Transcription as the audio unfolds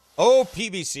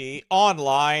OPBC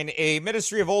Online, a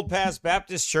ministry of Old Paths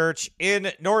Baptist Church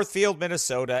in Northfield,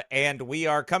 Minnesota, and we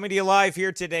are coming to you live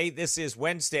here today. This is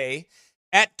Wednesday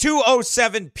at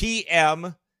 2:07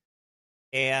 p.m.,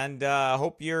 and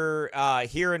hope you're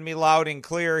hearing me loud and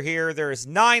clear here. There's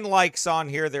 9 likes on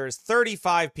here. There's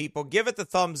 35 people. Give it the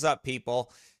thumbs up,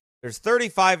 people. There's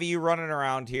 35 of you running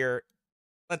around here.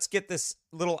 Let's get this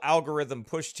little algorithm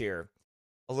pushed here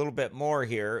a little bit more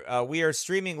here. We are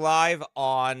streaming live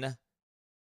on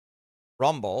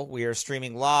Rumble. We are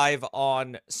streaming live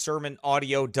on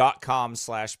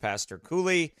sermonaudio.com/Pastor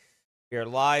Cooley. We are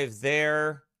live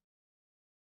there.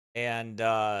 And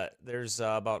there's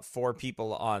about 4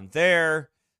 people on there.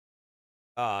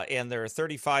 And there are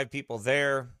 35 people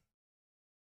there.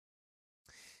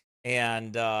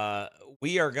 And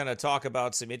we are going to talk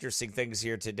about some interesting things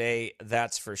here today,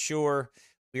 that's for sure.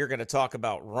 We are going to talk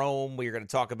about Rome. We are going to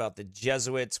talk about the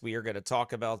Jesuits. We are going to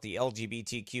talk about the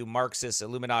LGBTQ Marxist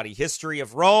Illuminati history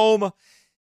of Rome.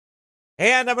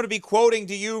 And I'm going to be quoting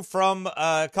to you from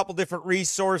a couple different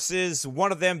resources,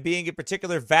 one of them being in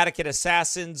particular Vatican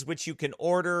Assassins, which you can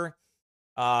order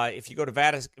if you go to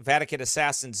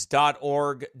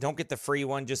VaticanAssassins.org. Don't get the free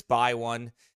one, just buy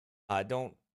one.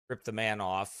 Don't rip the man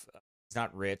off. He's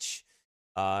not rich.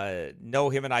 No,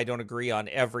 him and I don't agree on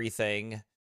everything.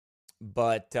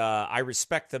 But I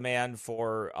respect the man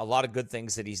for a lot of good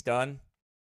things that he's done.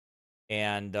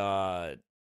 And,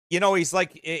 he's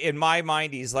like, in my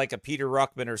mind, he's like a Peter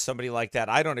Ruckman or somebody like that.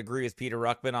 I don't agree with Peter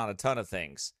Ruckman on a ton of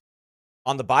things.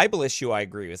 On the Bible issue, I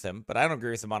agree with him, but I don't agree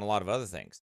with him on a lot of other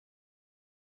things.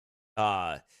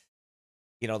 The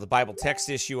Bible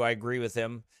text issue, I agree with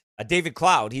him. David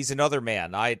Cloud, he's another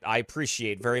man I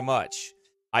appreciate very much.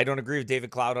 I don't agree with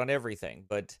David Cloud on everything,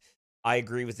 but I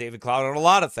agree with David Cloud on a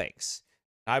lot of things.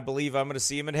 I believe I'm going to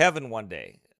see him in heaven one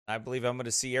day. I believe I'm going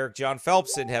to see Eric John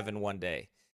Phelps in heaven one day.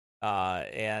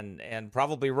 And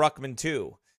probably Ruckman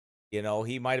too.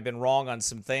 He might have been wrong on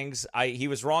some things. He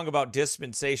was wrong about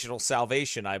dispensational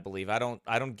salvation, I believe. I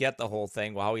don't get the whole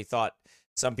thing, how he thought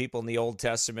some people in the Old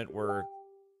Testament were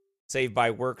saved by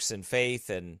works and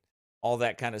faith and all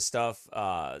that kind of stuff.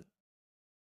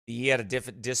 He had a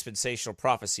different dispensational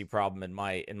prophecy problem in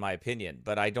my opinion,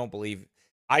 but I don't believe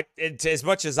as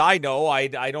much as I know, I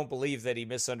don't believe that he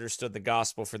misunderstood the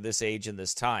gospel for this age and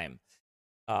this time.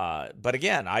 But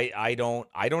again, I don't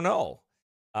know.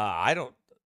 The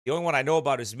only one I know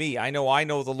about is me. I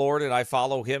know the Lord and I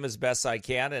follow him as best I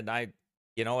can. And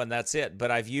and that's it.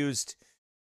 But I've used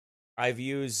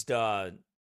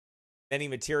many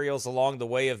materials along the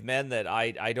way of men that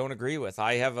I don't agree with.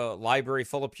 I have a library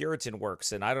full of Puritan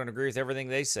works, and I don't agree with everything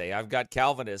they say. I've got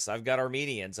Calvinists, I've got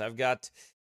Armenians, I've got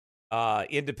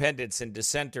independents and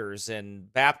dissenters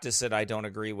and Baptists that I don't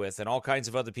agree with, and all kinds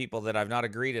of other people that I've not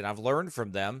agreed, and I've learned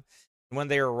from them. And when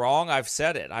they are wrong, I've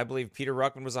said it. I believe Peter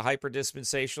Ruckman was a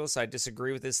hyper-dispensationalist. I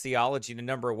disagree with his theology in a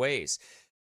number of ways.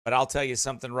 But I'll tell you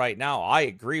something right now. I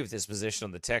agree with his position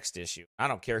on the text issue. I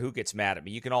don't care who gets mad at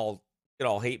me. You can all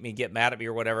hate me, get mad at me,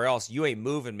 or whatever else. You ain't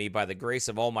moving me by the grace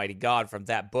of Almighty God from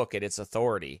that book and its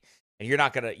authority. And you're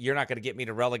not gonna get me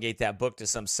to relegate that book to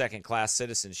some second-class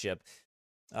citizenship,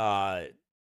 to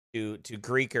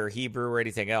Greek or Hebrew or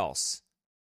anything else.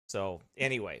 So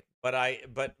anyway, but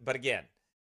again,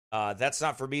 that's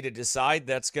not for me to decide.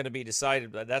 That's going to be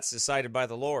decided. That's decided by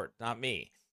the Lord, not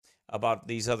me, about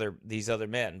these other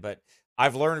men. But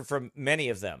I've learned from many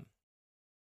of them.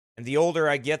 And the older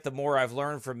I get, the more I've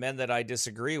learned from men that I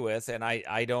disagree with. And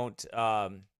I don't,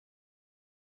 I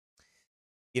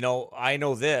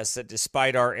know this, that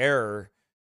despite our error,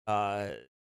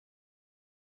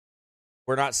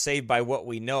 we're not saved by what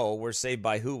we know. We're saved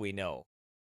by who we know.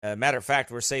 Matter of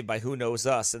fact, we're saved by who knows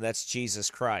us, and that's Jesus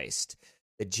Christ.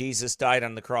 That Jesus died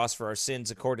on the cross for our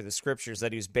sins according to the scriptures,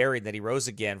 that he was buried, that he rose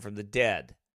again from the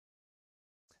dead.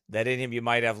 That in him you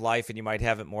might have life and you might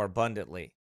have it more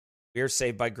abundantly. We are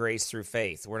saved by grace through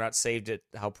faith. We're not saved at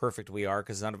how perfect we are,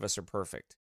 because none of us are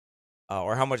perfect,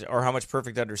 or how much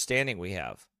perfect understanding we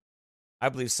have. I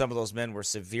believe some of those men were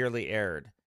severely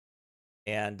erred,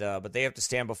 and but they have to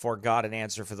stand before God and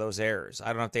answer for those errors.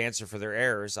 I don't have to answer for their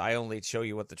errors. I only show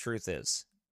you what the truth is.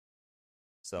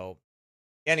 So,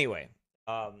 anyway,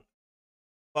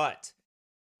 but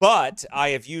I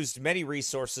have used many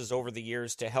resources over the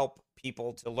years to help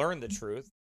people to learn the truth,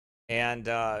 and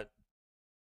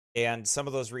some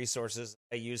of those resources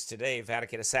I use today,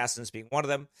 Vatican Assassins being one of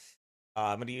them.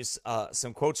 I'm going to use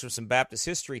some quotes from some Baptist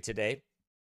history today.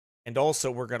 And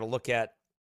also we're going to look at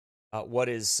what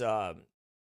is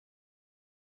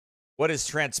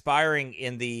transpiring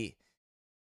in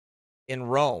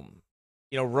Rome.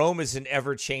 Rome is an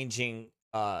ever-changing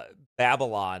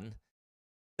Babylon.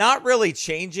 not really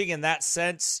changing in that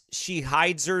sense. She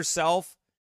hides herself.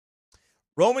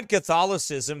 Roman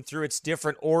Catholicism, through its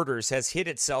different orders, has hid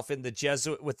itself in the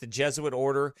Jesuit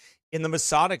order, in the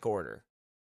Masonic order.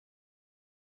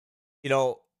 You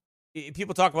know,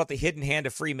 people talk about the hidden hand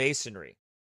of Freemasonry.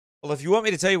 Well, if you want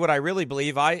me to tell you what I really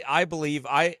believe, I believe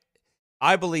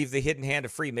the hidden hand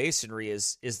of Freemasonry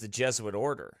is the Jesuit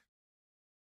order.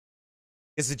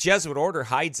 Because the Jesuit order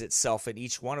hides itself in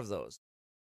each one of those.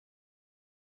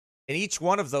 In each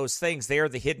one of those things, they are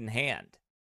the hidden hand.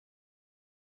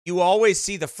 You always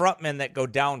see the frontmen that go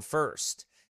down first.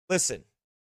 Listen,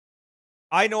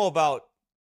 I know about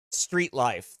street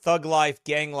life, thug life,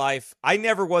 gang life. I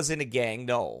never was in a gang.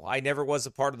 No, I never was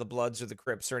a part of the Bloods or the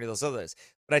Crips or any of those others.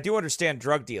 But I do understand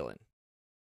drug dealing.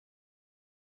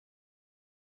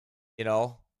 You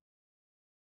know?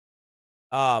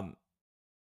 I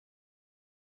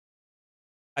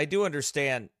do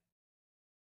understand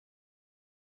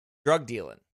drug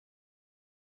dealing.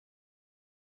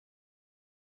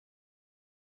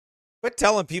 Quit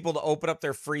telling people to open up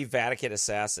their free Vatican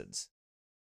assassins.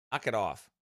 Knock it off.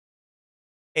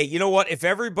 Hey, you know what? If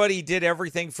everybody did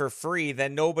everything for free,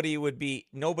 then nobody would be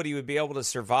able to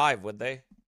survive, would they?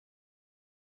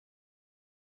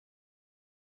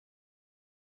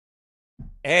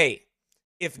 Hey,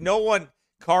 if no one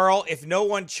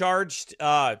charged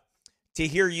to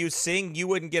hear you sing, you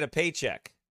wouldn't get a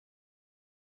paycheck.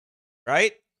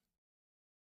 Right?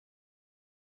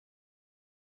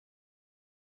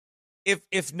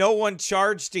 If no one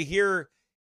charged to hear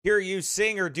you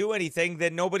sing or do anything,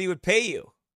 then nobody would pay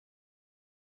you.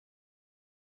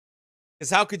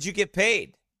 Because how could you get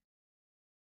paid?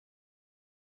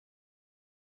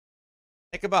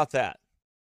 Think about that.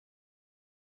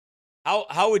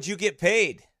 How would you get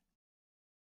paid?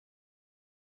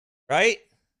 Right?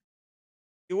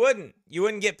 You wouldn't. You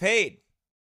wouldn't get paid.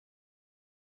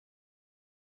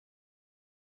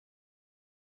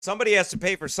 Somebody has to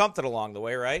pay for something along the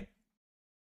way, right?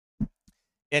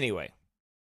 Anyway.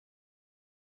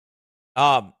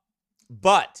 But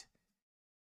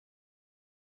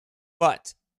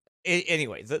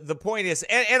anyway, the point is,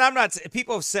 and I'm not,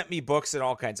 people have sent me books and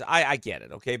all kinds of, I get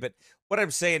it, okay? But what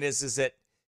I'm saying is that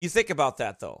you think about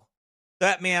that, though.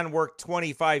 That man worked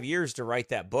 25 years to write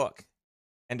that book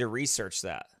and to research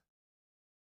that.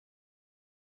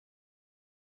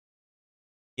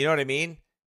 You know what I mean?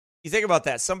 You think about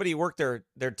that. Somebody worked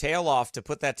their tail off to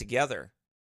put that together.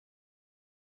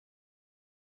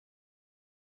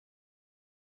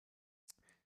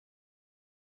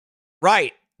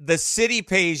 Right. The city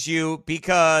pays you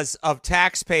because of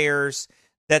taxpayers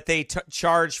that they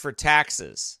charge for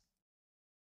taxes.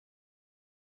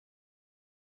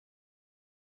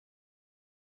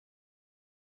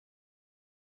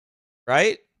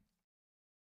 Right?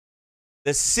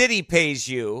 The city pays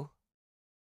you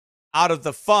out of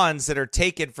the funds that are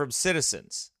taken from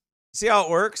citizens. See how it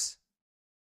works?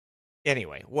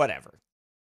 Anyway, whatever.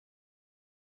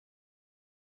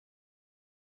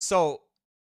 So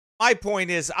my point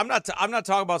is, I'm not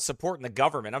talking about supporting the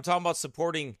government. I'm talking about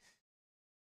supporting,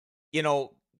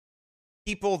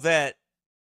 people that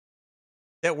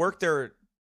work their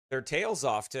tails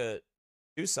off to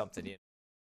do something.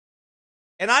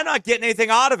 And I'm not getting anything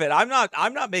out of it. I'm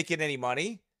not making any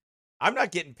money. I'm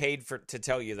not getting paid to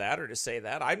tell you that or to say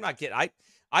that. I'm not getting.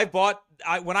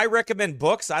 When I recommend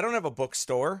books, I don't have a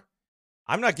bookstore.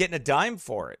 I'm not getting a dime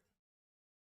for it.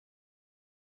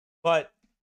 But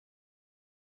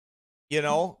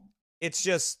it's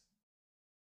just,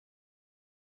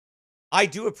 I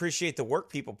do appreciate the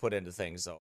work people put into things,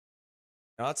 though.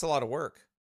 That's a lot of work.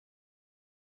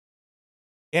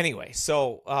 Anyway,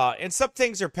 so, and some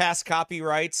things are past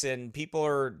copyrights and people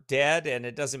are dead and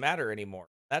it doesn't matter anymore,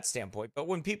 from that standpoint. But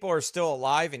when people are still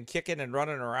alive and kicking and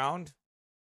running around,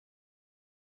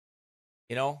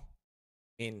 can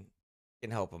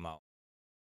help them out.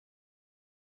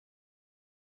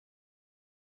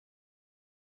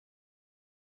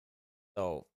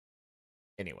 So,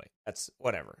 anyway, that's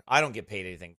whatever. I don't get paid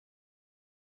anything.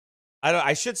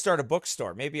 I should start a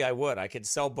bookstore. Maybe I would. I could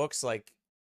sell books like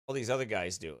all these other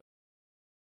guys do.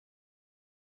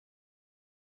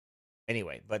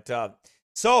 Anyway, but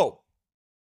so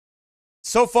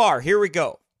far, here we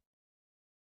go.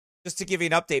 Just to give you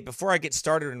an update before I get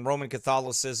started in Roman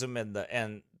Catholicism and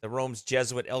the Rome's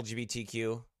Jesuit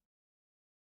LGBTQ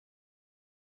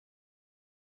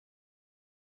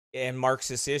and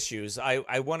Marxist issues,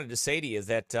 I wanted to say to you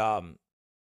that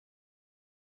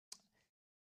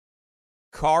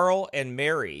Carl and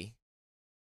Mary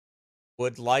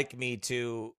would like me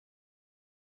to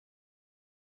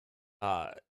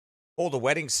hold a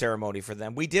wedding ceremony for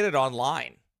them. We did it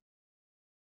online.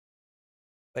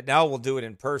 but now we'll do it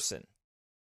in person.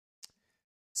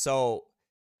 So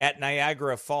at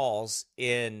Niagara Falls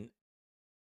in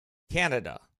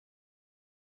Canada.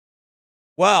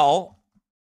 Well,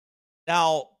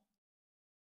 now,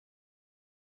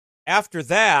 after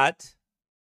that,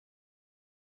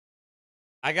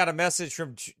 I got a message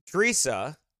from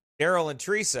Teresa, Daryl and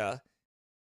Teresa,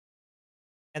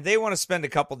 and they want to spend a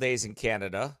couple days in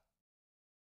Canada.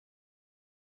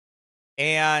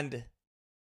 And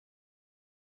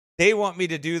they want me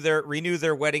to renew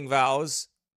their wedding vows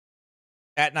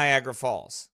at Niagara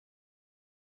Falls.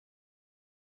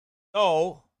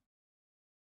 So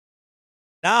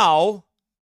now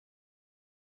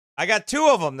I got two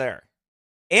of them there.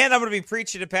 And I'm going to be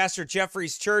preaching at Pastor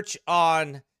Jeffrey's church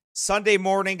on Sunday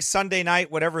morning, Sunday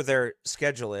night, whatever their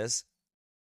schedule is.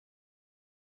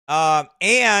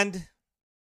 And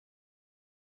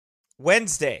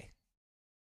Wednesday.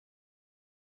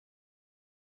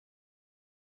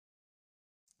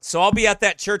 So I'll be at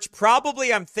that church.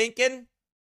 Probably, I'm thinking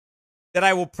that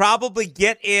I will probably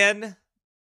get in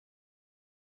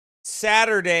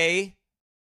Saturday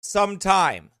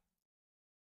sometime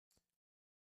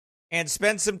and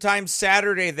spend some time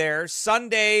Saturday there.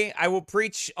 Sunday, I will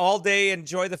preach all day,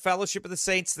 enjoy the fellowship of the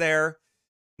saints there.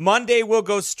 Monday, we'll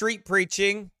go street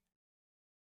preaching.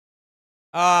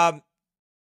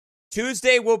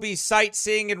 Tuesday, we'll be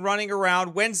sightseeing and running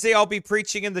around. Wednesday, I'll be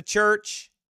preaching in the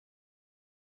church.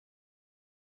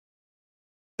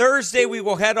 Thursday, we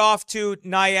will head off to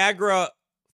Niagara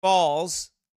Falls.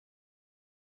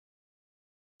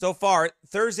 So far,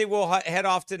 Thursday, we'll head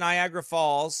off to Niagara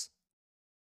Falls.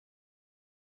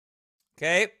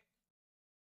 Okay.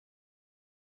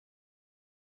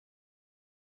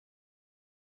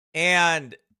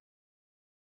 And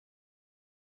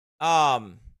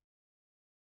so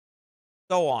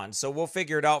on. So we'll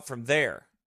figure it out from there.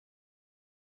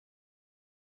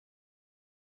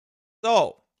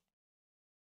 So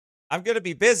I'm going to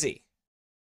be busy.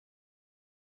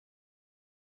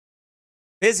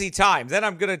 Busy time. Then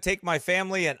I'm going to take my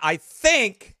family, and I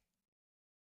think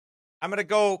I'm going to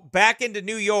go back into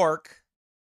New York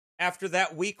after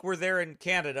that week we're there in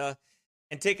Canada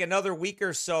and take another week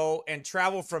or so and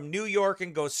travel from New York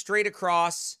and go straight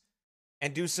across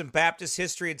and do some Baptist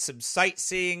history and some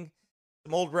sightseeing,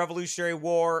 some old Revolutionary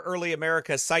War, early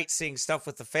America sightseeing stuff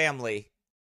with the family,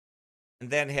 and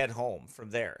then head home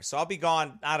from there. So I'll be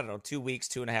gone, I don't know, 2 weeks,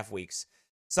 2.5 weeks,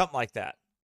 something like that.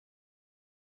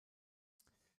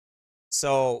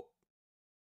 So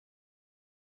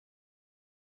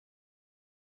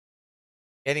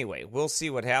anyway, we'll see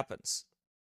what happens.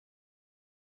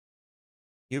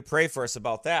 You pray for us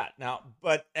about that. Now,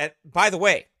 but by the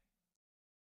way,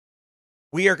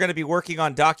 we are going to be working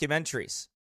on documentaries.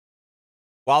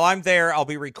 While I'm there, I'll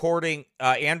be recording.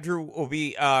 Andrew will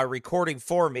be recording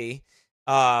for me,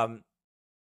 which I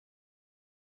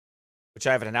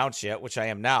haven't announced yet, which I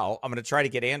am now. I'm going to try to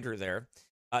get Andrew there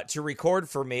to record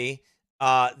for me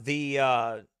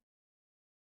the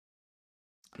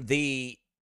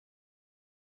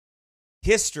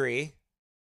history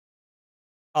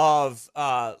of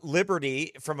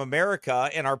liberty from America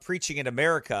and our preaching in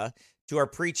America to our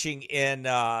preaching in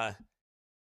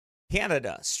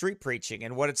Canada, street preaching,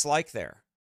 and what it's like there.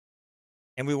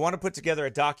 And we want to put together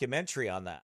a documentary on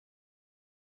that.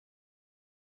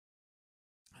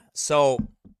 So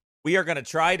we are going to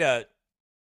try to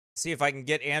see if I can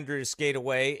get Andrew to skate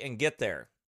away and get there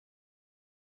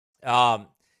and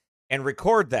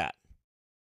record that.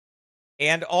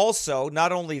 And also,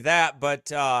 not only that,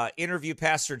 but interview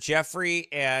Pastor Jeffrey,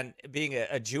 and being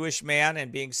a Jewish man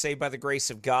and being saved by the grace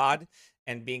of God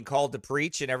and being called to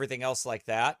preach and everything else like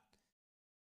that.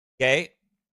 Okay?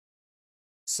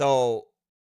 So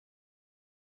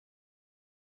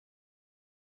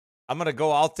I'm going to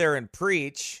go out there and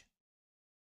preach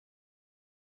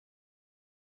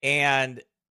and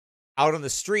out on the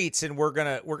streets, and we're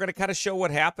going to kind of show what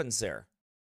happens there.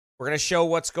 We're going to show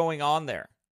what's going on there.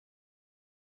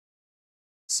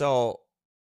 So,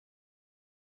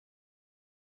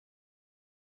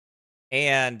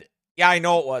 and yeah, I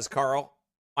know it was, Carl.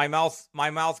 My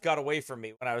mouth got away from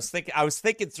me when I was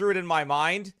thinking through it in my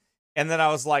mind, and then I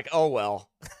was like, oh well.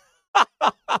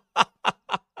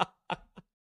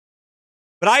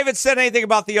 But I haven't said anything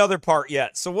about the other part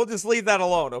yet, so we'll just leave that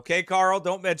alone, okay, Carl?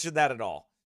 Don't mention that at all.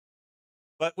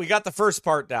 But we got the first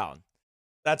part down.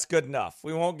 That's good enough.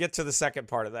 We won't get to the second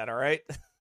part of that, all right?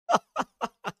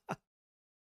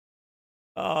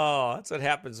 Oh, that's what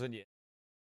happens when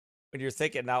you're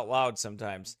thinking out loud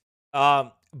sometimes.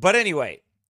 But anyway,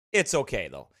 it's okay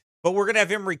though. But we're going to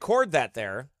have him record that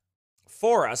there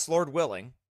for us, Lord willing.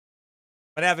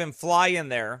 I'm going to have him fly in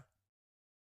there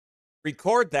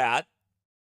record that,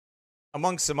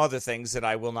 among some other things that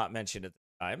I will not mention at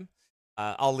the time.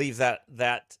 I'll leave that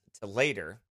to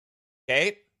later.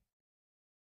 Okay.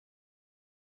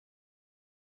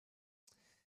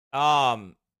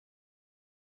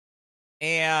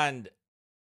 And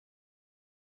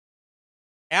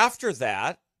after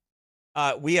that,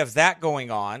 we have that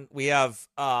going on. We have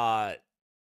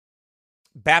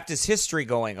Baptist history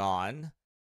going on.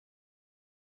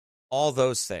 All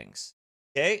those things.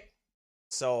 Okay.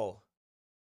 So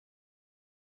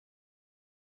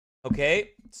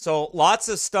lots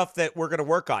of stuff that we're going to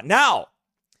work on. Now,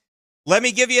 let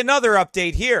me give you another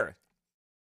update here.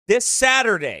 This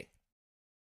Saturday,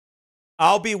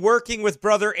 I'll be working with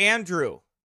Brother Andrew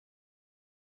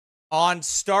on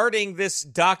starting this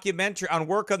documentary, on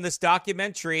work on this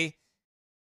documentary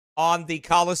on the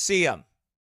Colosseum.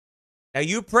 Now,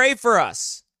 you pray for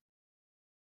us,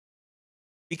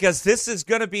 because this is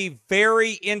going to be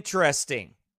very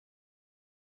interesting.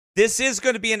 This is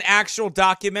going to be an actual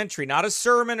documentary, not a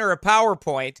sermon or a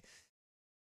PowerPoint,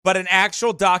 but an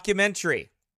actual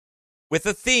documentary with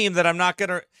a theme that I'm not going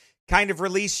to kind of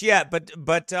release yet, but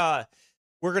we're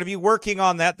going to be working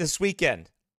on that this weekend.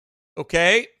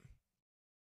 Okay?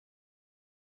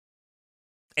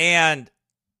 And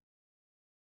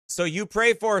so you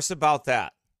pray for us about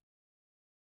that.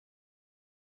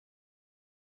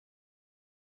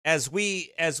 As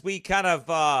we kind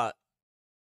of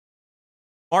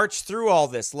march through all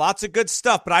this, lots of good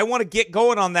stuff, but I want to get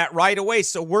going on that right away.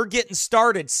 So we're getting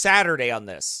started Saturday on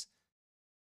this.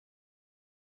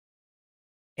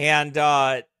 And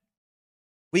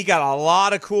we got a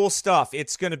lot of cool stuff.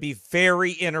 It's going to be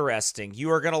very interesting.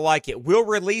 You are going to like it. We'll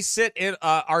release it.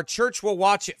 Our church will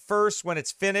watch it first when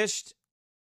it's finished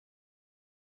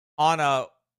on a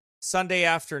Sunday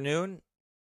afternoon.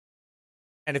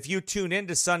 And if you tune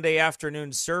into Sunday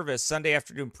afternoon service, Sunday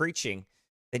afternoon preaching,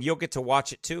 then you'll get to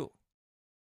watch it too.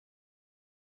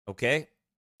 Okay?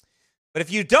 But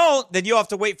if you don't, then you'll have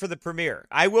to wait for the premiere.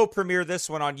 I will premiere this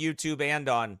one on YouTube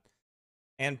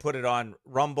and put it on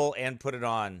Rumble and put it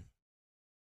on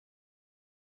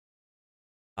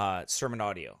Sermon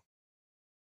Audio.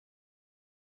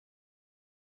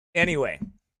 Anyway,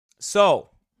 so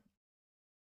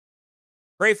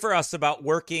pray for us about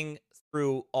working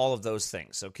through all of those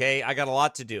things, okay? I got a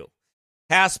lot to do.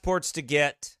 Passports to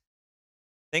get,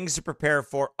 things to prepare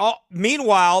for. Oh,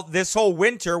 meanwhile, this whole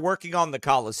winter, working on the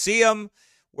Colosseum,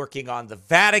 working on the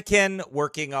Vatican,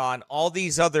 working on all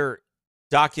these other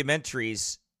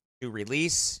documentaries to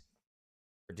release,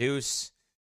 produce,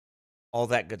 all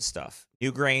that good stuff.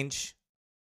 Newgrange,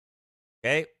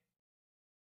 okay?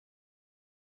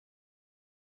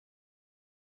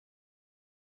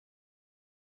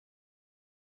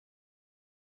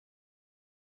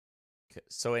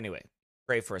 So anyway,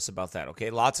 pray for us about that,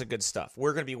 okay? Lots of good stuff.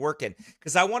 We're going to be working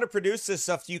because I want to produce this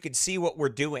stuff so you can see what we're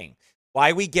doing,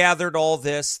 why we gathered all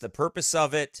this, the purpose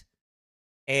of it,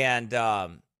 and,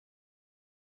 the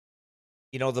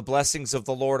blessings of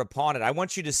the Lord upon it. I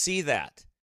want you to see that.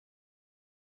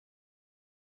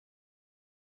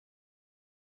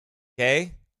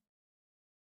 Okay?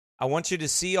 I want you to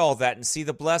see all that and see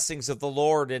the blessings of the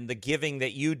Lord and the giving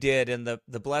that you did and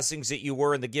the blessings that you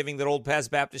were and the giving that Old Paths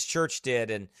Baptist Church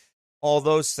did and all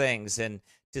those things, and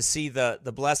to see the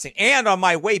blessing. And on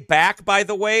my way back, by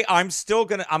the way, I'm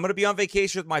going to be on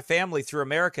vacation with my family through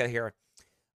America here,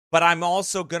 but I'm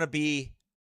also going to be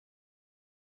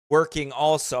working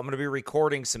also. I'm going to be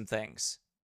recording some things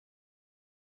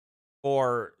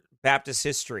for Baptist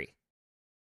history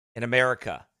in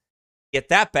America. Get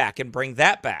that back and bring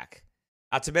that back.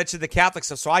 Not to mention the Catholic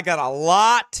stuff. So I got a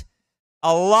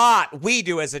lot we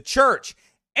do as a church.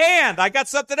 And I got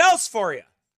something else for you.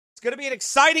 It's going to be an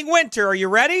exciting winter. Are you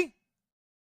ready?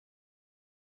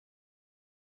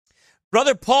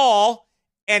 Brother Paul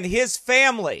and his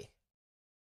family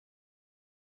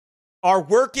are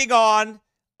working on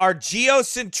our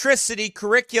geocentricity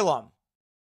curriculum.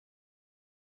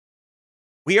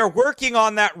 We are working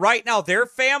on that right now. Their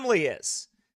family is.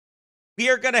 We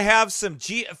are going to have some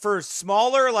for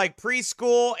smaller, like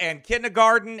preschool and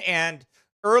kindergarten and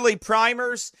early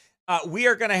primers. We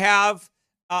are going to have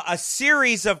a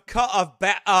series of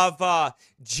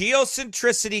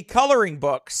geocentricity coloring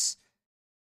books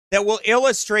that will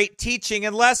illustrate teaching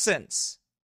and lessons.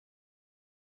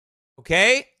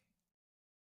 Okay?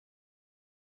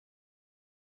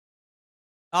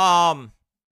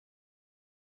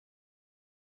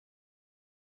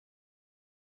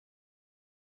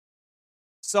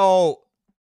 So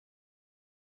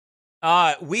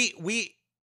we're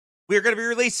going to be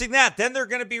releasing that. Then they're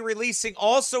going to be releasing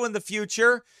also in the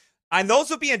future And those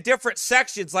will be in different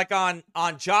sections, like on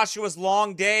Joshua's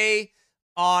long day,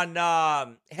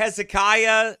 on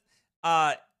Hezekiah,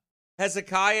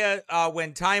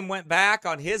 when time went back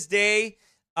on his day,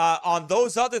 on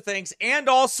those other things, and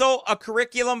also a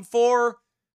curriculum for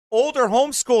older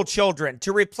homeschool children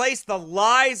to replace the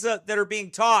lies that are being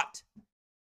taught.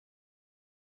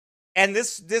 And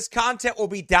this content will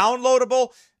be downloadable.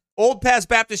 Old Paths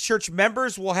Baptist Church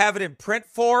members will have it in print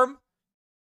form.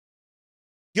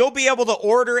 You'll be able to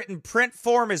order it in print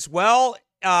form as well.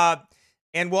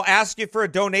 And we'll ask you for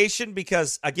a donation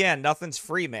because, again, nothing's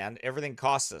free, man. Everything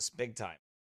costs us big time.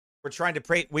 We're trying to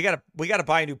pray. We gotta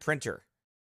buy a new printer.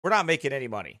 We're not making any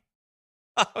money.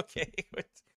 Okay.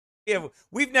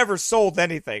 We've never sold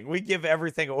anything. We give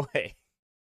everything away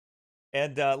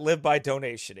and live by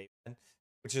donation,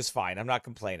 which is fine. I'm not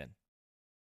complaining.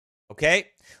 Okay?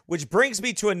 Which brings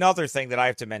me to another thing that I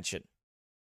have to mention.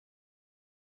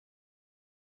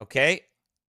 Okay?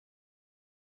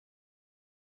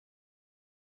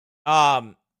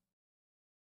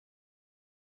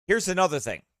 Here's another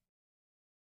thing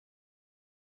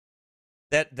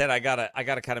that I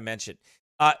gotta kind of mention.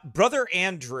 Brother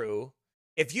Andrew,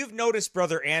 if you've noticed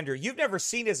Brother Andrew, you've never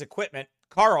seen his equipment.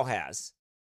 Carl has.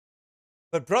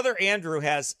 But Brother Andrew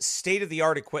has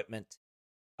state-of-the-art equipment.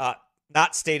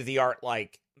 Not state-of-the-art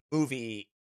like movie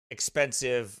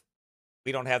expensive.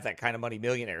 We don't have that kind of money,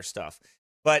 millionaire stuff.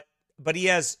 But he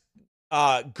has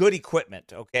good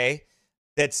equipment, okay?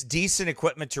 That's decent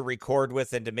equipment to record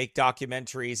with and to make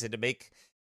documentaries and to make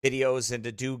videos and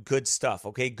to do good stuff,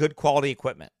 okay? Good quality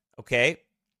equipment, okay?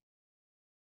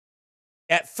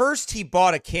 At first, he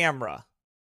bought a camera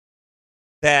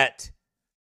that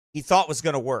he thought was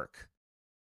going to work,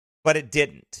 but it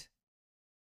didn't.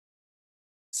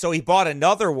 So he bought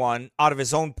another one out of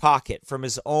his own pocket from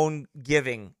his own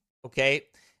giving, okay?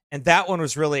 And that one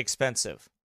was really expensive.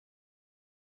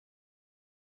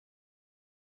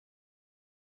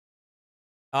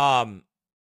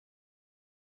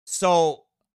 So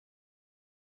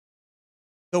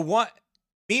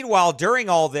meanwhile, during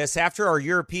all this, after our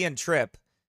European trip,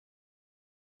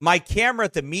 my camera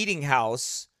at the meeting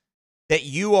house that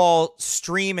you all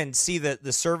stream and see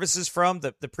the services from,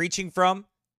 the preaching from,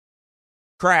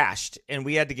 crashed, and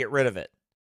we had to get rid of it.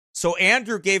 So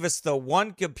Andrew gave us the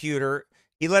one computer.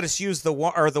 He let us use the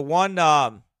one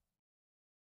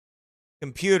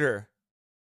computer.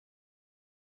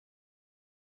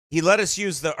 He let us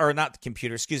use the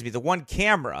one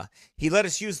camera. He let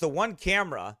us use the one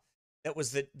camera that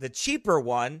was the cheaper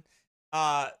one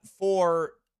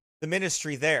for the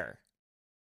ministry there.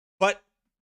 But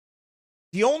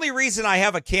the only reason I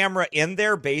have a camera in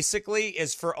there, basically,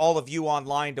 is for all of you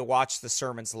online to watch the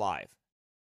sermons live.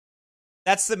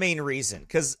 That's the main reason,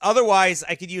 because otherwise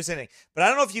I could use anything. But I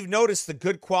don't know if you've noticed the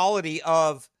good quality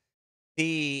of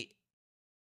the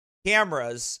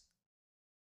cameras.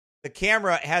 The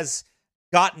camera has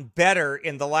gotten better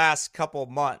in the last couple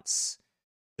months.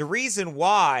 The reason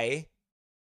why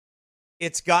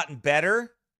it's gotten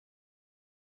better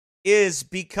is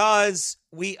because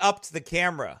we upped the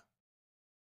camera.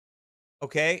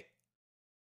 Okay?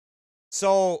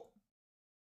 So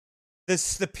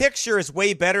the picture is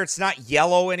way better. It's not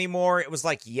yellow anymore. It was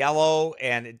like yellow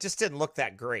and it just didn't look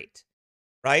that great.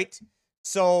 Right?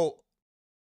 So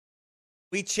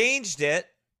we changed it.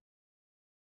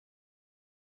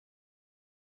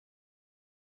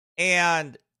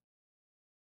 And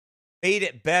made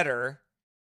it better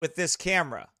with this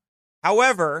camera.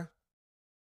 However,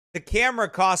 the camera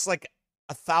costs like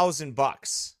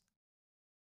 $1,000.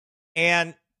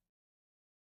 And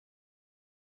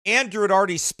Andrew had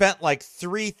already spent like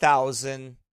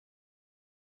 $3,000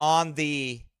 on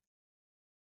the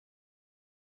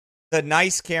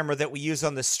nice camera that we use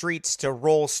on the streets to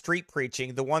roll street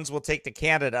preaching. The ones we'll take to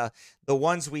Canada, the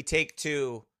one we took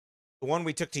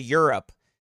to Europe.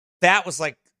 That was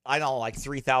like, I don't know, like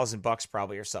 $3,000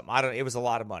 probably or something. It was a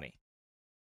lot of money.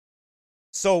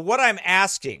 So what I'm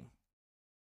asking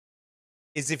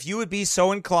is if you would be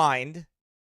so inclined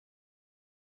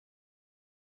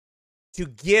to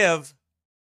give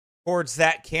towards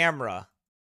that camera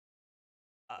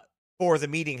for the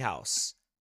meeting house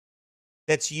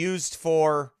that's used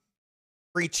for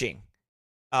preaching,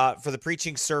 for the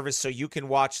preaching service so you can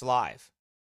watch live.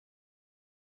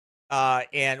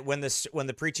 And when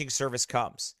the preaching service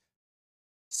comes.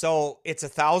 So it's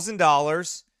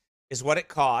 $1,000 is what it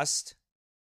cost.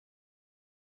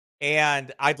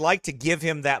 And I'd like to give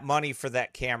him that money for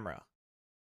that camera.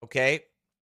 Okay?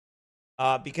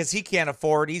 Because he can't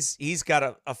afford, he's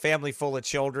got a family full of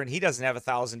children. He doesn't have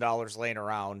 $1,000 laying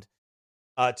around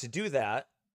to do that.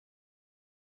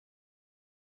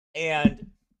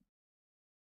 And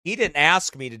He didn't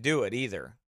ask me to do it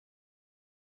either.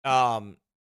 But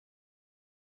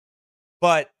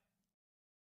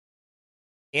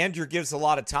Andrew gives a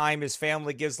lot of time. His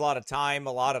family gives a lot of time,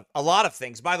 a lot of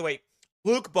things. By the way,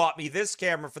 Luke bought me this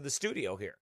camera for the studio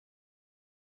here.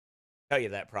 Tell you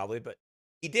that probably, but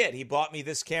he did. He bought me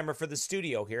this camera for the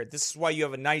studio here. This is why you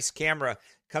have a nice camera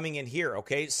coming in here,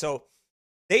 okay? So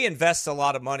they invest a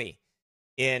lot of money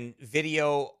in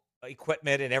video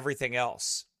equipment and everything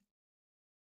else.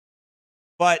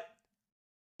 But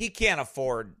he can't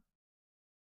afford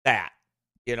that,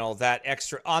 that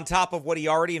extra on top of what he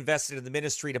already invested in the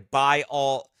ministry to buy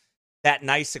all that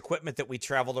nice equipment that we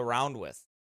traveled around with,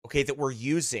 okay, that we're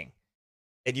using.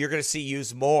 And you're going to see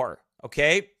use more,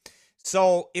 okay?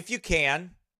 So if you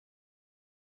can,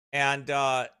 and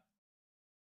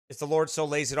if the Lord so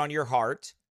lays it on your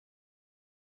heart,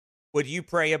 would you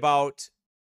pray about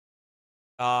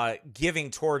giving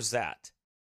towards that?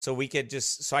 So I could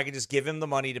just give him the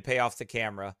money to pay off the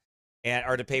camera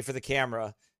or to pay for the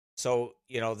camera. So,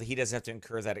 he doesn't have to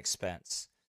incur that expense.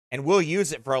 And we'll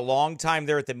use it for a long time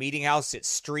there at the meeting house. It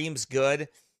streams good.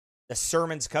 The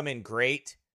sermons come in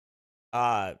great.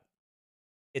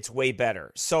 It's way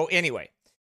better. So anyway,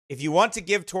 if you want to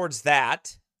give towards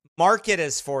that, mark it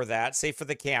as for that, say for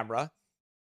the camera.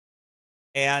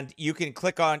 And you can you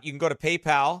can go to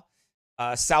PayPal,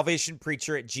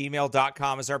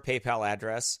 salvationpreacher@gmail.com is our PayPal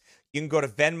address. You can go to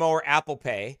Venmo or Apple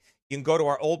Pay. You can go to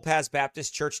our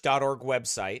oldpathsbaptistchurch.org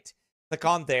website. Click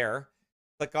on there.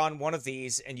 Click on one of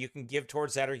these, and you can give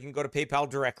towards that, or you can go to PayPal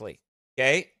directly.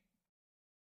 Okay?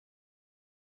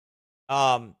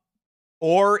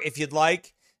 Or if you'd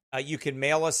like, you can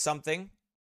mail us something.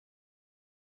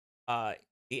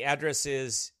 The address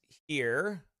is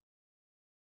here.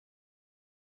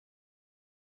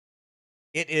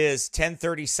 It is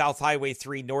 1030 South Highway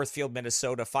 3, Northfield,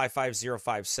 Minnesota,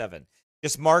 55057.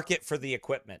 Just mark it for the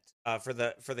equipment, for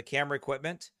the camera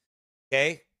equipment.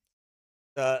 Okay,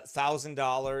 the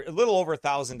 $1,000, a little over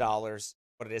 $1,000.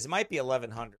 What it is? It might be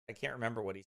 $1,100. I can't remember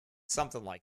what something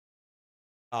like.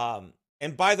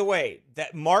 And by the way,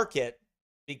 that mark it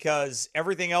because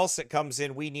everything else that comes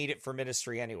in, we need it for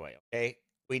ministry anyway. Okay,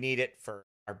 we need it for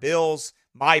our bills,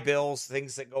 my bills,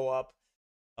 things that go up,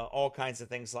 all kinds of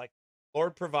things like.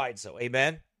 Lord provides, so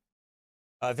amen.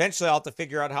 Eventually, I'll have to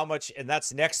figure out how much, and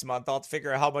that's next month. I'll have to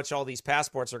figure out how much all these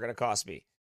passports are going to cost me.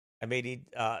 I may need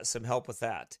some help with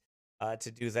that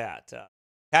to do that.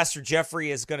 Pastor Jeffrey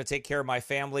is going to take care of my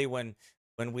family when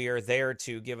we are there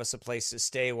to give us a place to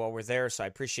stay while we're there, so I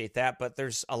appreciate that. But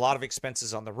there's a lot of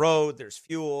expenses on the road. There's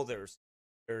fuel. There's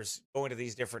going to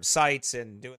these different sites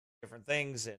and doing different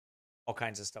things and all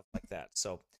kinds of stuff like that.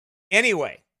 So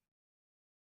anyway.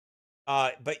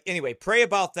 But anyway, pray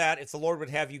about that. If the Lord would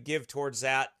have you give towards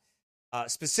that,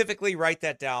 specifically write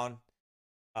that down.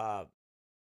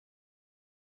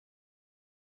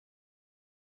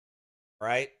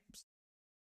 Right.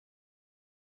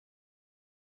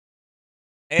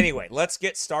 Anyway, let's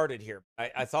get started here.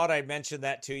 I thought I'd mention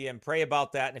that to you and pray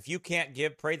about that. And if you can't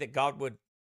give, pray that God would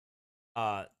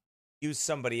use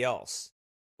somebody else.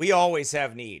 We always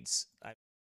have needs. I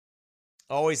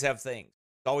always have things.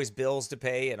 Always bills to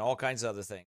pay and all kinds of other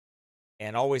things,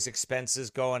 and always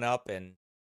expenses going up, and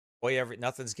boy,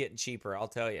 nothing's getting cheaper, I'll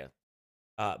tell you.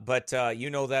 But you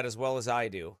know that as well as I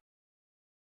do.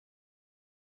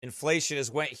 Inflation has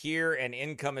went here, and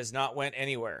income has not went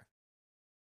anywhere.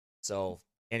 So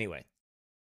anyway,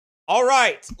 all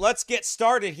right, let's get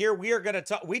started here. We are going to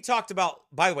talk. We talked about,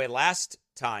 by the way, last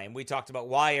time we talked about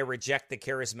why I reject the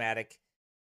charismatic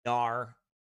NAR.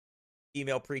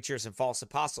 Female preachers and false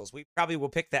apostles. We probably will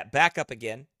pick that back up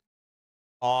again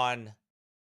on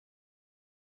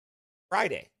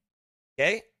Friday.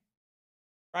 Okay?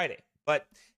 Friday. But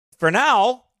for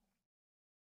now,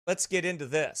 let's get into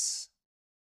this.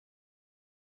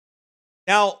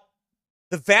 Now,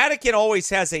 the Vatican always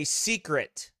has a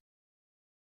secret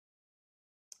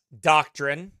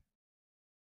doctrine,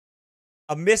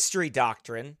 a mystery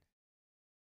doctrine,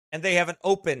 and they have an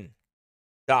open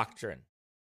doctrine.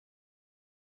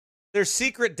 Their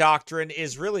secret doctrine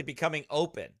is really becoming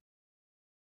open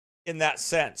in that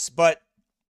sense. But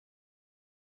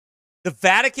the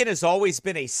Vatican has always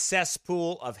been a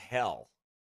cesspool of hell.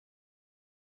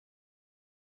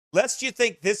 Lest you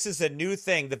think this is a new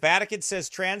thing, the Vatican says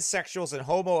transsexuals and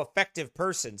homo-affective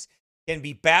persons can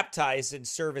be baptized and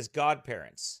serve as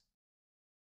godparents.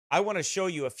 I want to show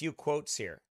you a few quotes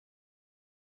here.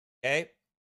 Okay?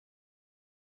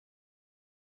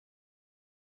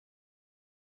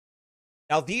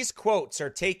 Now, these quotes are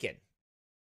taken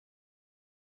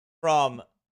from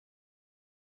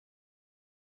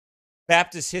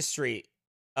Baptist History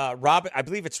I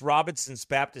believe it's Robinson's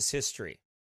Baptist History.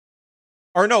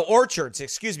 Or no, Orchard's,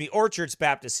 excuse me, Orchard's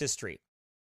Baptist History.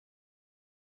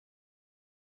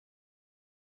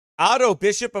 Otto,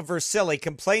 Bishop of Vercelli,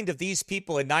 complained of these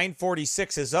people in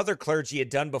 946 as other clergy had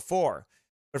done before.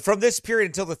 But from this period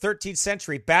until the 13th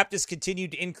century, Baptists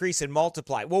continued to increase and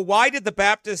multiply. Well, why did the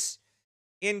Baptists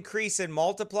increase and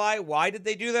multiply? Why did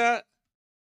they do that?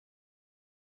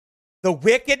 The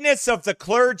wickedness of the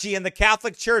clergy in the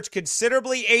Catholic Church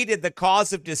considerably aided the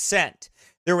cause of dissent.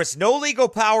 There was no legal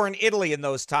power in Italy in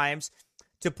those times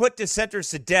to put dissenters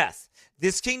to death.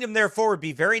 This kingdom, therefore, would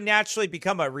be very naturally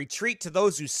become a retreat to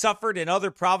those who suffered in other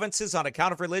provinces on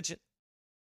account of religion.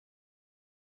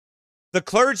 The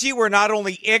clergy were not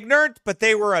only ignorant, but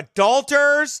they were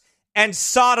adulterers and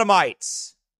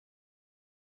sodomites.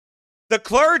 The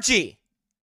clergy,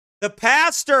 the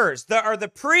pastors,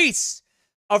 the priests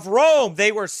of Rome,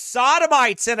 they were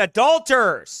sodomites and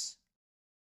adulterers.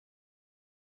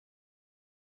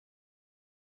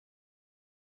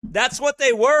 That's what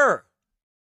they were.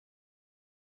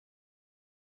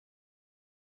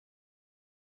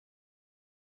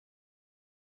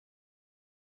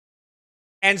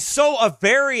 And so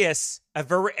avaricious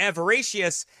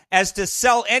as to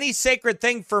sell any sacred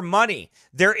thing for money.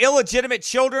 Their illegitimate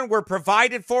children were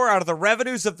provided for out of the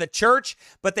revenues of the church,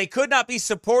 but they could not be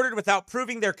supported without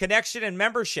proving their connection and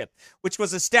membership, which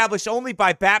was established only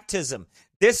by baptism.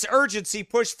 This urgency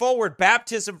pushed forward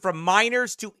baptism from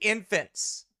minors to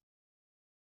infants.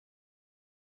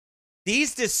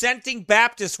 These dissenting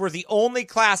Baptists were the only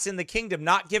class in the kingdom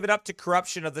not given up to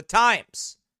corruption of the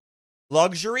times.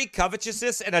 Luxury,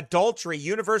 covetousness, and adultery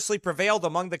universally prevailed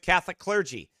among the Catholic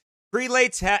clergy.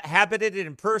 Prelates habited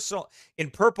in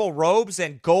purple robes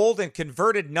and gold and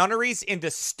converted nunneries into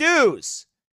stews.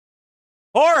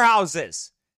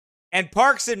 Whorehouses and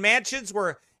parks and mansions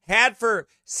were had for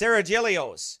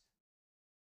seraglios.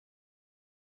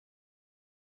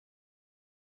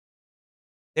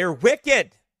 They're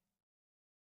wicked.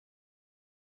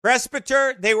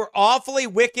 Presbyter, they were awfully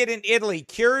wicked in Italy.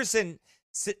 Cures and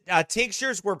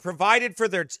tinctures were provided for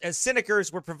their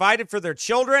sinecures were provided for their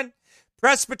children.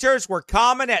 Presbyters were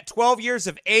common at 12 years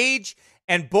of age,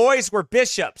 and boys were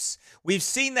bishops. We've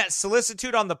seen that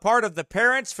solicitude on the part of the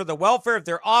parents for the welfare of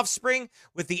their offspring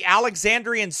with the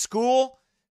Alexandrian school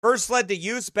first led to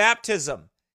youth baptism.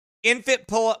 Infant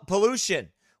pollution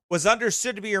was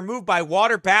understood to be removed by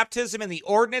water baptism, and the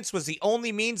ordinance was the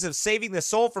only means of saving the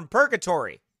soul from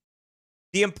purgatory.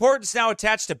 The importance now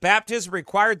attached to baptism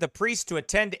required the priest to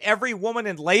attend every woman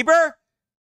in labor,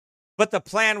 but the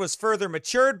plan was further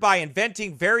matured by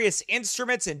inventing various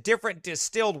instruments and different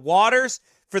distilled waters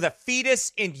for the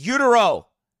fetus in utero.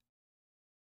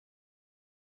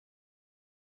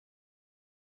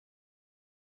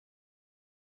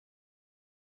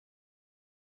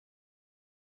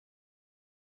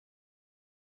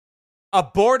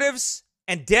 Abortives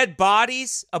and dead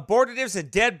bodies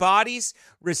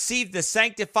receive the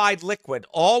sanctified liquid,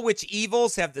 all which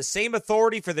evils have the same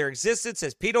authority for their existence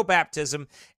as pedobaptism,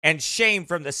 and shame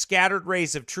from the scattered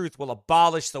rays of truth will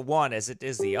abolish the one as it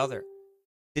is the other.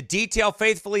 To detail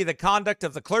faithfully the conduct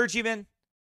of the clergyman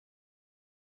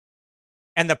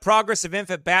and the progress of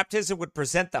infant baptism would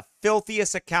present the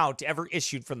filthiest account ever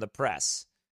issued from the press.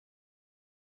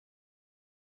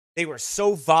 They were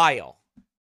so vile,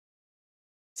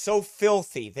 so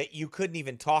filthy that you couldn't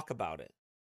even talk about it.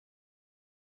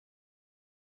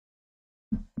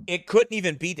 It couldn't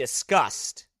even be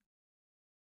discussed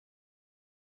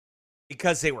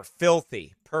because they were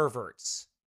filthy perverts.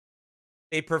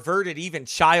 They perverted even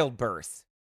childbirth.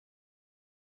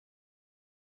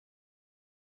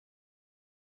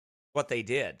 What they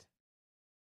did.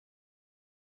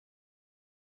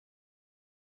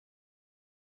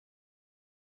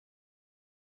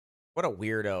 What a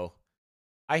weirdo.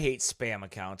 I hate spam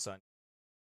accounts on.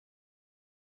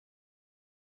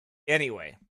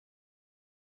 Anyway,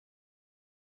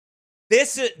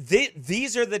 these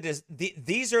are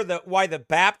the why the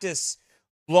Baptists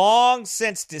long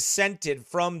since dissented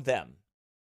from them.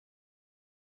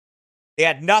 They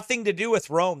had nothing to do with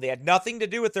Rome. They had nothing to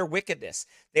do with their wickedness.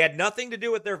 They had nothing to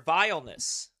do with their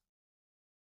vileness.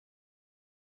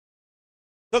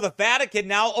 So the Vatican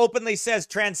now openly says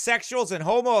transsexuals and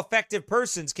homoaffective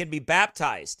persons can be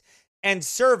baptized and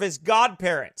serve as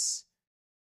godparents.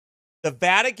 The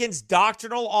Vatican's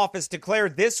doctrinal office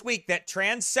declared this week that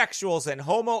transsexuals and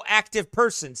homoactive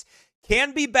persons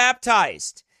can be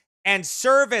baptized and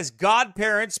serve as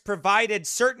godparents provided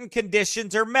certain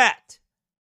conditions are met.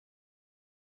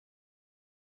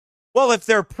 Well, if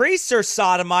their priests are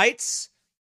sodomites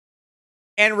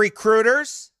and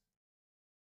recruiters,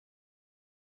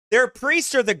 Their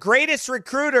priests are the greatest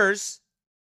recruiters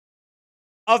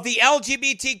of the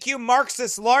LGBTQ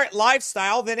Marxist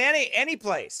lifestyle than any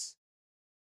place.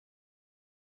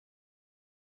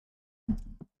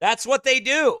 That's what they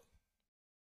do.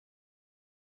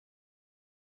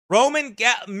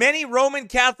 Many Roman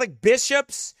Catholic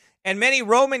bishops and many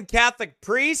Roman Catholic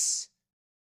priests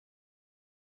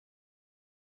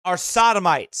are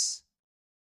sodomites.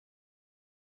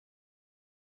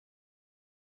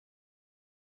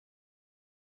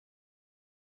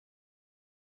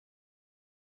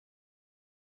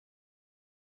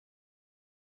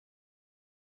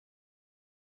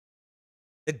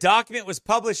 The document was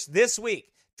published this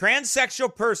week.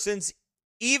 Transsexual persons,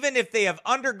 even if they have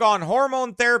undergone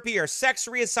hormone therapy or sex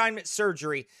reassignment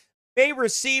surgery, may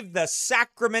receive the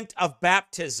sacrament of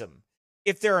baptism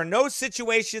if there are no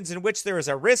situations in which there is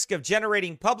a risk of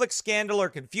generating public scandal or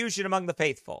confusion among the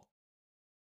faithful.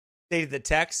 Stated the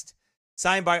text,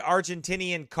 signed by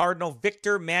Argentinian Cardinal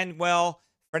Victor Manuel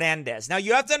Fernandez. Now,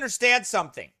 you have to understand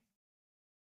something.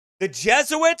 The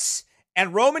Jesuits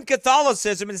and Roman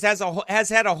Catholicism has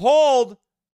had a hold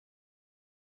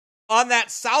on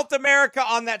that South America,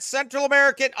 on that Central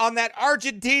American, on that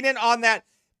Argentinian, on that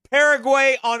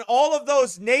Paraguay, on all of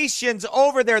those nations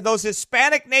over there, those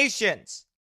Hispanic nations.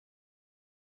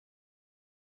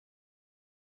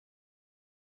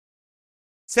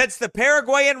 Since the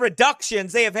Paraguayan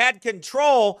reductions, they have had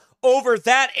control over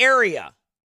that area.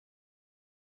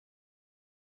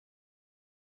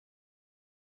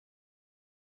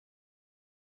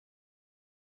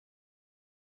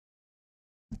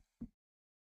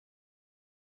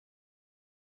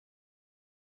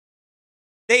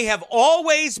 They have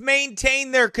always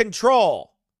maintained their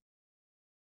control.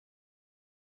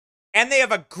 And they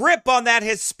have a grip on that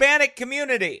Hispanic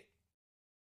community.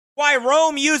 Why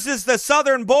Rome uses the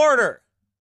southern border.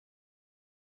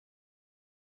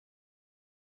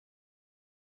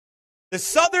 The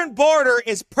southern border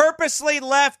is purposely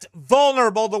left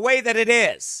vulnerable the way that it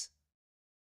is.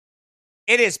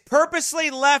 It is purposely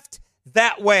left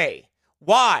that way.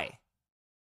 Why?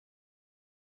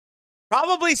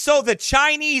 Probably so the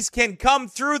Chinese can come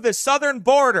through the southern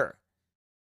border.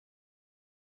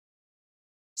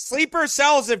 Sleeper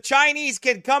cells of Chinese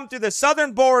can come through the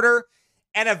southern border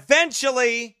and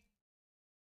eventually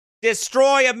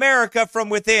destroy America from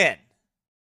within.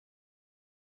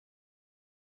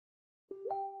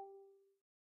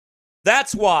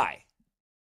 That's why.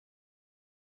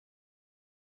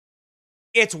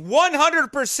 It's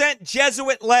 100%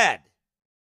 Jesuit-led.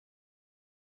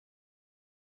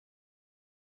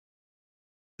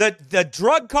 The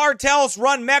drug cartels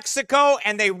run Mexico,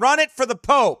 and they run it for the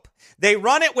Pope. They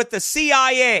run it with the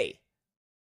CIA.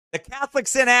 The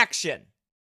Catholics in action.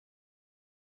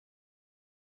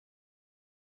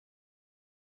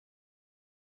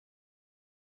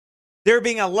 They're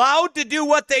being allowed to do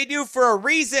what they do for a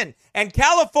reason. And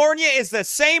California is the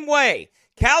same way.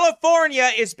 California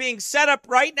is being set up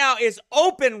right now, is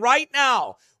open right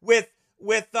now with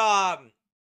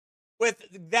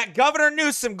that Governor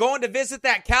Newsom going to visit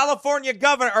that California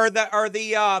governor or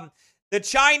the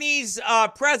Chinese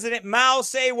president Mao,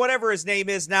 say whatever his name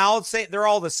is now. Say they're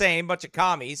all the same, bunch of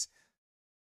commies.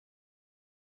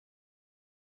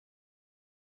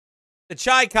 The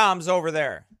Chi-Coms over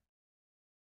there.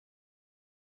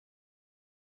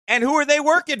 And who are they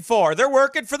working for? They're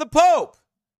working for the Pope.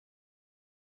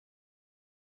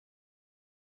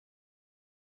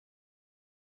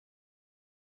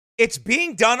 It's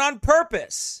being done on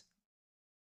purpose.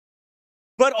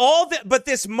 But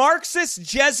this Marxist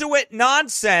Jesuit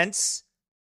nonsense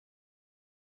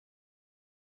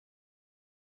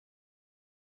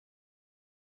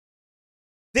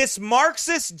this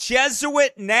Marxist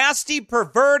Jesuit nasty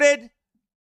perverted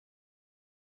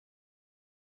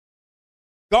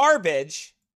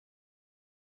garbage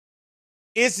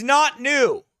is not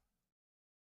new.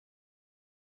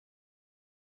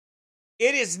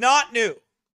 It is not new.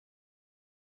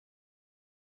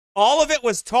 All of it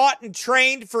was taught and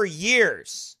trained for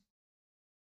years.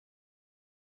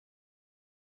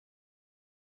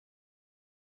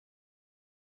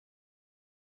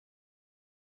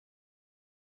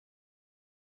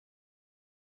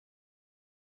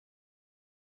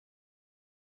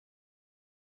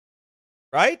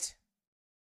 Right?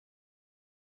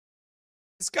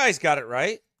 This guy's got it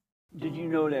right. Did you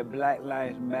know that Black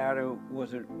Lives Matter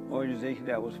was an organization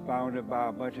that was founded by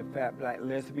a bunch of fat black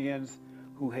lesbians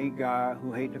who hate God,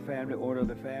 who hate the family, order of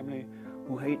the family,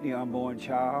 who hate the unborn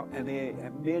child, and they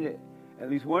admitted,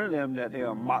 at least one of them, that they're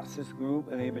a Marxist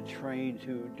group and they've been trained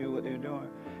to do what they're doing.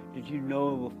 Did you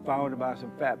know it was founded by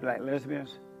some fat black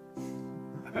lesbians?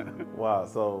 Wow.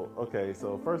 So okay.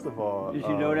 So first of all, Did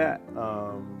you know that?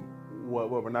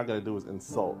 what we're not going to do is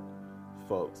insult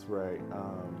folks, right?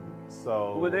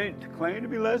 Well, they claim to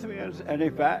be lesbians, and they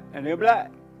fat, and they're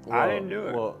black. I didn't do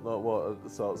it.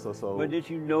 So. But did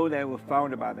you know they were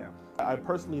founded by them? I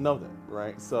personally know them,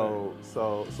 right? So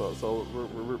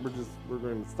we're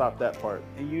going to stop that part.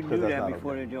 And you knew that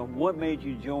before they joined. What made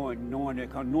you join, knowing that?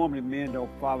 Because normally men don't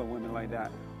follow women like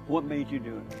that. What made you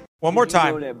do it? One more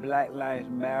time. Did you know that Black Lives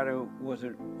Matter was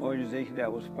an organization that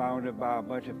was founded by a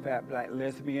bunch of fat black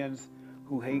lesbians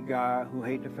who hate God, who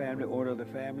hate the family, order of the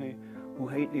family, who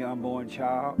hate the unborn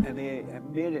child, and they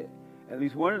admitted, at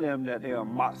least one of them, that they're a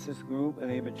Marxist group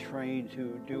and they've been trained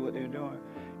to do what they're doing.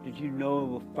 Did you know it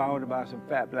was founded by some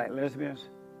fat black lesbians?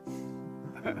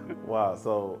 Wow.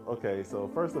 So okay. So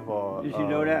first of all, did you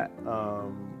know that?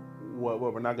 What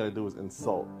we're not going to do is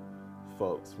insult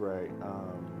folks, right?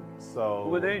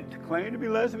 Well, they claim to be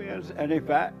lesbians, and they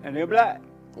fat, and they're black.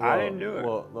 I didn't do it.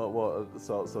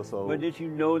 But did you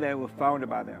know they were founded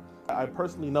by them? I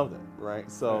personally know them, right?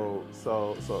 So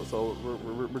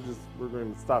we're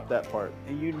going to stop that part.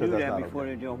 And you knew that before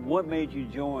they joined. What made you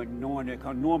join, knowing that?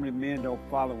 Because normally men don't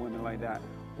follow women like that.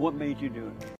 What made you do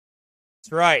it?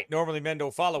 That's right. Normally men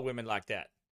don't follow women like that.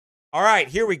 All right,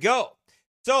 here we go.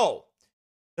 So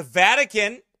the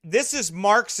Vatican. This is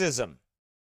Marxism.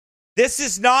 This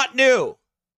is not new.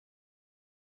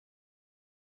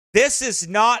 This is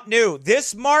not new.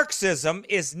 This Marxism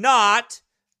is not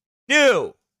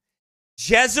new.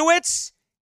 Jesuits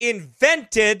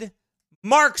invented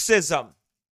Marxism.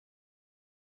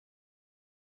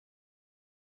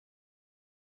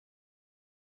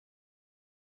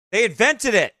 They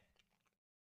invented it.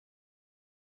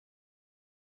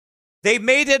 They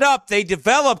made it up. They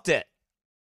developed it.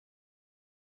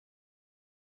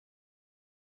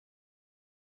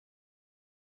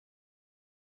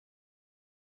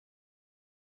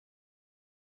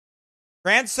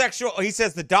 Transsexual, he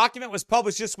says the document was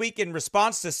published this week in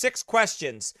response to 6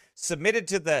 questions submitted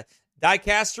to the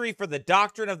Dicastery for the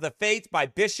Doctrine of the Faith by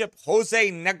Bishop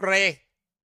Jose Negre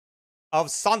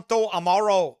of Santo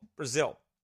Amaro, Brazil.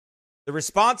 The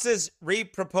responses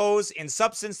repropose in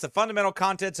substance the fundamental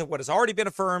contents of what has already been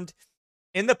affirmed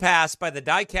in the past by the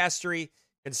Dicastery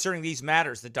concerning these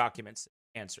matters, the documents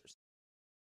answers.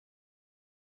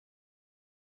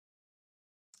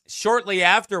 Shortly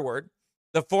afterward,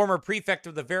 the former prefect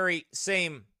of the very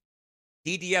same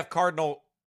DDF Cardinal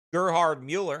Gerhard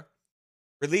Mueller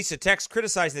released a text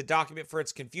criticizing the document for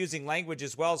its confusing language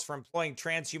as well as for employing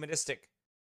transhumanistic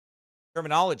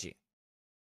terminology,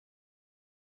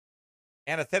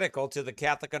 antithetical to the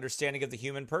Catholic understanding of the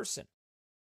human person.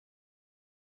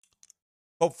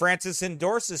 Pope Francis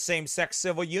endorses same-sex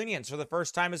civil unions for the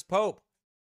first time as Pope.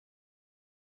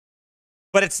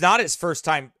 But it's not his first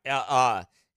time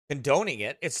condoning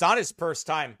it. It's not his first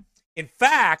time. In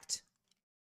fact,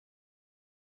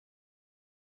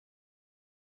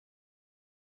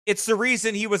 it's the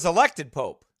reason he was elected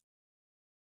Pope.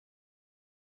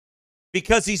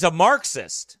 Because he's a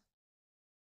Marxist.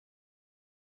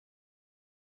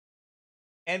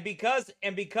 And because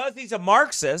he's a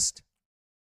Marxist,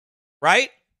 right?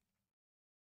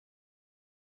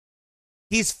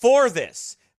 He's for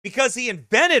this. Because he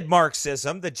invented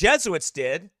Marxism, the Jesuits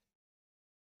did,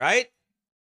 right?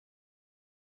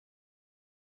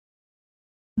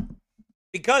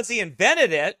 Because he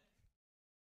invented it,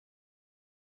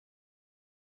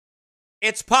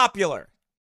 it's popular.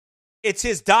 It's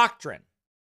his doctrine.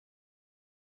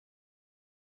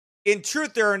 In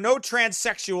truth, there are no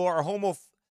transsexual or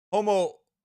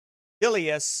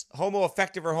homophilious,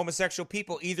 homoaffective, or homosexual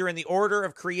people either in the order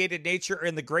of created nature or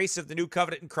in the grace of the new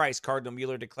covenant in Christ, Cardinal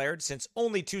Mueller declared, since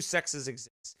only 2 sexes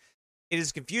exist. It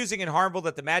is confusing and harmful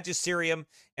that the magisterium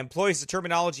employs the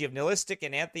terminology of nihilistic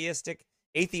and atheistic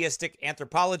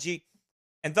anthropology,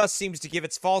 and thus seems to give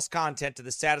its false content to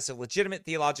the status of legitimate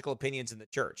theological opinions in the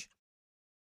church.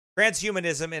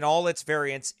 Transhumanism in all its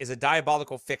variants is a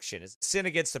diabolical fiction. It's a sin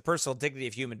against the personal dignity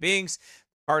of human beings,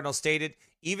 the Cardinal stated,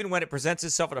 even when it presents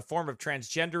itself in a form of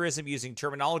transgenderism using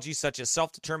terminology such as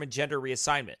self-determined gender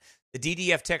reassignment. The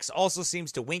DDF text also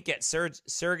seems to wink at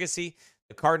surrogacy,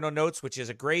 the Cardinal notes, which is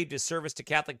a grave disservice to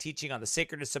Catholic teaching on the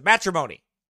sacredness of matrimony.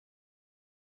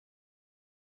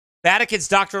 Vatican's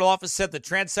doctrinal office said that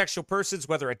transsexual persons,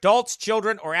 whether adults,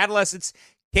 children, or adolescents,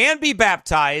 can be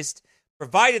baptized,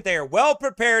 provided they are well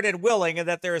prepared and willing, and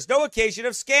that there is no occasion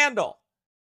of scandal.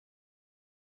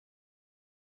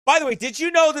 By the way, did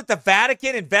you know that the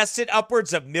Vatican invested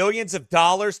upwards of millions of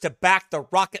dollars to back the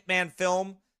Rocket Man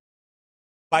film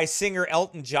by singer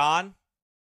Elton John?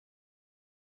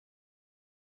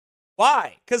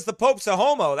 Why? Because the Pope's a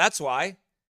homo, that's why.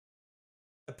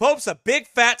 The Pope's a big,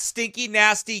 fat, stinky,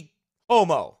 nasty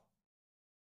homo.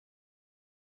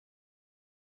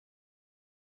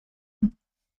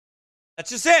 That's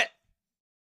just it.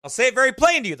 I'll say it very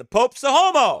plain to you. The Pope's a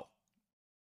homo.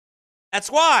 That's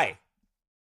why.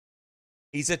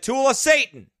 He's a tool of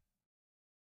Satan.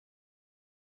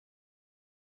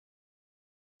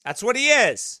 That's what he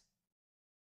is.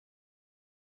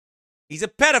 He's a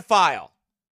pedophile.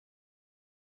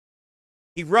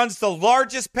 He runs the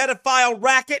largest pedophile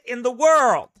racket in the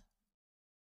world.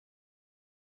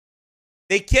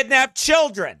 They kidnap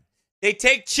children. They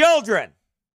take children.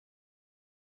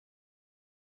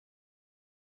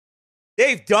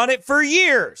 They've done it for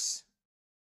years.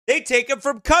 They take them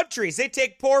from countries. They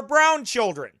take poor brown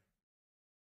children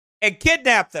and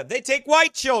kidnap them. They take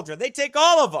white children. They take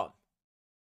all of them.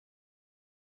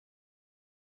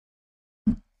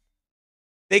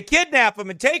 They kidnap them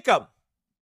and take them.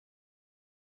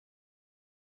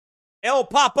 El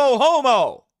Papo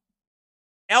Homo.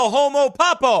 El Homo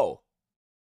Papo.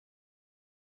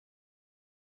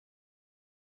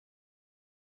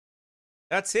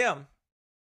 That's him.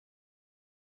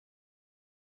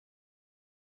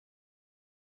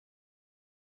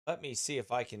 Let me see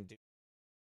if I can do.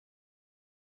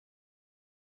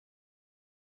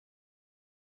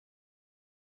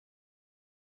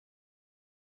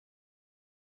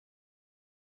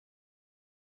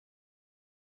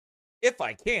 If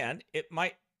I can, it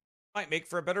might make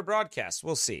for a better broadcast.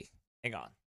 We'll see. Hang on.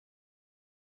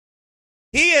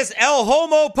 He is El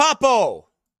Homo Papo.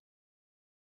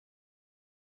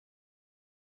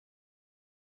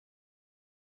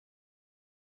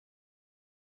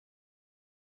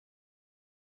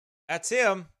 That's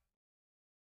him.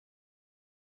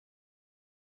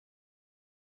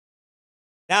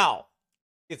 Now,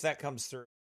 if that comes through.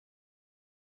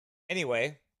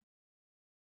 Anyway.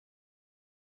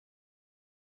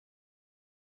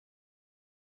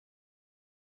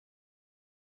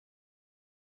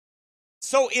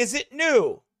 So is it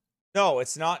new? No,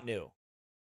 it's not new.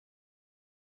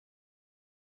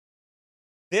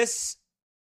 This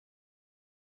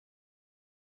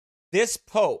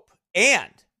Pope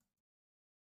and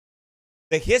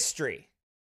the history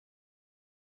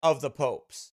of the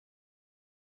popes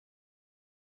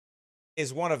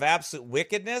is one of absolute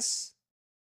wickedness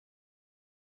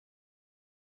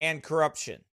and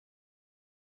corruption.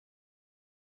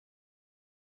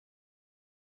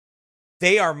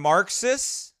 They are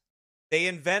Marxists. They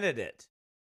invented it.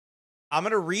 I'm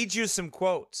going to read you some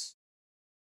quotes.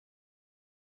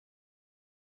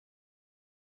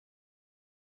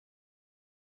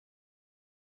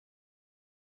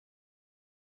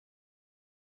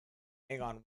 Hang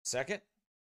on a second.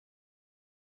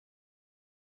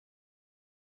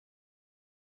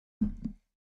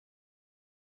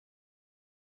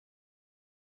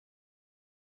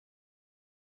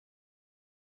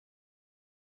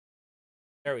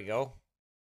 There we go.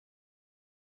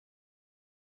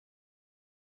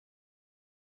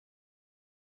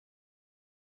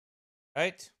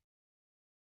 Right?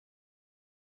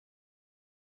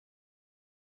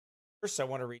 First, I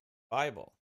want to read the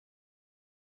Bible.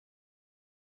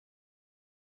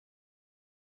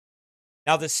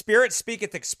 Now the Spirit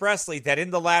speaketh expressly that in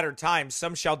the latter times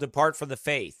some shall depart from the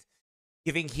faith,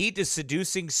 giving heed to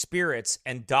seducing spirits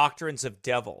and doctrines of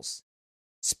devils,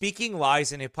 speaking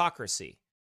lies and hypocrisy.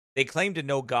 They claim to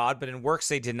know God, but in works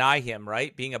they deny him,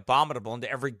 right? Being abominable and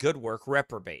to every good work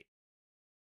reprobate.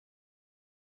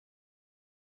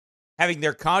 Having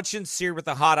their conscience seared with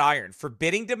a hot iron,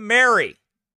 forbidding to marry,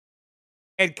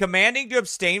 and commanding to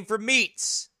abstain from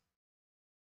meats,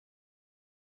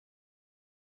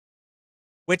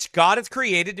 which God hath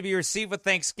created to be received with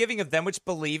thanksgiving of them which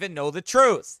believe and know the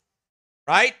truth.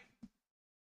 Right?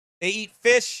 They eat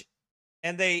fish,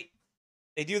 and they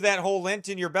do that whole lint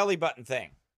in your belly button thing.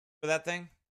 For that thing?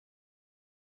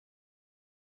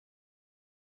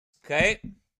 Okay.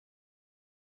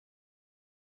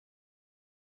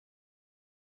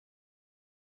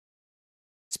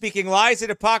 Speaking lies and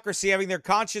hypocrisy, having their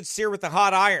conscience seared with a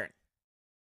hot iron.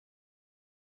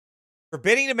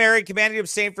 Forbidding to marry, commanding to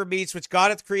abstain from meats, which God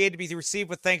hath created to be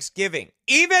received with thanksgiving.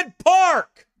 Even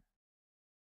pork!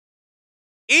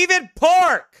 Even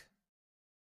pork!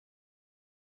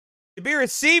 To be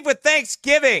received with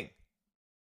thanksgiving.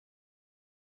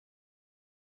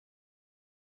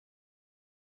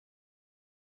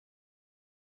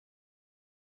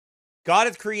 God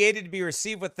hath created to be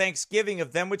received with thanksgiving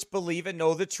of them which believe and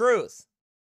know the truth.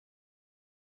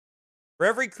 For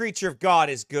every creature of God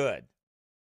is good.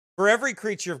 For every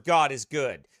creature of God is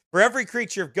good. For every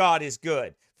creature of God is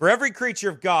good. For every creature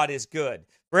of God is good.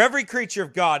 For every creature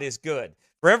of God is good.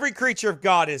 For every creature of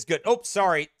God is good. Oh,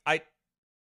 sorry. I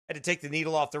had to take the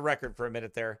needle off the record for a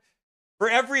minute there. For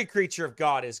every creature of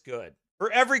God is good.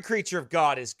 For every creature of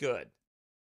God is good.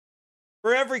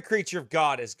 For every creature of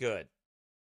God is good.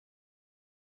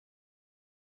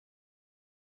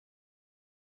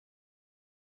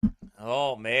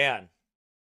 Oh, man.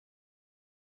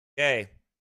 Okay.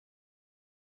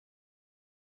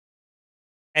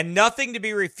 And nothing to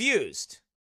be refused,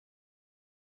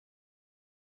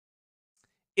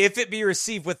 if it be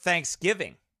received with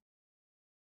thanksgiving,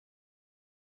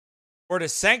 or it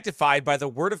is sanctified by the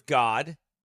word of God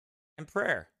and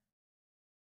prayer.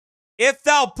 If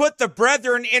thou put the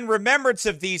brethren in remembrance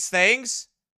of these things,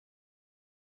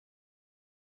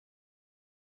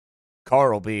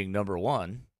 Carl being number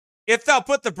one. If thou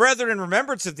put the brethren in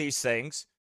remembrance of these things,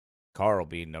 Carl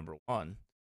being number one.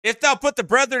 If thou put the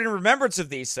brethren in remembrance of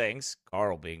these things,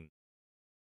 Carl being,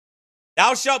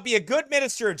 thou shalt be a good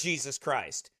minister of Jesus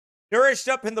Christ, nourished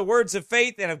up in the words of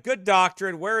faith and of good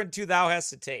doctrine, whereunto thou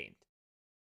hast attained.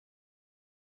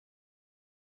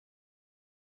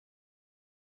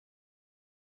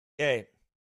 Okay.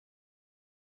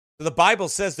 So the Bible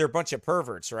says they're a bunch of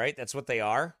perverts, right? That's what they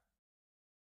are.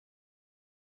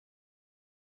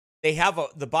 They have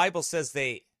the Bible says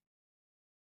they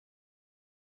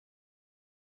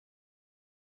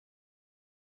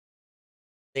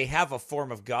have a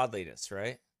form of godliness,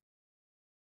 right?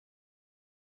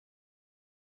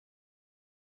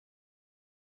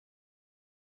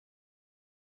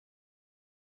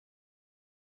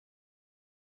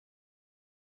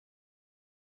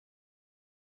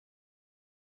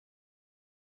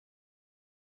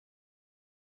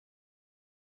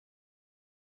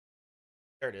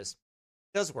 There it is.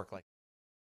 It does work like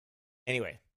that.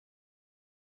 Anyway.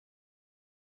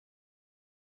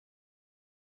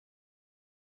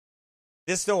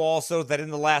 This know also that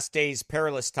in the last days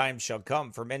perilous times shall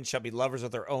come, for men shall be lovers of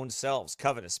their own selves,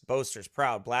 covetous, boasters,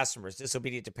 proud, blasphemers,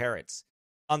 disobedient to parents,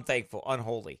 unthankful,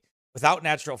 unholy, without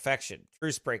natural affection,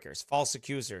 truce breakers, false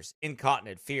accusers,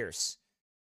 incontinent, fierce,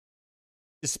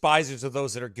 despisers of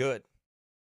those that are good,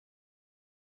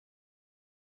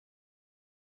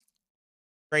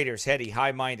 traitors, heady,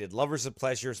 high-minded, lovers of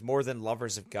pleasures more than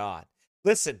lovers of God.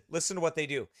 Listen to what they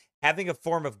do. Having a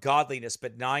form of godliness,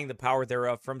 but denying the power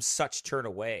thereof, from such turn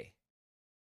away.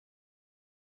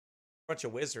 A bunch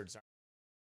of wizards,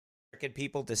 tricking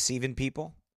people, deceiving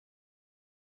people.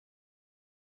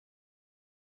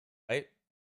 Right?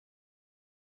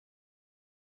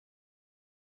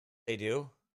 They do.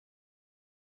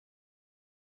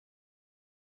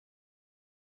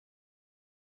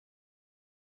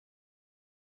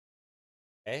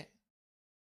 Okay.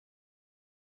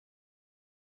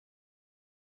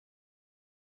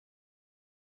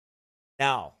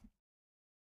 Now,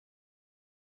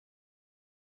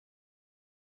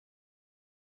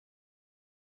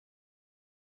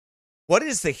 what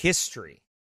is the history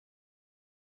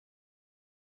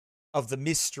of the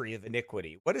mystery of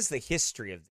iniquity? What is the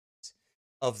history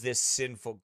of this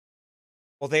sinful?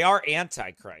 Well, they are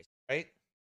antichrist, right?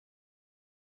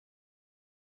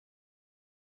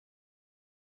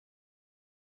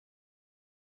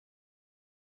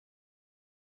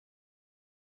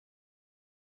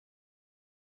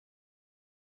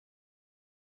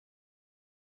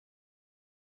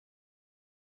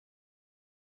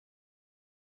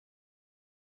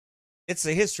 It's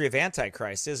the history of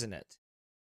Antichrist, isn't it?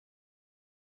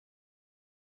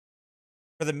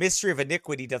 For the mystery of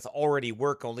iniquity doth already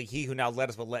work, only he who now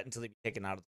letteth will let until he be taken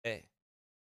out of the way.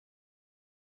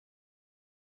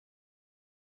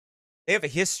 They have a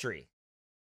history.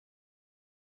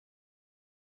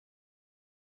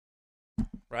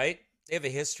 Right? They have a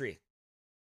history.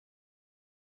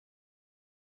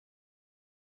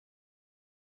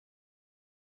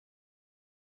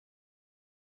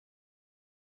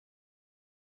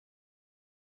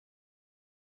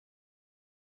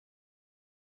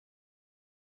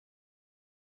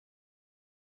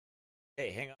 Hey,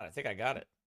 hang on. I think I got it.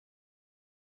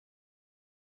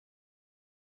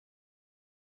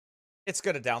 It's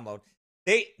going to download.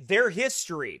 Their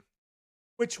history,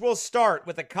 which will start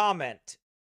with a comment.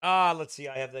 Let's see.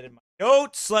 I have that in my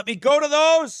notes. Let me go to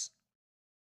those.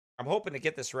 I'm hoping to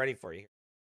get this ready for you.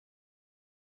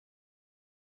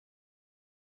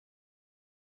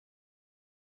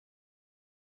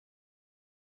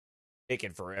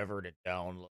 Taking forever to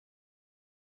download.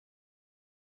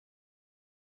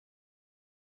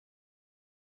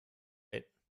 It.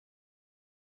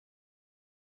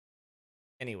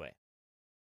 Anyway.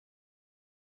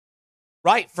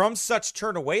 Right, from such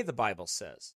turn away, the Bible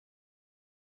says.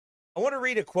 I want to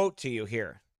read a quote to you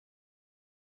here.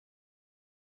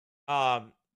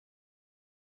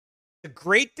 The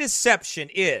great deception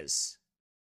is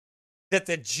that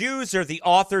the Jews are the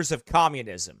authors of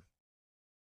communism.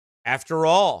 After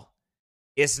all,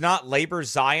 is not labor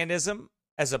Zionism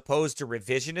as opposed to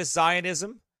revisionist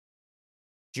Zionism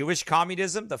Jewish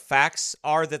communism? The facts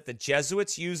are that the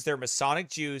Jesuits used their Masonic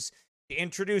Jews to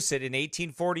introduce it in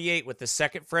 1848 with the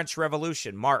Second French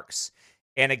Revolution, Marx,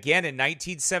 and again in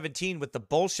 1917 with the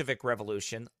Bolshevik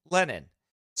Revolution, Lenin.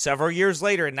 Several years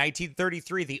later, in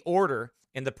 1933, the order,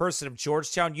 in the person of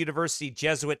Georgetown University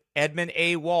Jesuit Edmund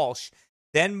A. Walsh,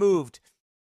 then moved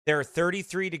their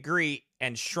 33-degree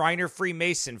and Shriner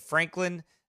Freemason Franklin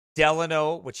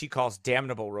Delano, which he calls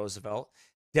Damnable Roosevelt,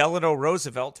 Delano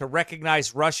Roosevelt, to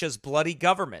recognize Russia's bloody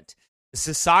government. The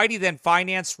society then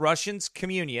financed Russians'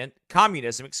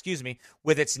 communism,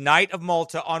 with its Knight of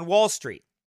Malta on Wall Street.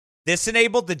 This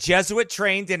enabled the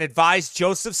Jesuit-trained and advised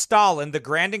Joseph Stalin, the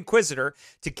Grand Inquisitor,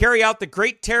 to carry out the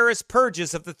great terrorist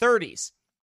purges of the 30s.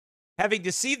 Having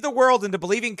deceived the world into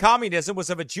believing communism was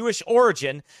of a Jewish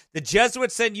origin, the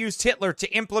Jesuits then used Hitler to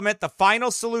implement the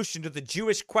final solution to the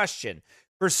Jewish question,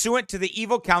 pursuant to the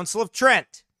Evil Council of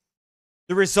Trent.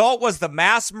 The result was the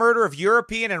mass murder of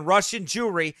European and Russian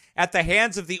Jewry at the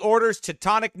hands of the Order's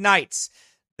Teutonic Knights,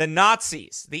 the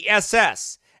Nazis, the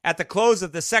SS. At the close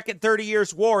of the Second 30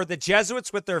 Years' War, the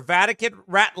Jesuits, with their Vatican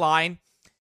rat line,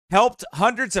 helped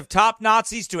hundreds of top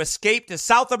Nazis to escape to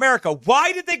South America.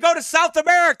 Why did they go to South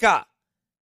America?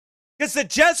 Because the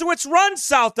Jesuits run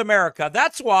South America.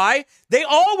 That's why. They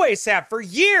always have for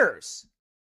years.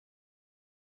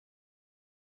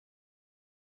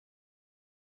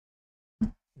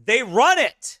 They run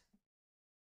it.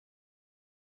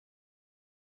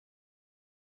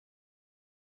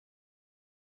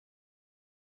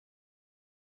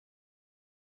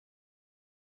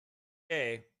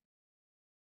 Okay.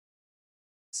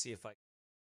 Let's see if I...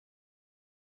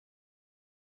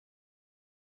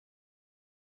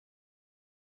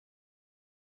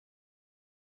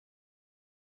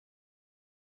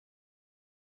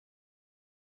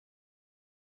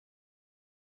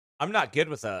 I'm not good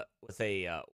with a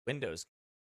Windows.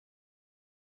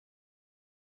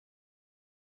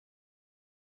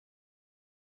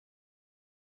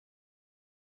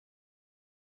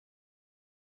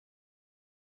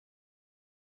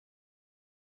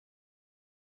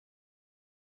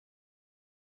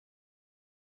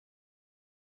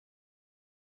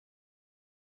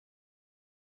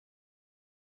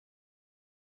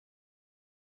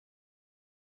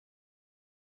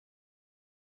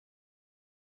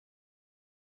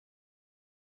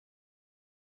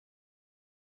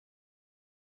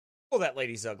 Oh, that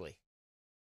lady's ugly.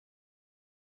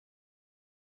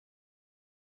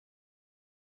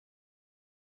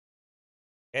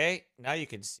 Okay, now you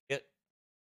can see it.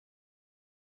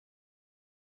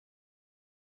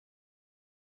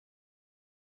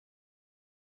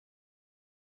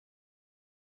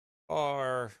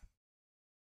 Or...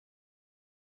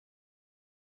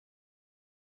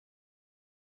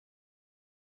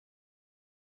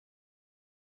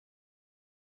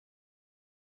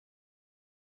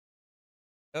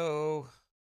 Oh...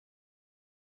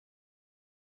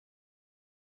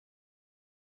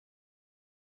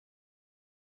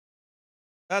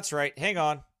 That's right. Hang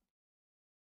on.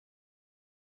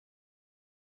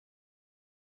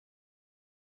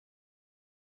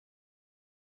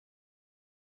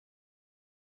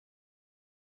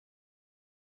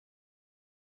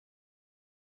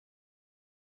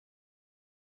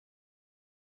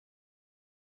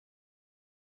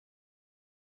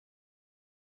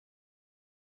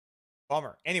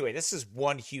 Bummer. Anyway, this is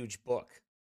one huge book.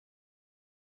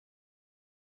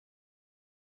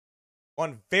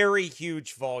 One very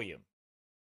huge volume.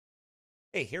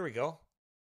 Hey, here we go.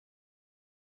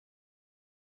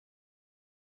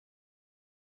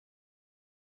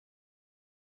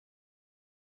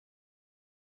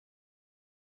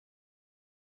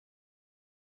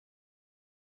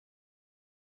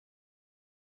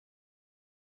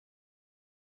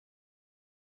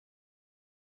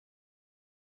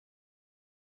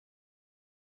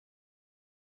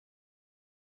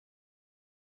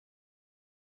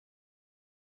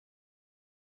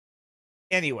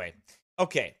 Anyway,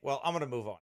 okay, well, I'm going to move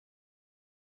on.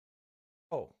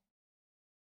 Oh.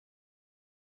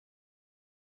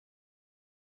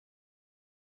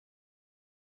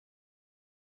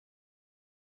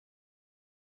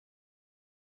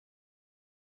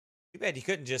 Too bad you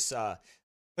couldn't just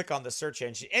click on the search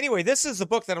engine. Anyway, this is the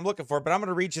book that I'm looking for, but I'm going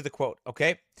to read you the quote,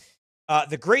 okay?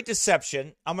 The Great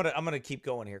Deception. I'm gonna keep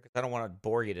going here because I don't want to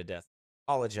bore you to death.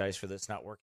 Apologize for this not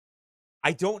working.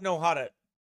 I don't know how to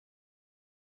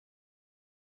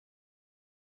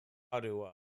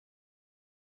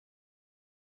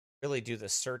Really do the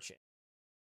searching.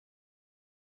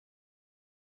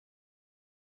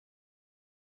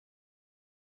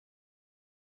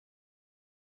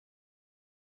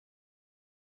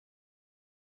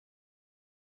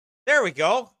 There we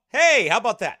go. Hey, how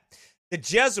about that? The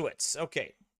Jesuits.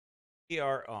 Okay. We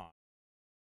are on.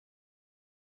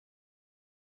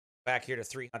 Back here to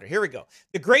 300. Here we go.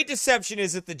 The great deception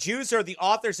is that the Jews are the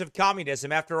authors of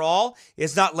communism. After all,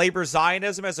 is not labor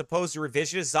Zionism as opposed to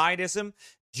revisionist Zionism,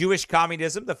 Jewish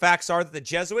communism? The facts are that the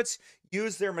Jesuits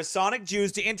used their Masonic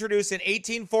Jews to introduce in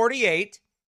 1848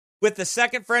 with the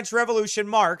Second French Revolution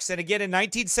Marx, and again in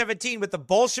 1917 with the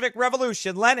Bolshevik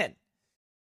Revolution Lenin.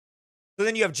 So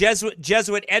then you have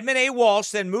Jesuit Edmund A.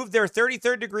 Walsh, then moved their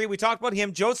 33rd degree. We talked about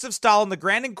him, Joseph Stalin, the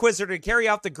Grand Inquisitor, to carry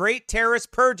out the great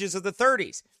terrorist purges of the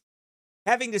 30s.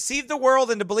 Having deceived the world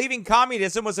into believing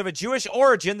communism was of a Jewish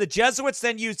origin, the Jesuits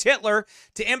then used Hitler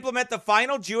to implement the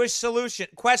final Jewish solution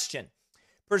question,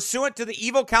 pursuant to the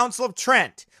evil Council of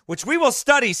Trent, which we will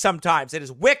study sometimes. It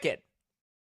is wicked.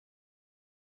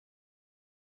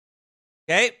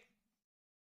 Okay?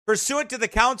 Pursuant to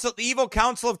the evil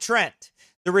Council of Trent.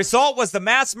 The result was the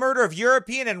mass murder of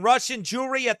European and Russian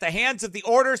Jewry at the hands of the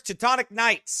Order's Teutonic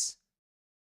Knights.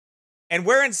 And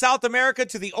where in South America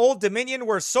to the Old Dominion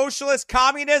where socialist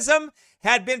communism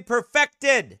had been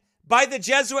perfected by the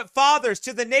Jesuit fathers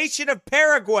to the nation of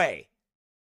Paraguay.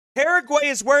 Paraguay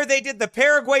is where they did the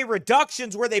Paraguay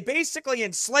reductions, where they basically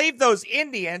enslaved those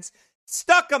Indians,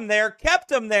 stuck them there, kept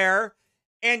them there,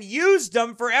 and used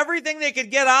them for everything they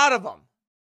could get out of them.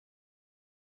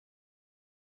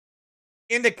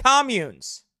 Into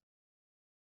communes.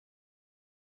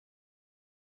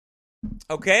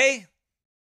 Okay?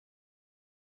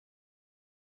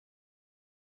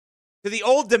 To the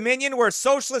Old Dominion where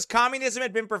socialist communism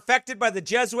had been perfected by the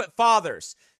Jesuit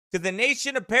fathers, to the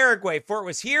nation of Paraguay, for it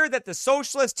was here that the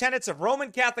socialist tenets of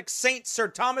Roman Catholic Saint Sir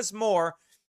Thomas More,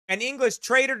 an English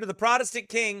traitor to the Protestant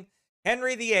king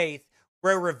Henry VIII,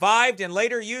 were revived and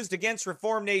later used against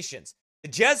reformed nations. The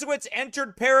Jesuits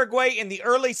entered Paraguay in the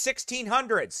early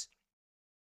 1600s,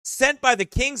 sent by the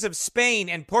kings of Spain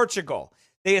and Portugal.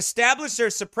 They established their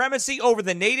supremacy over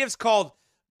the natives called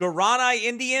Guarani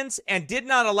Indians and did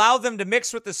not allow them to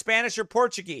mix with the Spanish or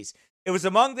Portuguese. It was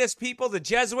among this people the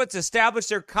Jesuits established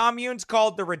their communes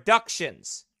called the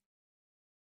Reductions.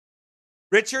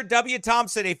 Richard W.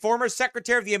 Thompson, a former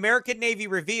secretary of the American Navy,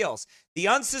 reveals the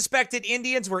unsuspected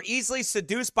Indians were easily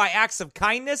seduced by acts of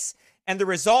kindness, and the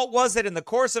result was that in the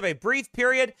course of a brief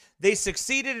period, they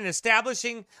succeeded in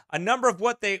establishing a number of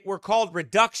what they were called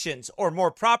reductions, or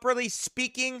more properly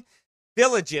speaking,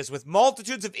 villages with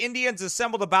multitudes of Indians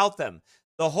assembled about them,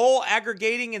 the whole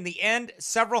aggregating in the end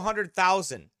several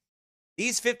 100,000.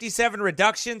 These 57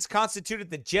 reductions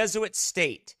constituted the Jesuit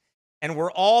state and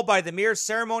were all by the mere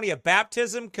ceremony of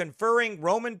baptism conferring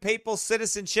Roman papal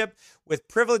citizenship with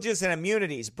privileges and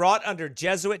immunities brought under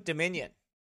Jesuit dominion.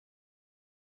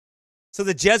 So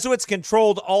the Jesuits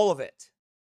controlled all of it.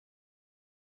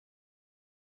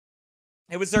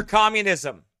 It was their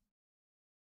communism.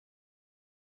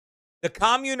 The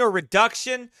commune or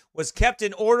reduction was kept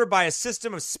in order by a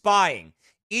system of spying.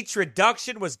 Each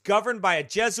reduction was governed by a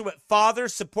Jesuit father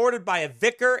supported by a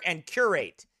vicar and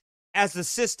curate as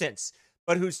assistants,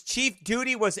 but whose chief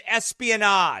duty was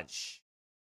espionage.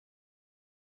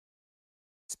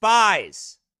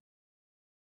 Spies.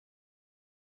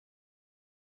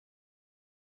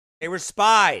 They were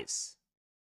spies.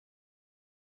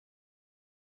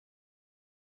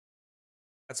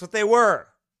 That's what they were.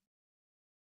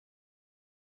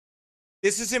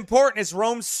 This is important as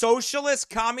Rome's socialist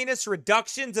communist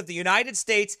reductions of the United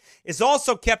States is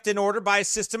also kept in order by a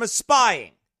system of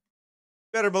spying.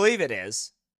 Better believe it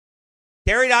is.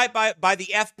 Carried out by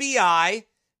the FBI.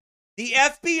 The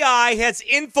FBI has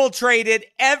infiltrated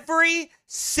every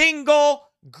single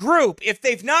group. If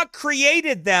they've not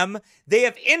created them, they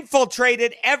have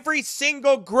infiltrated every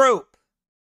single group.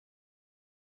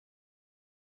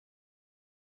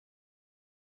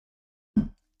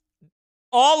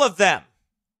 All of them.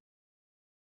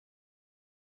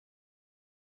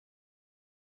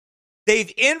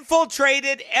 They've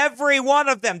infiltrated every one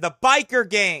of them. The biker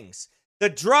gangs, the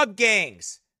drug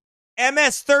gangs,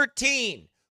 MS-13,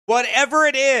 whatever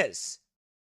it is,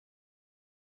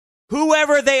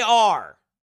 whoever they are,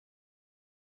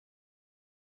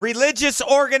 religious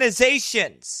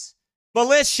organizations,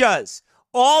 militias,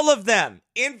 all of them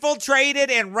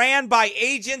infiltrated and ran by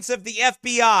agents of the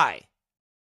FBI.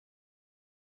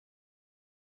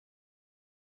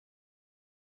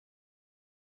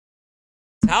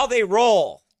 It's how they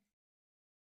roll.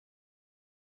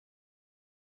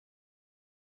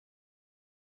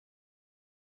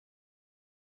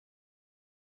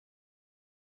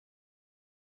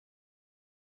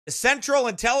 The Central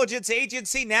Intelligence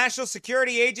Agency, National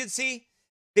Security Agency,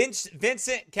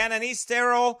 Vincent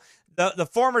Canonistero, the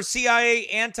former CIA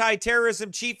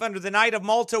anti-terrorism chief under the Knight of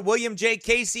Malta, William J.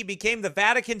 Casey, became the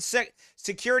Vatican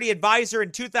security advisor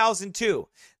in 2002.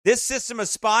 This system of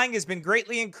spying has been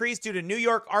greatly increased due to New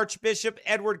York Archbishop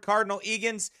Edward Cardinal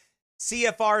Egan's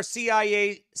CFR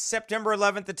CIA September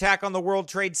 11th attack on the World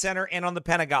Trade Center and on the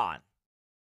Pentagon.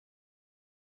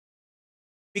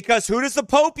 Because who does the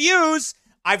Pope use?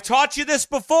 I've taught you this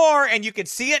before, and you can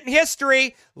see it in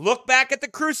history. Look back at the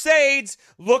Crusades.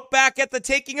 Look back at the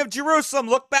taking of Jerusalem.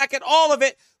 Look back at all of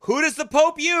it. Who does the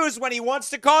Pope use when he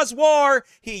wants to cause war?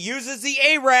 He uses the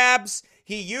Arabs.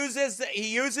 He uses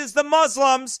the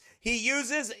Muslims. He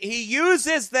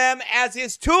uses them as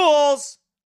his tools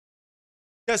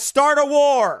to start a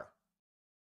war.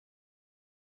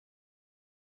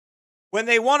 When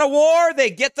they want a war, they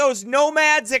get those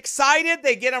nomads excited,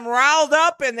 they get them riled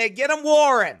up, and they get them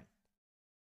warring.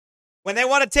 When they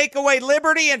want to take away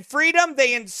liberty and freedom,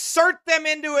 they insert them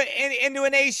into a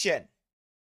nation.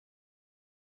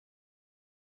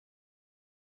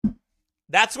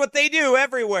 That's what they do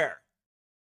everywhere.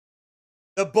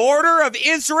 The border of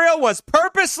Israel was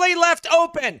purposely left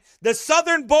open. The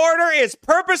southern border is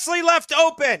purposely left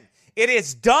open. It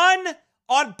is done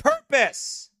on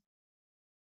purpose.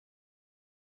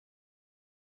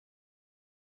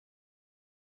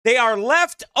 They are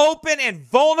left open and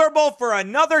vulnerable for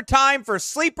another time for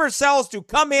sleeper cells to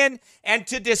come in and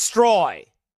to destroy.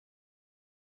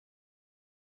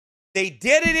 They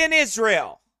did it in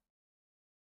Israel.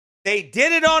 They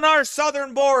did it on our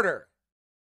southern border.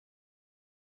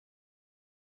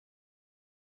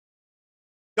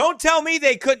 Don't tell me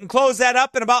they couldn't close that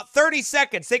up in about 30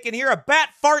 seconds. They can hear a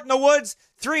bat fart in the woods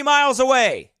 3 miles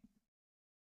away.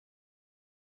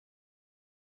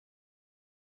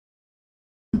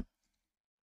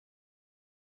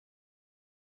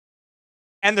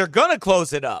 And they're going to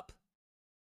close it up.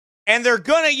 And they're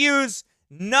going to use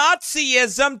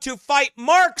Nazism to fight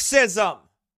Marxism.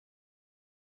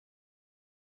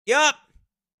 Yup.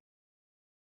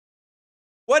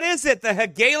 What is it? The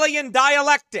Hegelian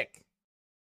dialectic.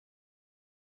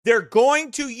 They're going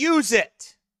to use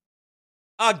it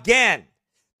again.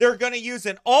 They're going to use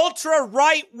an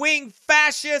ultra-right-wing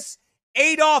fascist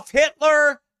Adolf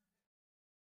Hitler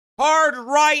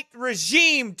hard-right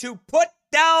regime to put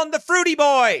down the Fruity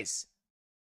Boys,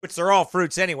 which they're all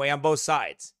fruits anyway on both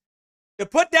sides, to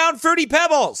put down Fruity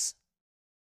Pebbles,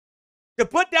 to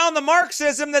put down the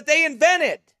Marxism that they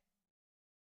invented.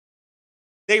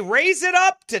 They raise it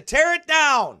up to tear it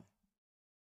down.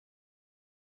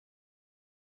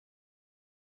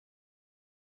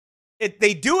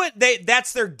 They do it,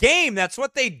 that's their game, that's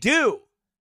what they do.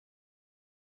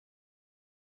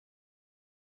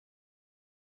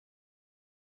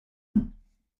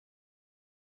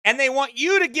 And they want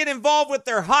you to get involved with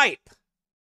their hype.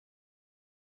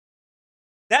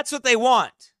 That's what they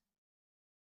want.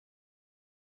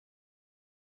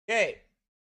 Okay.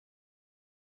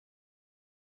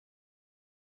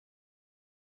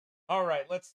 All right, I'm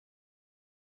going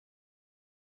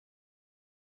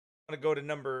to go to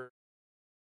number...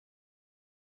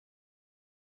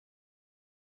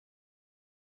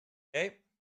 Okay.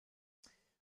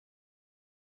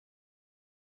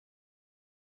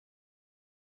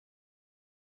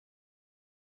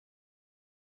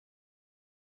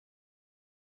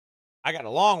 I got a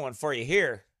long one for you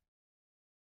here.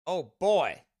 Oh,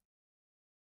 boy.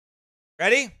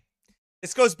 Ready?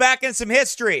 This goes back in some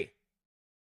history.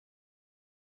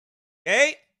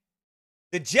 Okay?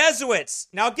 The Jesuits.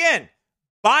 Now, again,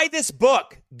 buy this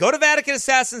book. Go to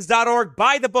VaticanAssassins.org.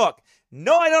 Buy the book.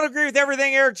 No, I don't agree with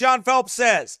everything Eric John Phelps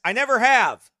says. I never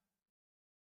have.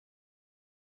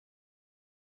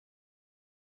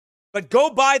 But go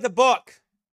buy the book.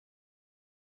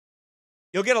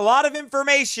 You'll get a lot of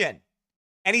information.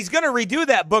 And he's going to redo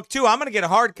that book, too. I'm going to get a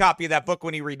hard copy of that book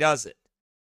when he redoes it.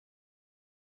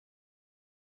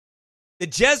 The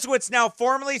Jesuits, now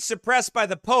formally suppressed by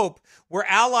the Pope, were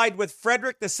allied with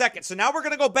Frederick II. So now we're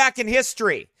going to go back in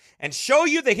history and show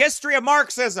you the history of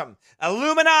Marxism,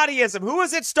 Illuminatiism. Who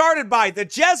was it started by? The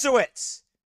Jesuits.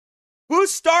 Who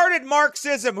started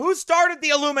Marxism? Who started the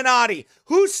Illuminati?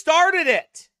 Who started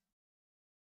it?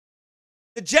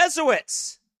 The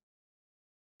Jesuits.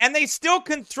 And they still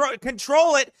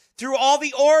control it through all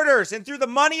the orders and through the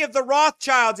money of the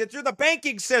Rothschilds and through the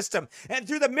banking system and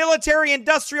through the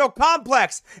military-industrial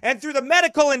complex and through the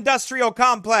medical-industrial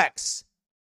complex.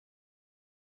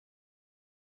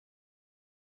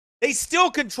 They still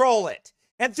control it.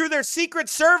 And through their secret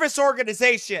service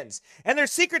organizations and their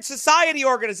secret society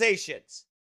organizations.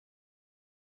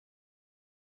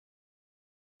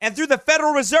 and through the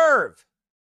Federal Reserve.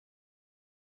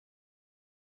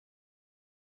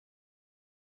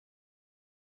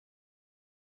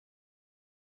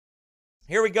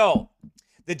 Here we go.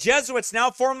 The Jesuits,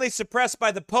 now formally suppressed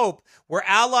by the Pope, were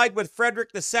allied with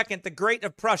Frederick II, the Great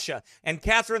of Prussia, and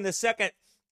Catherine II,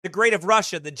 the Great of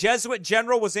Russia. The Jesuit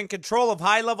general was in control of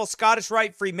high-level Scottish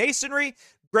Rite Freemasonry,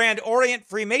 Grand Orient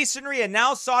Freemasonry, and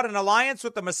now sought an alliance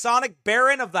with the Masonic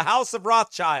Baron of the House of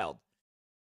Rothschild.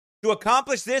 To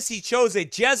accomplish this, he chose a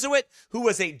Jesuit who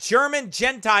was a German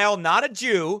Gentile, not a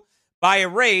Jew, by a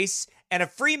race, and a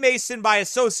Freemason by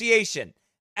association,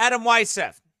 Adam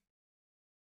Weishaupt.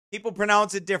 People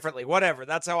pronounce it differently. Whatever.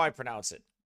 That's how I pronounce it.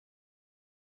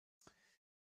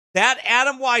 That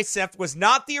Adam Weishaupt was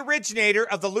not the originator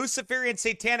of the Luciferian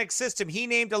satanic system he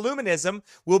named Illuminism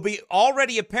will be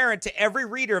already apparent to every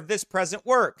reader of this present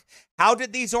work. How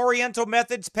did these Oriental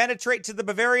methods penetrate to the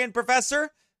Bavarian professor?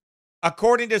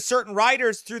 According to certain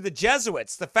writers, through the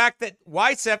Jesuits. The fact that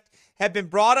Weishaupt had been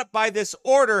brought up by this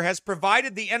order has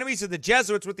provided the enemies of the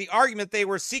Jesuits with the argument they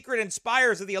were secret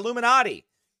inspirers of the Illuminati,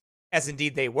 as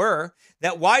indeed they were.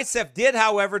 That Weishaupt did,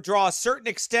 however, draw a certain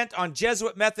extent on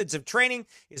Jesuit methods of training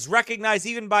is recognized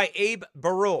even by Abe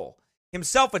Barul,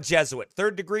 himself a Jesuit,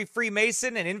 third-degree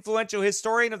Freemason and influential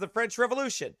historian of the French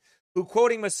Revolution, who,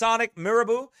 quoting Masonic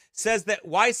Mirabeau, says that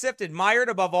Weishaupt admired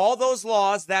above all those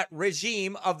laws that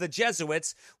regime of the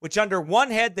Jesuits, which under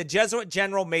one head the Jesuit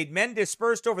general made men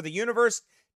dispersed over the universe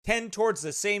tend towards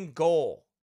the same goal.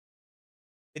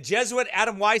 The Jesuit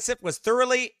Adam Weishaupt was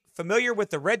thoroughly familiar with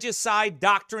the regicide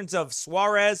doctrines of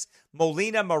Suarez,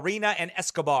 Molina, Marina, and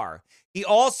Escobar. He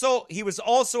was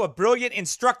also a brilliant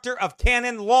instructor of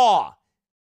canon law,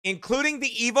 including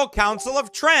the Evil Council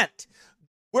of Trent.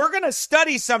 We're going to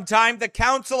study sometime the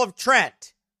Council of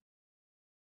Trent.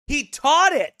 He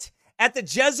taught it at the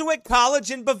Jesuit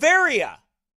College in Bavaria.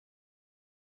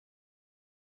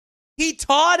 He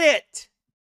taught it.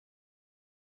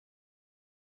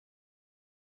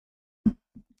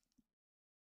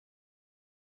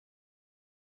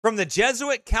 From the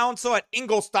Jesuit Council at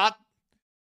Ingolstadt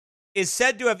is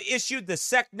said to have issued the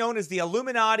sect known as the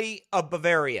Illuminati of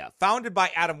Bavaria, founded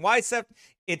by Adam Weishaupt.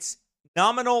 Its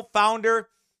nominal founder,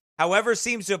 however,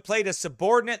 seems to have played a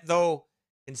subordinate, though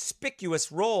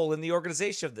conspicuous, role in the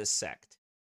organization of this sect.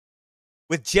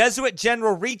 With Jesuit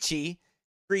General Ricci,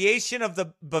 creation of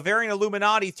the Bavarian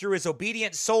Illuminati through his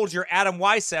obedient soldier Adam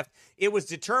Weishaupt, it was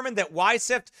determined that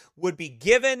Weishaupt would be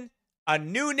given a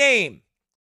new name,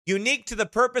 unique to the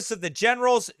purpose of the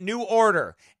general's new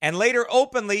order, and later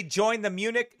openly joined the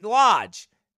Munich Lodge.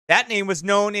 That name was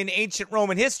known in ancient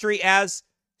Roman history as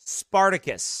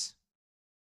Spartacus.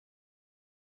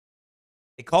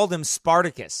 They called him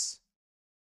Spartacus.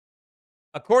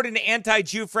 According to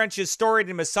anti-Jew French historian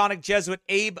and Masonic Jesuit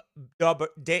Abe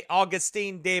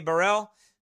Augustin de Barel,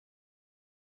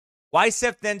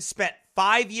 Weishaupt then spent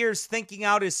 5 years thinking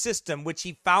out his system, which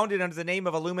he founded under the name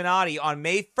of Illuminati on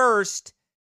May 1st,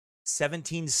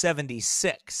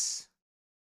 1776,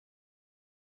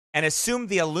 and assumed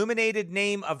the illuminated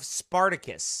name of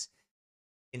Spartacus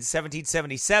in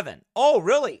 1777. Oh,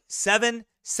 really?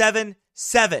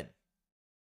 777.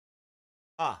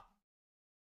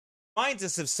 Reminds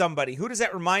us of somebody. Who does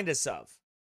that remind us of?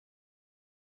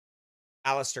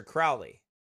 Aleister Crowley.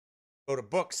 Go to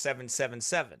book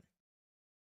 777.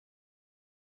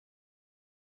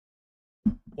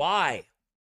 Why?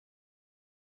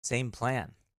 Same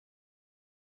plan.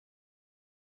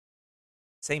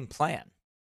 Same plan.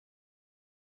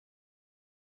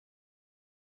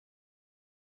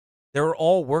 They're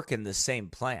all working the same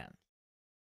plan.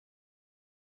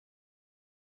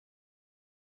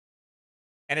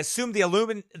 And assumed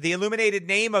the illuminated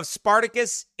name of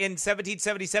Spartacus in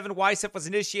 1777, Weishaupt was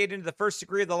initiated into the first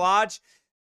degree of the lodge,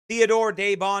 Theodor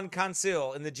de Bon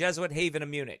Concil, in the Jesuit haven of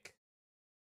Munich.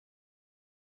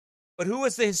 But who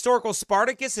was the historical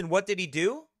Spartacus, and what did he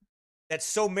do that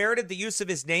so merited the use of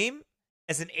his name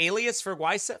as an alias for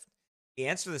Weishaupt? The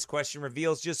answer to this question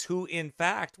reveals just who, in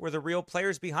fact, were the real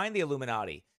players behind the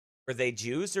Illuminati. Were they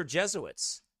Jews or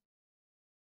Jesuits?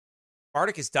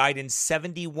 Spartacus died in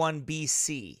 71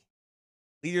 BC,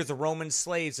 leader of the Roman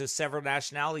slaves of several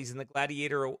nationalities in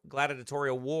the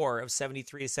gladiatorial war of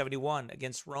 73 to 71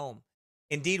 against Rome.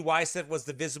 Indeed, Weishaupt was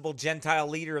the visible Gentile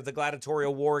leader of the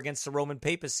gladiatorial war against the Roman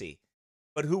papacy.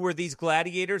 But who were these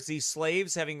gladiators, these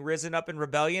slaves, having risen up in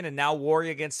rebellion and now warring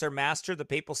against their master, the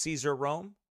papal Caesar of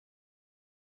Rome?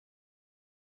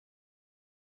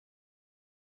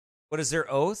 What is their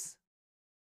oath?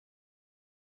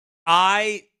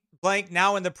 I, blank,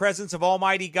 now in the presence of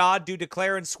Almighty God, do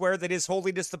declare and swear that His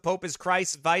Holiness the Pope is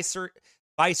Christ's vicegerent,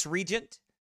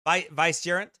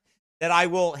 that I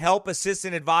will help, assist,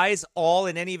 and advise all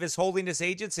and any of his holiness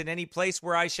agents in any place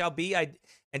where I shall be,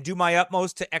 and do my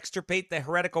utmost to extirpate the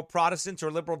heretical Protestants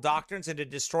or liberal doctrines and to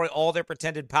destroy all their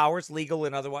pretended powers, legal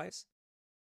and otherwise.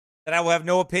 That I will have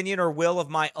no opinion or will of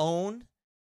my own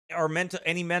or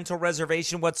any mental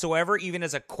reservation whatsoever, even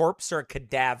as a corpse or a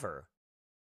cadaver,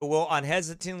 but will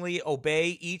unhesitatingly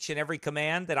obey each and every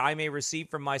command that I may receive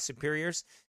from my superiors,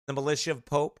 the militia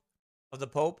of the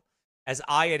Pope, as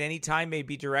I at any time may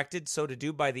be directed so to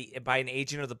do by an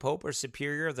agent of the Pope or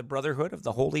superior of the Brotherhood of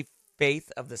the Holy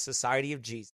Faith of the Society of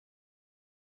Jesus.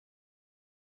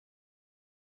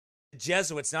 The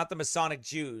Jesuits, not the Masonic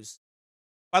Jews.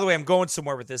 By the way, I'm going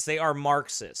somewhere with this. They are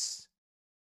Marxists.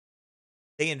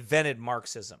 They invented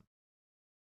Marxism.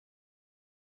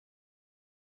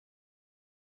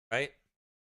 Right?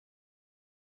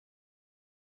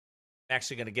 I'm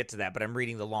actually going to get to that, but I'm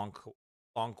reading the long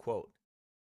quote.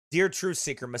 Dear Truth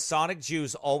Seeker, Masonic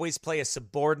Jews always play a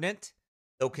subordinate,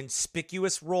 though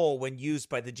conspicuous role when used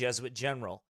by the Jesuit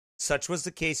general. Such was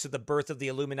the case with the birth of the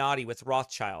Illuminati with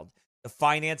Rothschild, the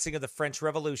financing of the French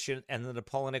Revolution and the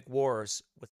Napoleonic Wars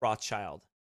with Rothschild,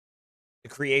 the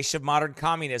creation of modern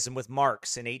communism with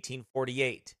Marx in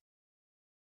 1848,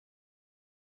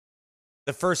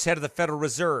 the first head of the Federal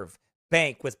Reserve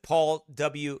Bank with Paul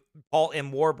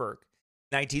M. Warburg,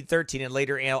 1913, and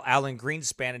later Alan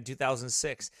Greenspan in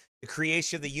 2006, the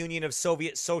creation of the Union of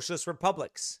Soviet Socialist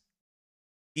Republics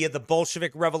via the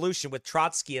Bolshevik Revolution with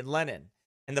Trotsky and Lenin,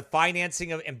 and the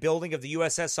financing of and building of the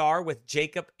USSR with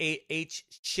Jacob H.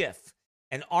 Schiff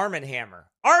and Arm & Hammer,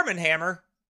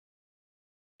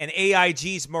 and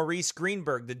AIG's Maurice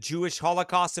Greenberg, the Jewish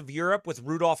Holocaust of Europe with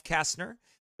Rudolf Kastner,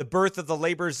 the birth of the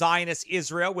labor Zionist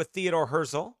Israel with Theodore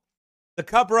Herzl, the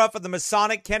cover-up of the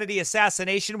Masonic Kennedy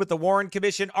assassination with the Warren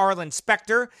Commission Arlen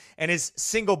Specter and his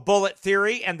single bullet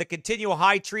theory, and the continual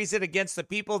high treason against the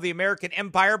people of the American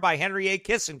Empire by Henry A.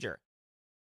 Kissinger.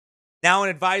 Now an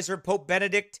advisor of Pope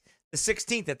Benedict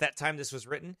XVI at that time this was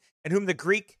written, and whom the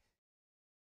Greek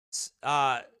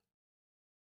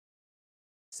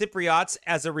Cypriots,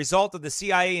 as a result of the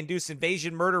CIA-induced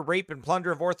invasion, murder, rape, and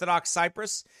plunder of Orthodox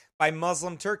Cyprus by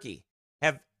Muslim Turkey,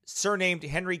 have surnamed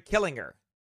Henry Killinger.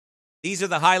 These are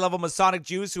the high-level Masonic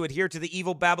Jews who adhere to the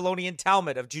evil Babylonian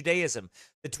Talmud of Judaism,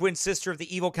 the twin sister of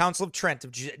the evil Council of Trent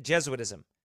of Jesuitism,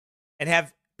 and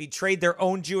have betrayed their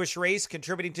own Jewish race,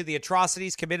 contributing to the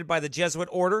atrocities committed by the Jesuit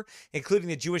order, including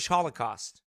the Jewish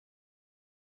Holocaust.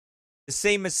 The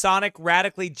same Masonic,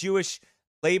 radically Jewish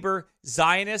labor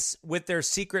Zionists with their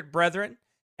secret brethren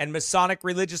and Masonic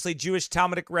religiously Jewish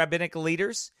Talmudic rabbinic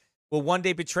leaders will one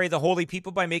day betray the holy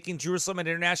people by making Jerusalem an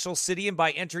international city and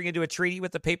by entering into a treaty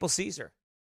with the papal Caesar.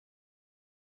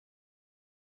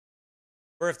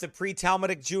 Or if the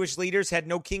pre-Talmudic Jewish leaders had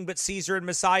no king but Caesar in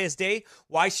Messiah's day,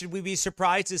 why should we be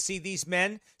surprised to see these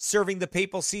men serving the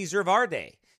papal Caesar of our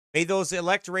day? May those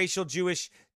elect racial Jews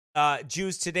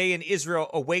today in Israel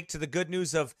awake to the good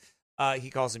news of,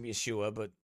 he calls him Yeshua, but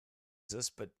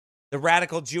Jesus, but the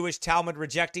radical Jewish Talmud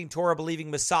rejecting Torah believing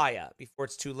Messiah before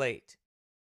it's too late.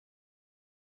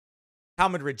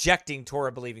 Talmud rejecting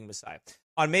Torah believing Messiah.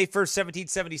 On May 1st,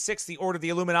 1776, the Order of the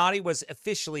Illuminati was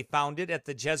officially founded at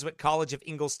the Jesuit College of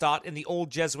Ingolstadt in the old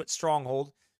Jesuit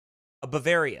stronghold of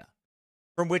Bavaria,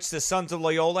 from which the Sons of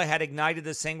Loyola had ignited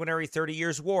the sanguinary 30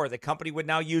 Years' War. The company would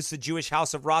now use the Jewish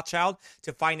House of Rothschild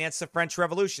to finance the French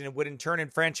Revolution and would in turn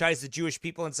enfranchise the Jewish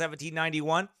people in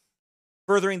 1791,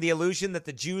 furthering the illusion that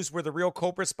the Jews were the real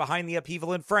culprits behind the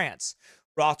upheaval in France.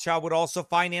 Rothschild would also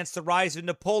finance the rise of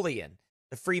Napoleon,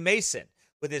 the Freemason,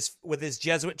 with his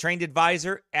Jesuit-trained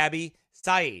advisor, Abbe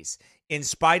Sieyès. In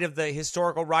spite of the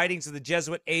historical writings of the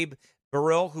Jesuit Abbé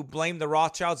Baril, who blamed the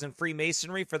Rothschilds and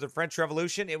Freemasonry for the French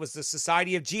Revolution, it was the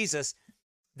Society of Jesus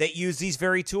that used these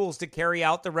very tools to carry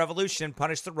out the revolution and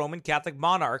punish the Roman Catholic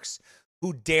monarchs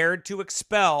who dared to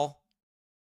expel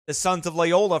the Sons of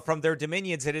Loyola from their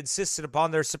dominions and insisted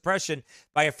upon their suppression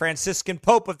by a Franciscan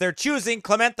pope of their choosing,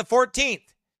 Clement XIV.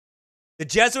 The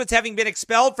Jesuits, having been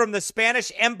expelled from the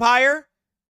Spanish Empire,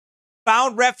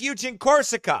 found refuge in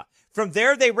Corsica. From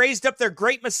there, they raised up their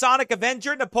great Masonic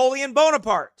avenger, Napoleon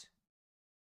Bonaparte.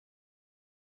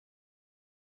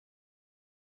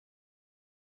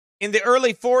 In the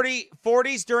early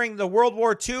 40s, during the World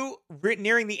War II,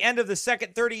 nearing the end of the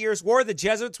Second 30 Years' War, the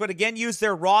Jesuits would again use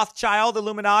their Rothschild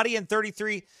Illuminati and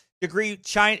 33-degree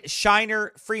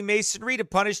Shiner Freemasonry to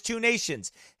punish two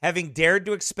nations, having dared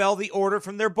to expel the order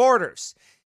from their borders.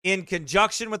 In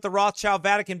conjunction with the Rothschild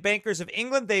Vatican bankers of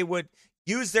England, they would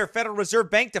use their Federal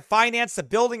Reserve Bank to finance the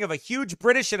building of a huge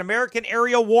British and American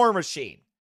aerial war machine.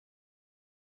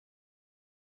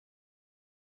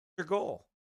 Their goal.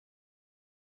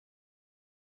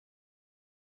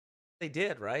 They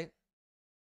did, right?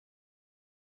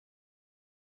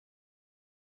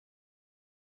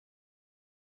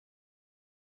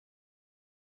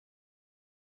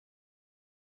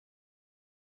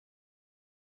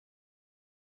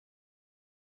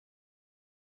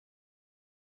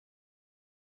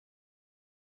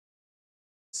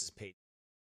 This is paid.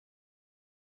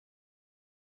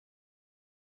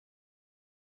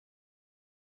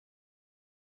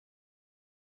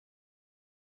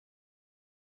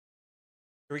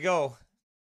 Here we go.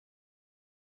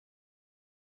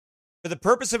 For the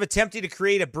purpose of attempting to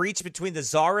create a breach between the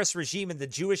Tsarist regime and the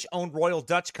Jewish-owned Royal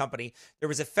Dutch Company, there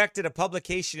was effected a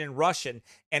publication in Russian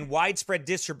and widespread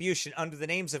distribution under the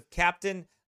names of Captain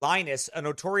Linus, a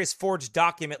notorious forged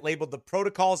document labeled the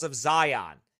Protocols of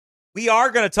Zion. We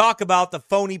are going to talk about the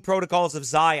phony Protocols of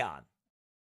Zion.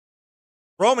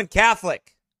 Roman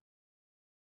Catholic.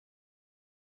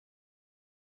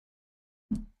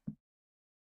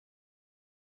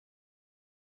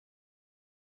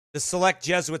 The select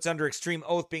Jesuits under extreme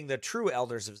oath being the true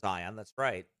elders of Zion. That's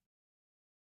right.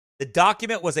 The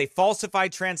document was a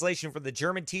falsified translation from the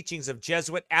German teachings of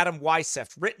Jesuit Adam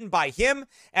Weishaupt, written by him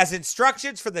as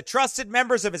instructions for the trusted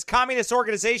members of his communist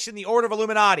organization, the Order of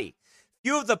Illuminati.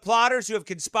 Few of the plotters who have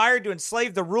conspired to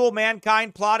enslave the rule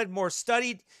mankind plotted more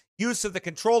studied use of the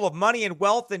control of money and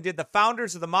wealth than did the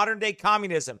founders of the modern-day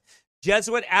communism,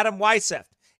 Jesuit Adam Weishaupt,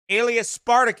 alias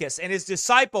Spartacus, and his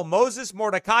disciple Moses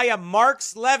Mordecai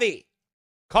Marx Levy.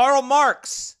 Karl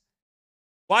Marx.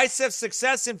 Weishaupt's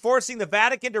success in forcing the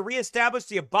Vatican to reestablish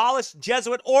the abolished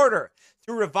Jesuit order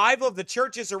through revival of the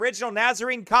church's original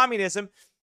Nazarene communism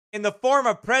in the form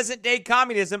of present-day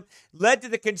communism led to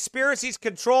the conspiracies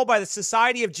controlled by the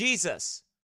Society of Jesus.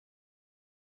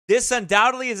 This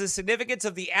undoubtedly is the significance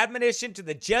of the admonition to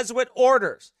the Jesuit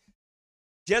orders.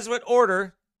 Jesuit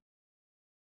order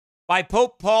by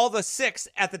Pope Paul VI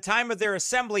at the time of their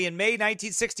assembly in May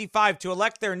 1965 to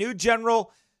elect their new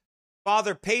general,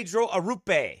 Father Pedro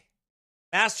Arrupe,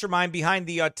 mastermind behind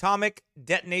the atomic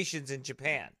detonations in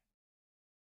Japan.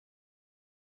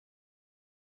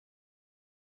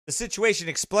 The situation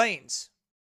explains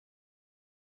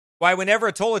why whenever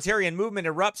a totalitarian movement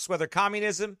erupts, whether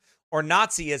communism or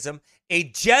Nazism, a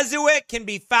Jesuit can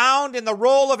be found in the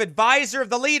role of advisor of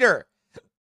the leader.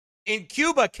 In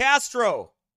Cuba,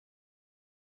 Castro,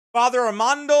 Father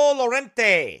Armando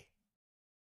Lorente.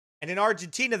 And in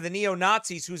Argentina, the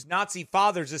neo-Nazis, whose Nazi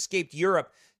fathers escaped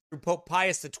Europe through Pope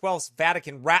Pius XII's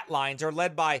Vatican rat lines, are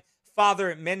led by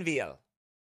Father Menville.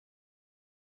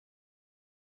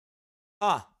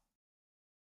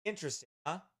 Interesting,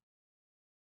 huh?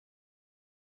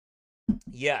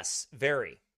 Yes,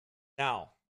 very.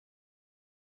 Now,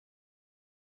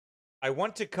 I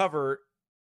want to cover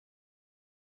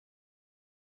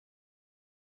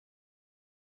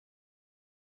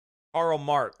Karl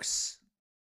Marx.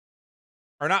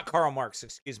 Or not Karl Marx,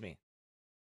 excuse me.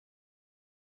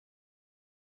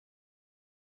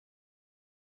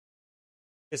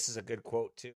 This is a good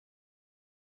quote, too.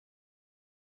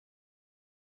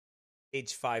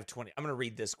 Page 520. I'm going to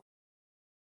read this.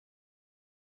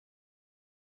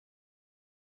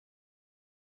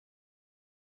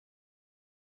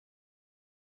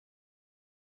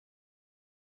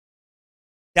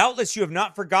 Doubtless you have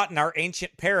not forgotten our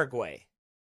ancient Paraguay.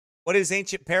 What is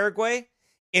ancient Paraguay?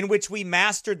 In which we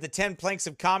mastered the 10 planks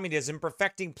of communism,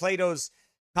 perfecting Plato's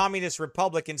communist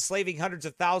republic, enslaving hundreds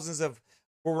of thousands of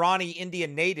Guarani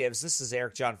Indian natives. This is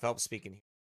Eric John Phelps speaking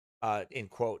in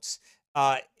quotes.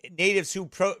 Natives who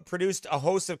produced a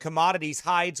host of commodities,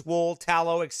 hides, wool,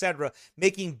 tallow, etc.,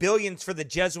 making billions for the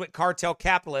Jesuit cartel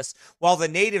capitalists, while the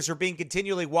natives were being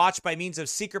continually watched by means of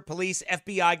secret police,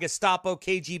 FBI, Gestapo,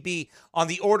 KGB, on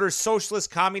the order's socialist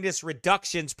communist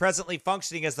reductions presently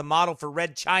functioning as the model for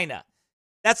Red China.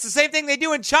 That's the same thing they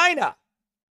do in China.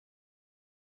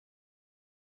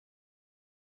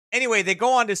 Anyway, they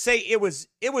go on to say it was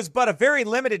but a very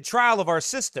limited trial of our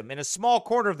system in a small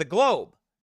corner of the globe.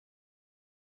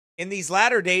 In these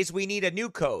latter days, we need a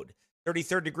new code.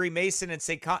 33rd degree Mason and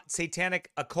satanic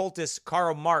occultist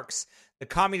Karl Marx, the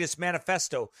Communist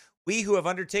Manifesto. We who have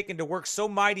undertaken to work so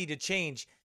mighty to change,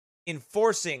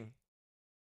 enforcing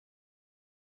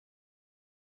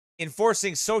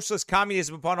socialist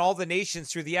communism upon all the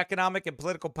nations through the economic and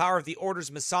political power of the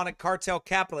order's Masonic cartel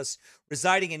capitalists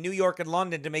residing in New York and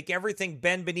London to make everything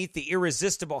bend beneath the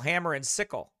irresistible hammer and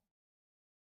sickle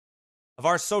of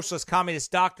our socialist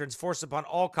communist doctrines forced upon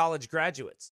all college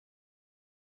graduates.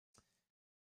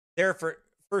 There for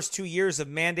first 2 years of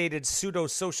mandated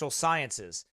pseudo-social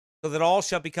sciences, so that all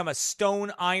shall become a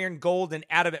stone, iron, gold, and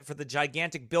adamant for the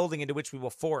gigantic building into which we will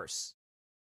force.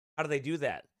 How do they do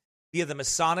that? Via the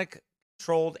Masonic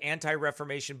controlled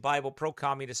anti-Reformation Bible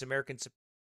pro-communist American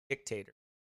dictator.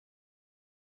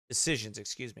 Decisions,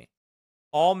 excuse me.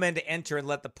 All men to enter and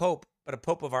let the Pope, but a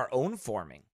Pope of our own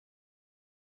forming.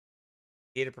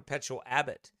 He a perpetual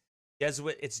abbot.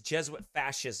 Jesuit, it's Jesuit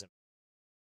fascism.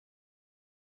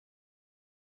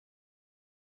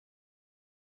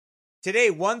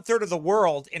 Today, 1/3 of the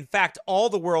world, in fact, all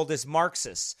the world is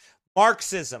Marxist.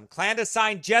 Marxism,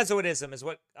 clandestine Jesuitism is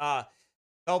what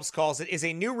Phelps calls it, is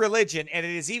a new religion, and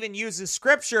it is even used in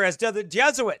scripture as do the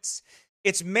Jesuits.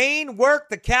 Its main work,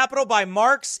 The Capital by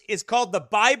Marx, is called the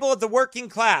Bible of the Working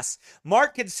Class.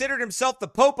 Marx considered himself the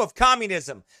Pope of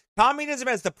communism. Communism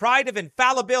has the pride of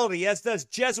infallibility, as does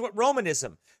Jesuit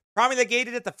Romanism,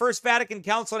 promulgated at the First Vatican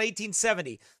Council in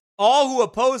 1870. All who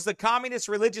oppose the communist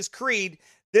religious creed,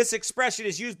 this expression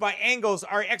is used by Engels,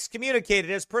 are excommunicated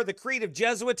as per the creed of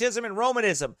Jesuitism and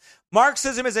Romanism.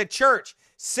 Marxism is a church.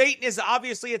 Satan is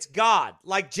obviously its God,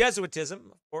 like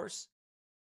Jesuitism, of course.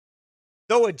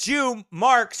 Though a Jew,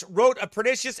 Marx wrote a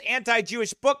pernicious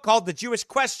anti-Jewish book called The Jewish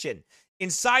Question,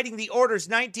 inciting the order's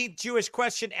 19th Jewish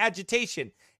Question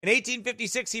agitation. In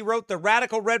 1856, he wrote the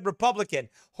Radical Red Republican,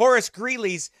 Horace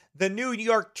Greeley's The New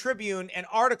York Tribune, an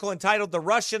article entitled The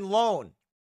Russian Loan.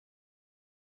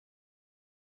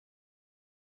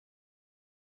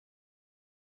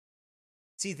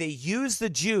 See, they use the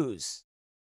Jews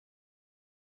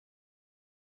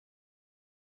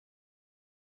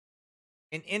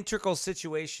in integral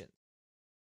situations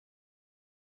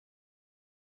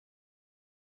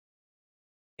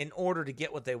in order to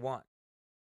get what they want.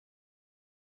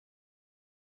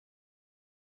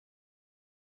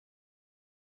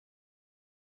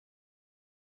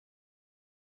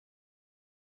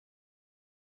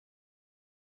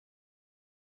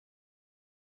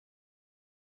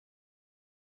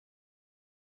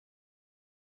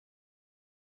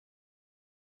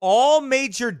 All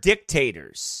major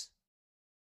dictators,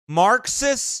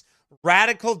 Marxist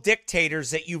radical dictators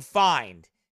that you find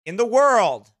in the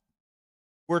world,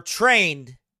 were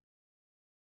trained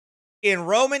in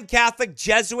Roman Catholic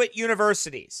Jesuit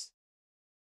universities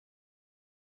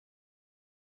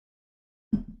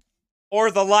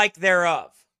or the like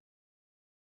thereof.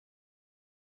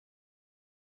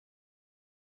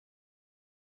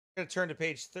 I'm going to turn to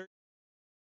page 30.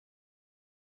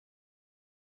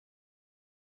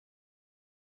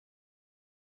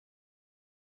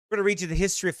 We're going to read you the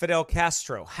history of Fidel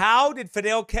Castro. How did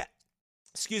Fidel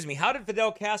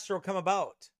Castro come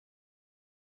about?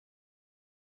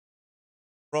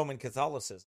 Roman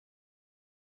Catholicism.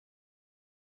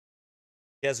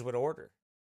 Jesuit order.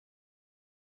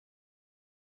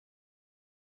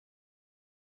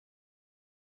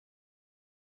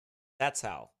 That's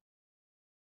how.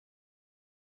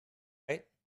 Right?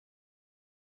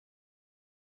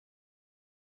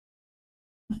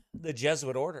 The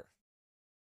Jesuit order.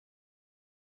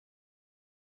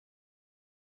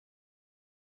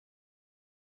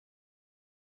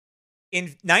 In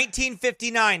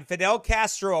 1959, Fidel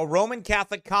Castro, a Roman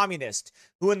Catholic communist,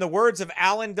 who in the words of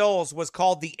Alan Dulles was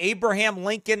called the Abraham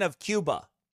Lincoln of Cuba,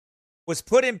 was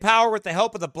put in power with the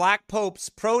help of the Black Pope's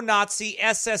pro-Nazi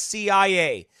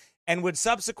SSCIA and would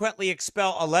subsequently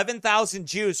expel 11,000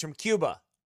 Jews from Cuba.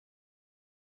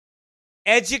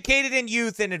 Educated in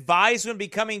youth and advised when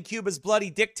becoming Cuba's bloody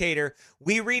dictator,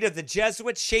 we read of the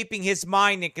Jesuits shaping his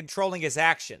mind and controlling his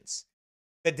actions.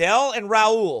 Fidel and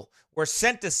Raul were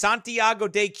sent to Santiago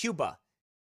de Cuba,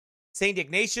 St.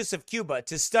 Ignatius of Cuba,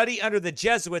 to study under the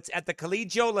Jesuits at the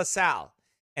Colegio La Salle,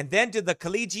 and then to the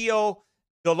Colegio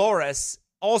Dolores,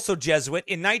 also Jesuit.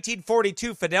 In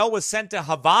 1942, Fidel was sent to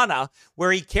Havana,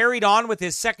 where he carried on with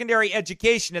his secondary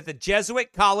education at the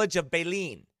Jesuit College of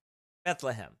Belén,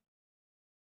 Bethlehem.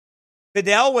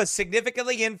 Fidel was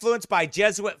significantly influenced by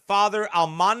Jesuit Father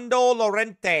Armando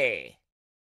Lorente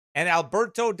and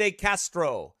Alberto de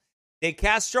Castro. De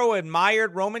Castro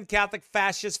admired Roman Catholic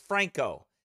fascist Franco.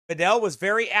 Fidel was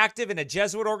very active in a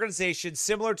Jesuit organization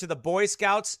similar to the Boy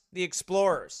Scouts, the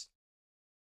Explorers.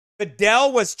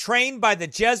 Fidel was trained by the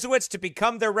Jesuits to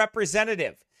become their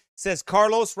representative, says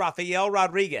Carlos Rafael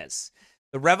Rodriguez.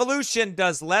 The revolution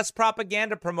does less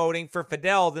propaganda promoting for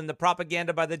Fidel than the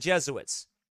propaganda by the Jesuits.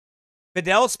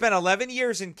 Fidel spent 11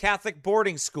 years in Catholic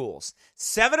boarding schools,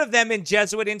 7 of them in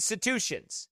Jesuit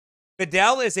institutions.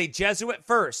 Fidel is a Jesuit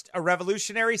first, a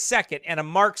revolutionary second, and a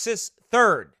Marxist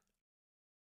third.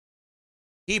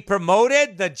 He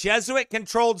promoted the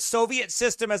Jesuit-controlled Soviet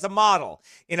system as a model.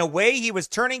 In a way, he was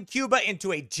turning Cuba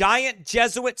into a giant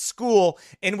Jesuit school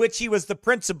in which he was the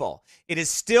principal. It is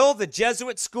still the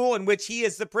Jesuit school in which he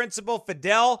is the principal.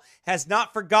 Fidel has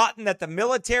not forgotten that the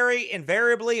military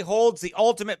invariably holds the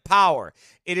ultimate power.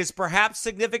 It is perhaps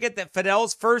significant that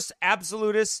Fidel's first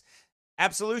absolutist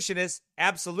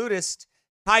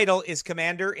title is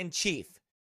commander-in-chief.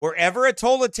 Wherever a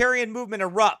totalitarian movement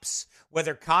erupts,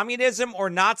 whether communism or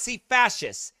Nazi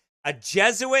fascists, a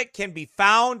Jesuit can be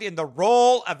found in the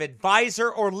role of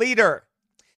advisor or leader.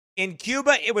 In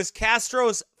Cuba, it was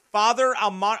Castro's father,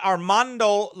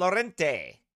 Armando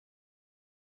Lorente.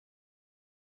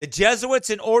 The Jesuits,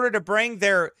 in order to bring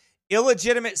their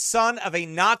illegitimate son of a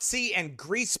Nazi and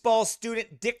greaseball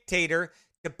student dictator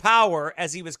to power,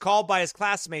 as he was called by his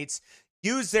classmates,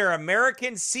 used their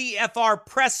American CFR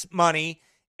press money,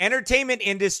 entertainment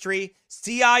industry,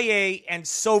 CIA, and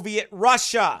Soviet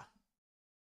Russia.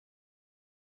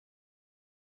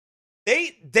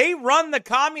 They run the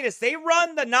communists, they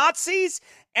run the Nazis,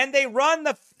 and they run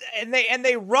the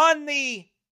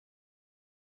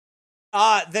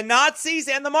Nazis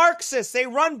and the Marxists. They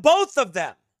run both of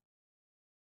them.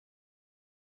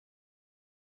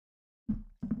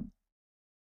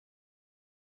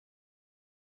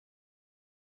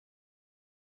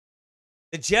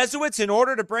 The Jesuits, in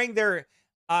order to bring their,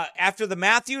 after the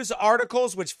Matthews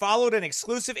articles, which followed an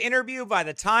exclusive interview by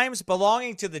the Times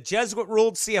belonging to the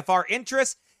Jesuit-ruled CFR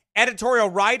interests, editorial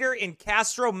writer in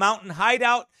Castro Mountain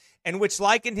Hideout, and which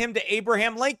likened him to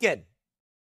Abraham Lincoln.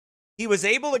 He was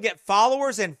able to get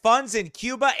followers and funds in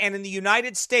Cuba and in the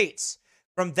United States.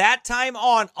 From that time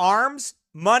on, arms,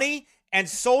 money, and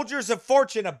soldiers of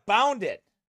fortune abounded.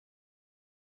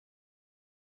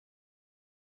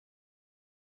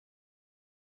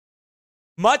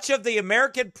 Much of the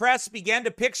American press began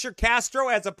to picture Castro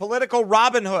as a political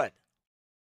Robin Hood.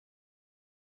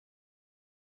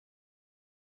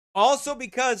 Also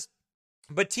because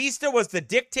Batista was the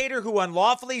dictator who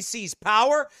unlawfully seized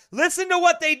power. Listen to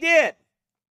what they did.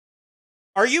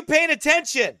 Are you paying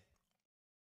attention?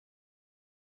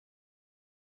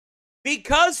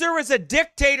 Because there was a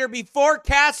dictator before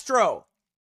Castro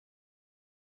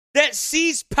that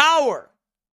seized power,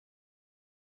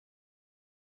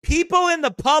 people in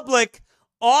the public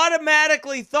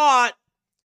automatically thought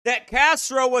that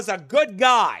Castro was a good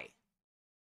guy.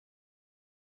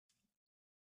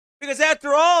 Because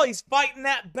after all, he's fighting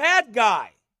that bad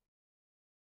guy.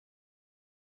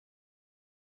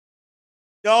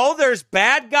 No, there's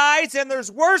bad guys and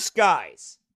there's worse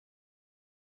guys.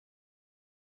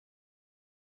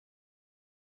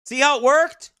 See how it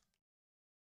worked?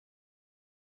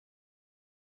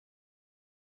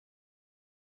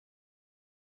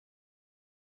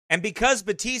 And because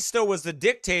Batista was the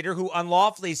dictator who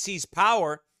unlawfully seized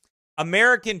power,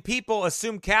 American people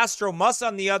assume Castro must,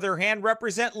 on the other hand,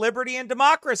 represent liberty and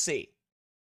democracy.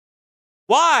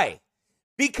 Why?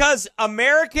 Because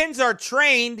Americans are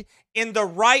trained in the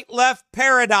right-left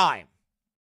paradigm.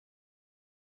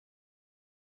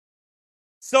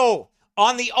 So,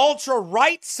 on the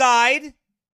ultra-right side,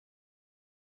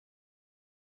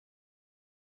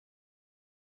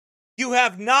 you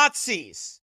have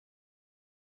Nazis.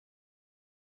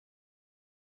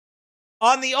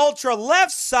 On the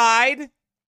ultra-left side,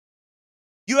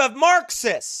 you have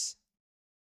Marxists.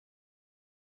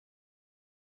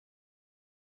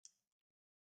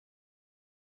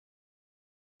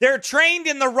 They're trained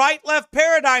in the right-left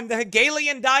paradigm, the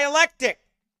Hegelian dialectic.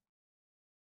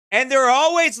 And they're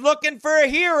always looking for a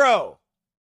hero.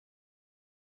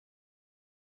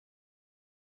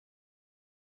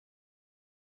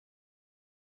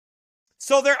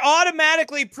 So they're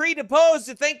automatically predisposed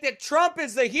to think that Trump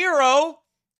is the hero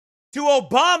to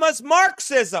Obama's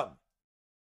Marxism.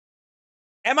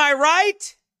 Am I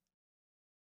right?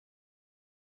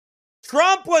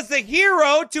 Trump was the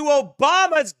hero to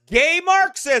Obama's gay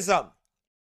Marxism.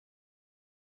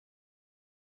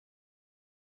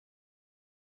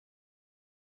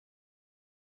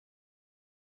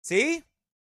 See?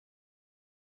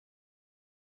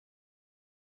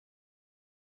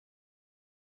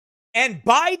 And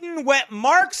Biden went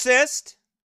Marxist.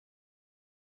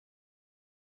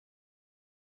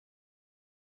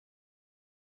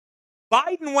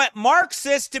 Biden went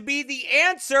Marxist to be the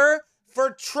answer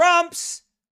for Trump's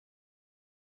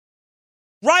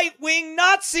right-wing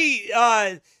Nazi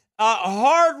hard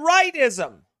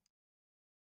rightism.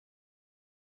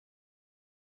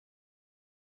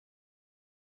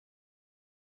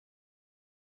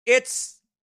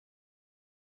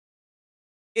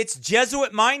 It's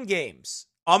Jesuit mind games.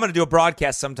 I'm going to do a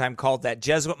broadcast sometime called that,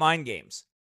 Jesuit mind games.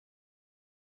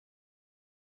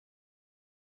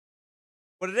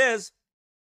 What it is.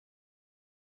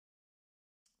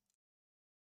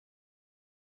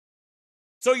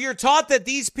 So you're taught that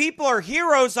these people are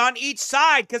heroes on each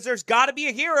side because there's got to be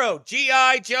a hero.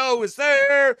 G.I. Joe is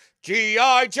there.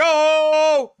 G.I.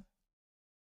 Joe.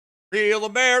 Real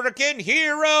American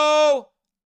hero.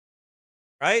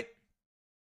 Right?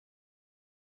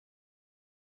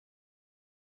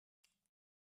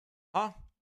 Huh?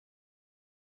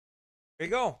 There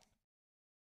you go.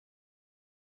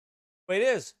 The way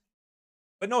it is.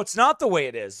 But no, it's not the way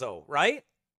it is, though, right?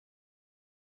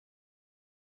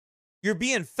 You're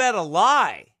being fed a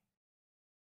lie.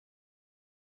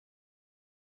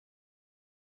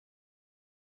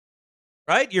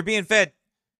 Right? You're being fed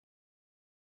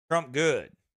Trump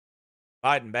good,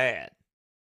 Biden bad.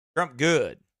 Trump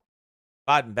good,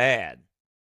 Biden bad.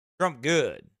 Trump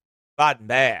good, Biden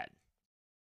bad.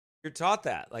 You're taught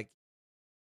that. Like,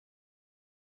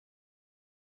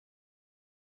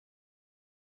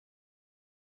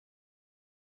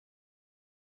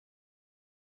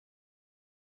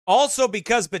 also,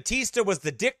 because Batista was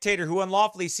the dictator who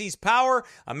unlawfully seized power,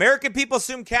 American people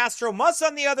assume Castro must,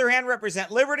 on the other hand,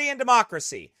 represent liberty and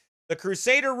democracy. The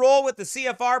Crusader role with the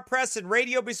CFR press and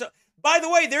radio. By the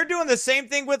way, they're doing the same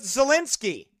thing with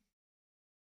Zelensky.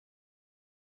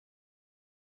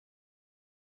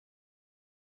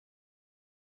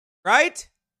 Right?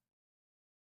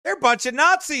 They're a bunch of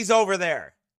Nazis over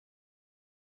there.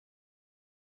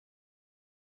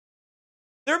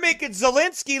 They're making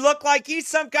Zelensky look like he's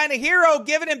some kind of hero,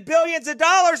 giving him billions of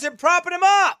dollars and propping him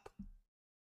up.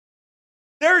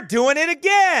 They're doing it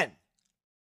again.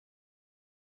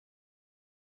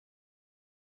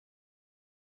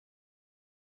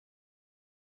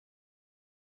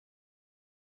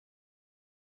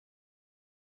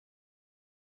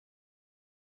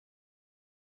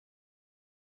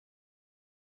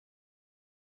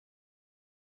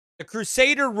 The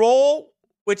Crusader role,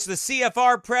 which the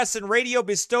CFR press and radio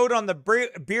bestowed on the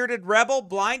bearded rebel,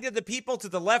 blinded the people to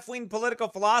the left-wing political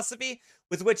philosophy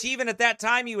with which even at that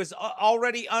time he was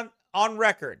already on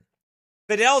record.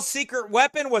 Fidel's secret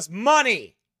weapon was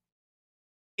money.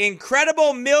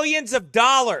 Incredible millions of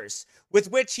dollars with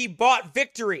which he bought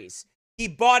victories. He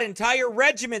bought entire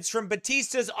regiments from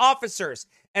Batista's officers,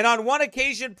 and on one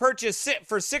occasion purchased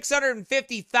for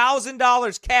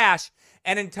 $650,000 cash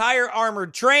an entire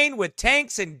armored train with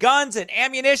tanks and guns and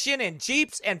ammunition and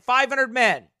jeeps and 500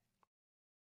 men.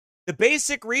 The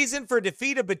basic reason for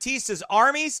defeat of Batista's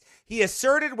armies, he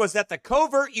asserted, was that the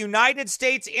covert United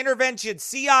States intervention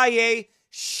CIA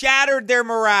shattered their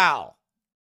morale.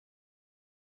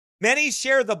 Many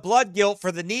share the blood guilt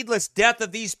for the needless death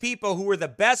of these people who were the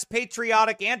best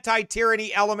patriotic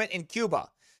anti-tyranny element in Cuba.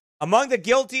 Among the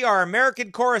guilty are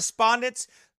American correspondents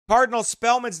Cardinal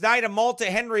Spellman's Knight of Malta,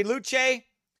 Henry Luce,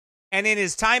 and in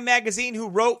his Time magazine, who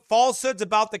wrote falsehoods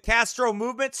about the Castro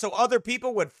movement so other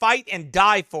people would fight and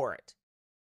die for it.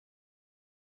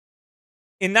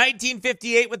 In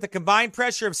 1958, with the combined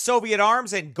pressure of Soviet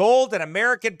arms and gold and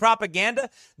American propaganda,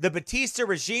 the Batista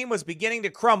regime was beginning to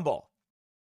crumble.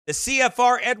 The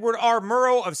CFR Edward R.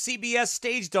 Murrow of CBS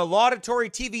staged a laudatory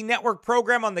TV network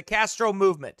program on the Castro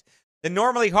movement. The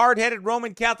normally hard-headed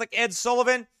Roman Catholic Ed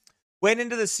Sullivan went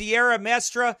into the Sierra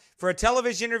Maestra for a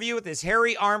television interview with his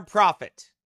hairy armed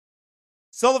prophet.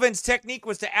 Sullivan's technique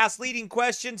was to ask leading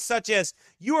questions such as,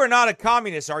 "You are not a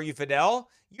communist, are you, Fidel?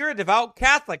 You're a devout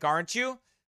Catholic, aren't you?"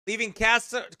 Leaving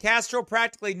Castro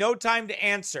practically no time to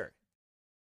answer.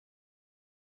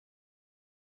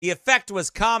 The effect was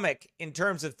comic in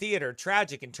terms of theater,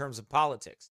 tragic in terms of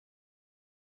politics.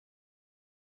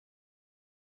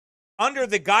 Under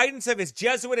the guidance of his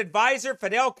Jesuit advisor,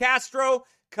 Fidel Castro,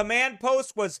 command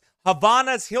post was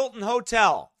Havana's Hilton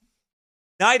Hotel.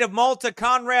 Knight of Malta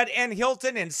Conrad N.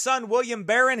 Hilton and son William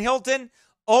Barron Hilton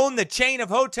owned the chain of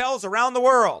hotels around the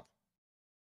world.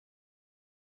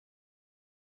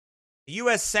 The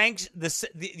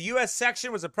U.S.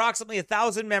 section was approximately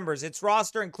 1,000 members. Its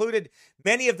roster included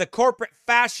many of the corporate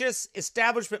fascist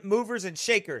establishment movers and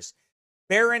shakers.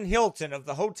 Barron Hilton of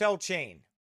the hotel chain.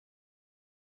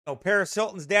 Oh, Paris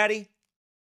Hilton's daddy?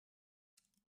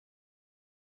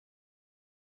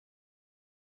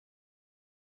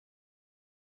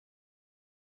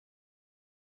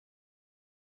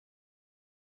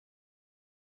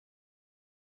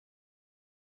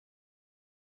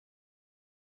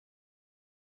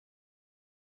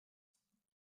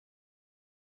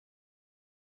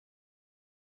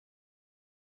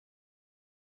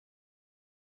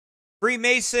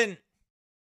 Freemason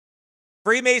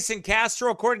Castro,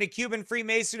 according to Cuban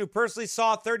Freemason who personally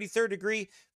saw 33rd degree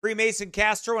Freemason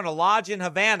Castro in a lodge in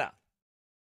Havana,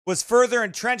 was further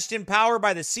entrenched in power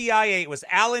by the CIA. It was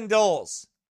Alan Dulles.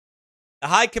 The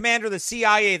high commander of the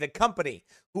CIA, the company,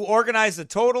 who organized the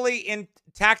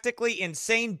tactically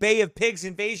insane Bay of Pigs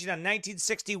invasion in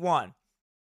 1961.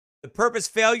 The purpose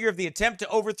failure of the attempt to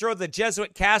overthrow the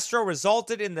Jesuit Castro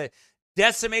resulted in the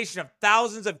decimation of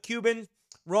thousands of Cuban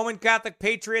Roman Catholic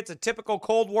patriots, a typical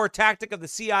Cold War tactic of the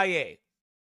CIA.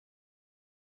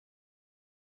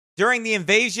 During the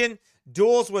invasion,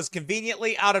 Dulles was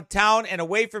conveniently out of town and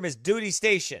away from his duty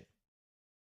station.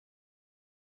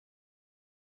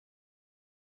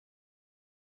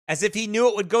 As if he knew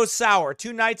it would go sour,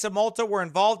 2 Knights of Malta were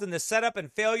involved in the setup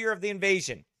and failure of the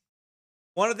invasion.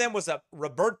 One of them was a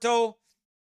Roberto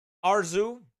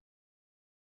Arzu.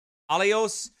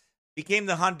 Alios became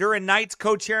the Honduran Knights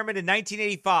co-chairman in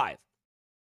 1985.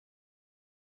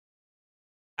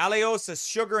 Alios, a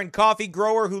sugar and coffee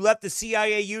grower who let the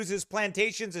CIA use his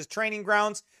plantations as training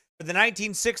grounds for the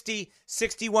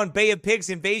 1960-61 Bay of Pigs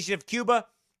invasion of Cuba,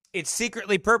 its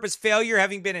secretly purposed failure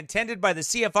having been intended by the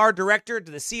CFR director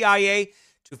to the CIA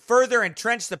to further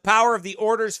entrench the power of the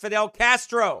order's Fidel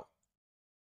Castro.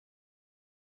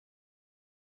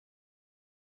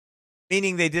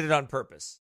 Meaning they did it on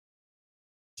purpose.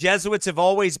 Jesuits have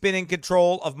always been in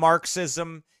control of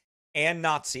Marxism and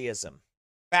Nazism.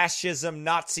 Fascism,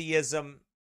 Nazism,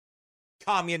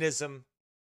 communism.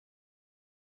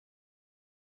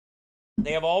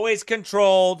 They have always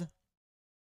controlled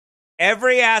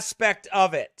every aspect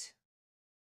of it.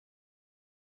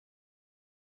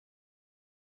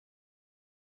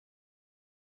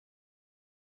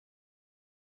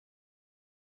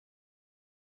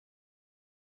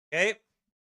 Okay?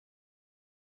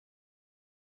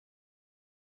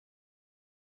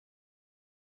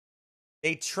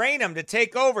 They train them to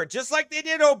take over, just like they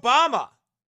did Obama.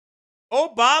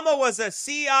 Obama was a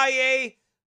CIA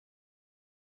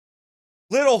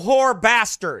little whore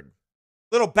bastard.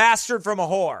 Little bastard from a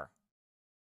whore.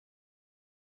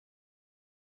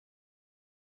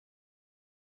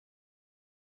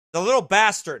 The little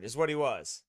bastard is what he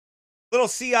was. Little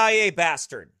CIA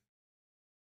bastard.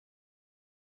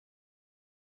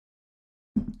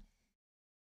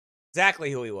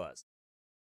 Exactly who he was.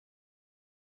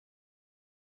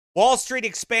 Wall Street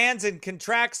expands and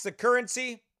contracts the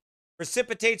currency,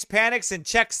 precipitates panics and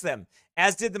checks them,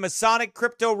 as did the Masonic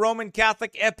crypto-Roman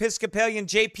Catholic Episcopalian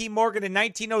J.P. Morgan in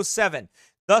 1907,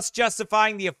 thus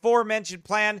justifying the aforementioned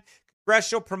planned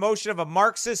congressional promotion of a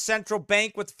Marxist central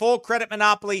bank with full credit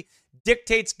monopoly,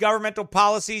 dictates governmental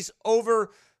policies,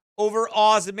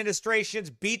 overawes administrations,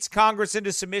 beats Congress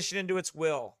into submission into its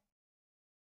will.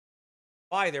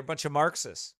 Why? They're a bunch of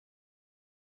Marxists.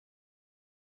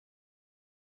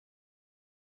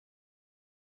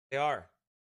 They are.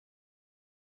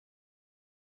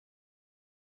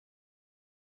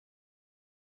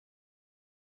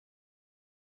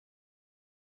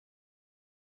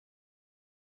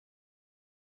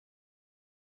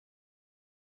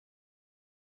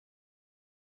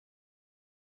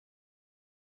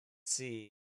 Let's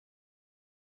see.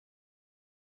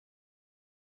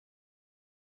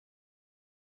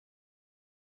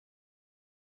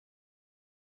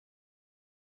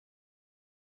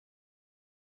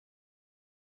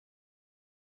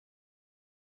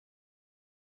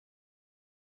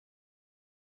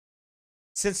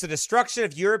 Since the destruction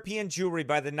of European Jewry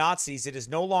by the Nazis, it is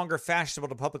no longer fashionable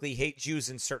to publicly hate Jews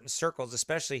in certain circles,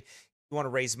 especially if you want to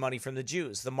raise money from the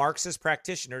Jews. The Marxist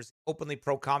practitioners, openly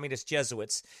pro-communist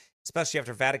Jesuits, especially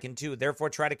after Vatican II, therefore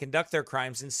try to conduct their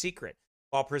crimes in secret,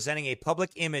 while presenting a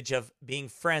public image of being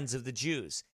friends of the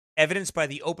Jews, evidenced by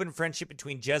the open friendship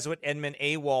between Jesuit Edmund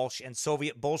A. Walsh and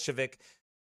Soviet Bolshevik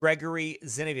Gregory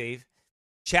Zinoviev.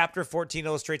 Chapter 14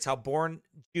 illustrates how born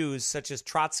Jews such as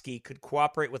Trotsky could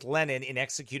cooperate with Lenin in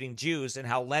executing Jews, and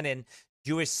how Lenin,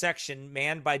 Jewish section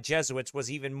manned by Jesuits, was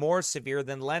even more severe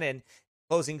than Lenin,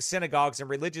 closing synagogues and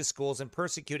religious schools and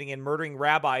persecuting and murdering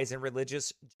rabbis and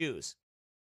religious Jews.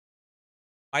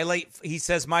 My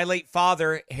late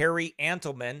father, Harry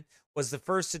Antelman, was the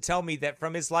first to tell me that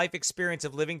from his life experience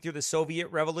of living through the Soviet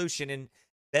Revolution in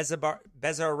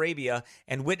Bessarabia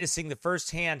and witnessing the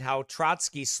firsthand how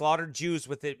Trotsky slaughtered Jews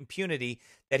with impunity,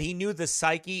 that he knew the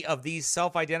psyche of these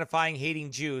self-identifying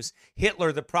hating Jews.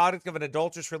 Hitler, the product of an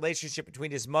adulterous relationship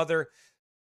between his mother,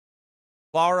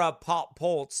 Clara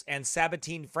Poltz, and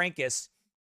Sabatine Frankus,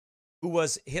 who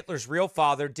was Hitler's real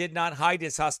father, did not hide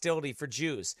his hostility for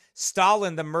Jews.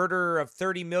 Stalin, the murderer of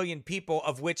 30 million people,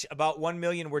 of which about 1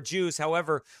 million were Jews,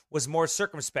 however, was more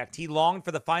circumspect. He longed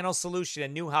for the final solution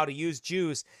and knew how to use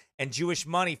Jews and Jewish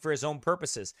money for his own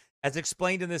purposes. As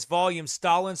explained in this volume,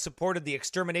 Stalin supported the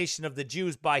extermination of the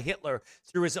Jews by Hitler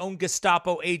through his own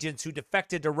Gestapo agents who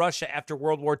defected to Russia after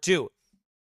World War II.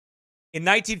 In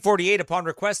 1948, upon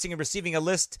requesting and receiving a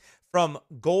list from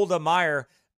Golda Meir,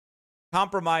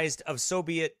 compromised of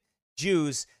Soviet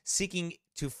Jews seeking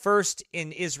to fight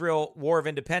in Israel's War of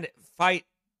Independence,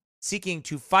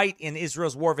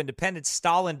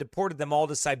 Stalin deported them all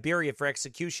to Siberia for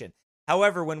execution.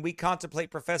 However, when we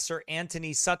contemplate Professor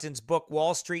Anthony Sutton's book,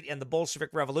 Wall Street and the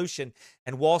Bolshevik Revolution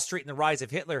and Wall Street and the Rise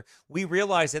of Hitler, we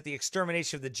realize that the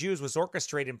extermination of the Jews was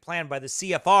orchestrated and planned by the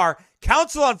CFR,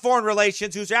 Council on Foreign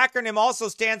Relations, whose acronym also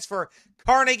stands for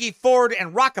Carnegie, Ford,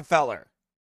 and Rockefeller.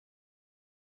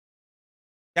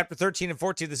 Chapter 13 and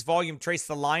 14 of this volume trace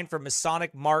the line from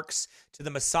Masonic Marx to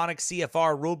the Masonic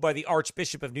CFR ruled by the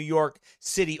Archbishop of New York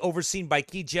City, overseen by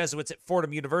key Jesuits at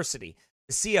Fordham University.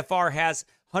 The CFR has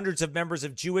hundreds of members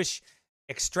of Jewish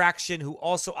extraction who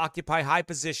also occupy high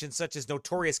positions, such as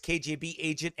notorious KGB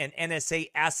agent and NSA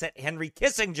asset Henry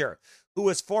Kissinger, who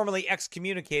was formally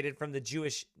excommunicated from the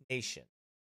Jewish nation.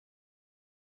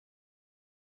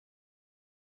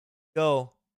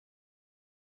 Go.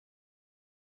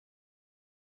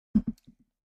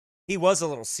 He was a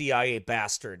little CIA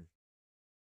bastard.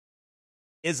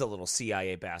 Is a little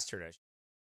CIA bastard.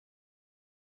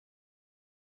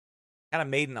 Kind of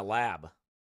made in a lab.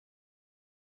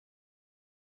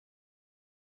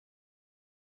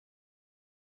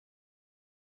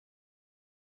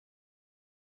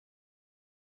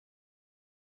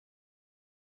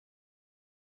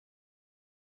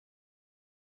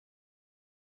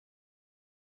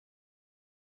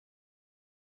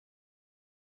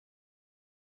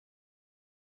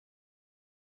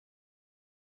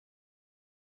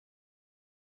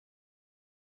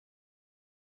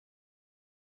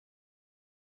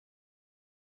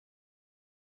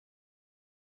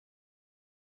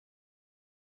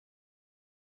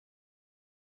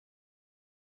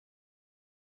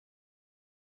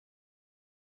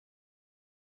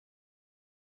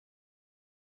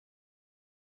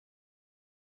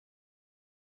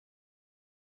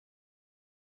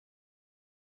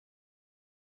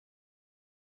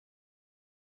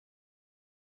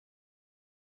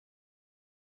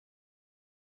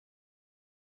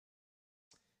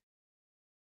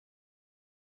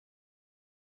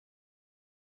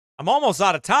 I'm almost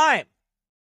out of time.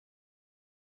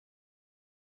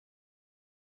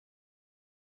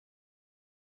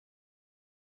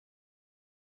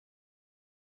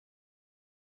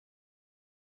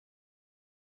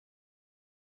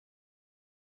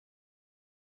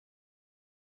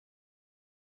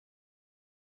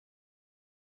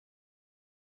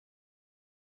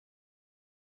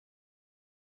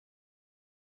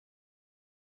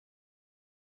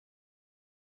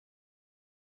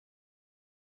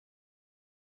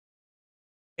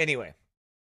 Anyway,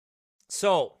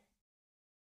 so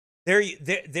there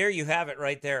you have it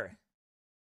right there.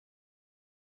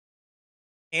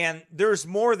 And there's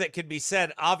more that could be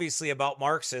said, obviously, about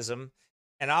Marxism,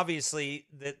 and obviously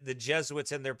the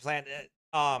Jesuits and their plan.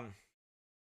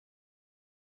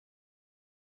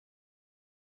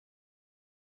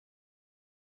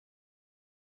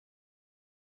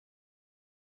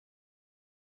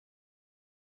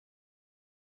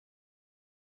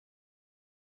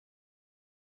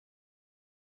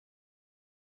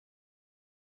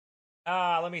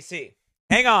 Let me see.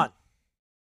 Hang on.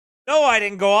 No, I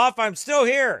didn't go off. I'm still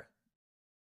here.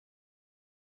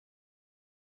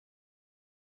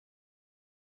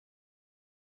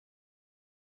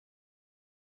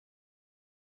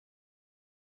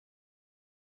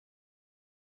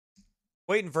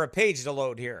 Waiting for a page to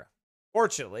load here.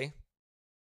 Fortunately.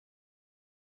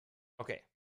 Okay.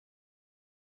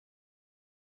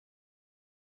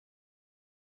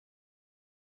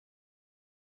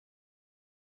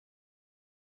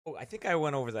 Oh, I think I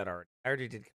went over that already. I already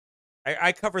did.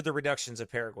 I covered the reductions of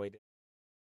Paraguay.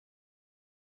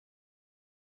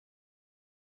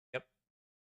 Yep.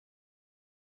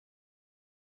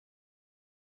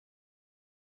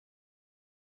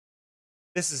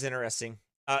 This is interesting.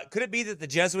 Could it be that the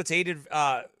Jesuits aided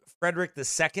Frederick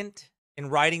II in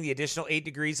writing the additional 8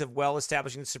 degrees of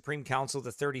establishing the Supreme Council of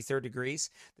the 33rd degrees?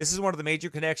 This is one of the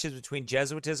major connections between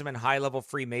Jesuitism and high-level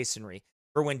Freemasonry.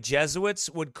 For when Jesuits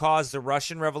would cause the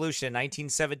Russian Revolution in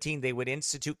 1917, they would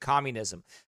institute communism.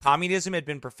 Communism had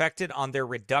been perfected on their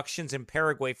reductions in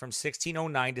Paraguay from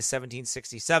 1609 to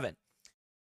 1767.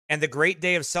 And the great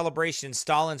day of celebration in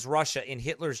Stalin's Russia in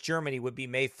Hitler's Germany would be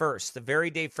May 1st, the very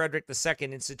day Frederick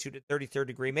II instituted 33rd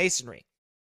degree Masonry.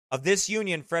 Of this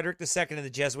union, Frederick II and the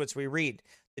Jesuits, we read,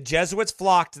 the Jesuits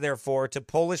flocked, therefore, to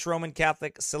Polish Roman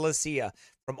Catholic Silesia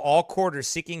from all quarters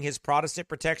seeking his Protestant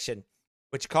protection,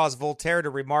 which caused Voltaire to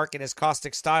remark in his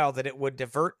caustic style that it would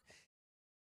divert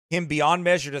him beyond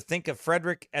measure to think of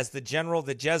Frederick as the general of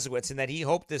the Jesuits, and that he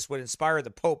hoped this would inspire the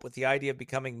Pope with the idea of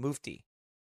becoming mufti.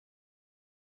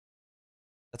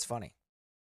 That's funny.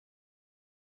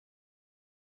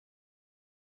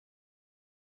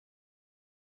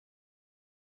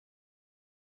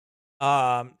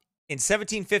 In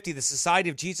 1750, the Society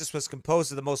of Jesus was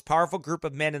composed of the most powerful group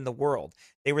of men in the world.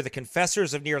 They were the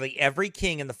confessors of nearly every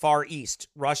king in the Far East,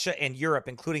 Russia, and Europe,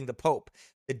 including the Pope.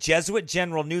 The Jesuit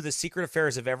general knew the secret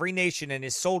affairs of every nation, and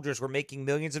his soldiers were making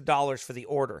millions of dollars for the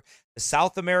order. The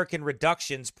South American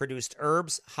reductions produced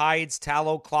herbs, hides,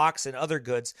 tallow, clocks, and other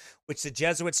goods, which the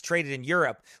Jesuits traded in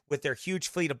Europe with their huge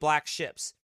fleet of black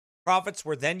ships. Profits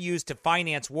were then used to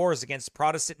finance wars against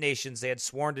Protestant nations they had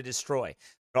sworn to destroy.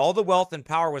 But all the wealth and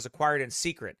power was acquired in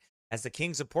secret, as the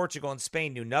kings of Portugal and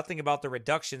Spain knew nothing about the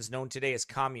reductions known today as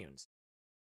communes.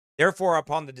 Therefore,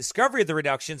 upon the discovery of the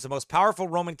reductions, the most powerful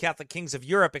Roman Catholic kings of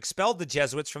Europe expelled the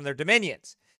Jesuits from their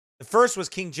dominions. The first was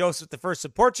King Joseph I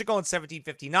of Portugal in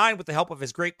 1759 with the help of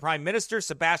his great prime minister,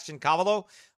 Sebastian Cavallo,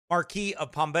 Marquis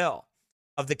of Pombal.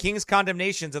 Of the king's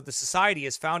condemnations of the society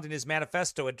as found in his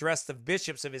manifesto addressed to the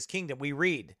bishops of his kingdom, we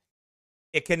read,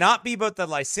 "It cannot be but the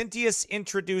licentious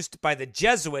introduced by the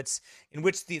Jesuits, in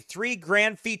which the three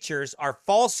grand features are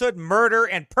falsehood, murder,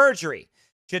 and perjury,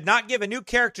 should not give a new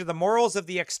character to the morals of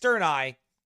the externi,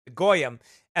 the goyim,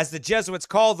 as the Jesuits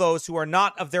call those who are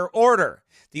not of their order.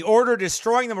 The order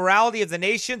destroying the morality of the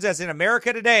nations, as in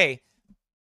America today,"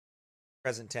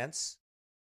 present tense,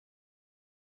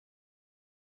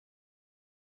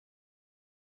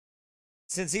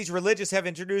 "since these religious have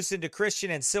introduced into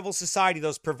Christian and civil society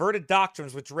those perverted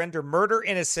doctrines which render murder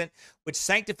innocent, which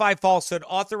sanctify falsehood,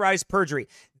 authorize perjury."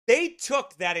 They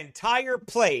took that entire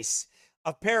place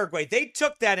of Paraguay. They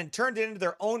took that and turned it into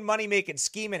their own money-making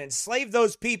scheme and enslaved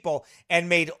those people and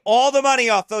made all the money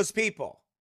off those people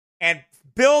and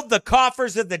build the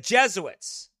coffers of the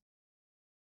Jesuits.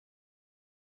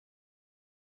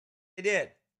 They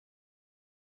did.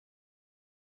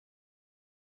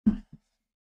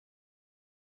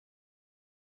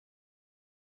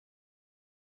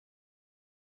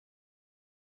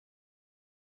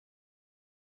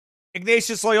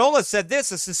 Ignatius Loyola said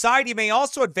this: "A society may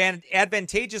also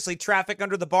advantageously traffic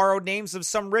under the borrowed names of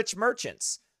some rich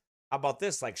merchants." How about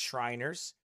this? Like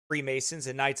Shriners, Freemasons,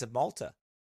 and Knights of Malta.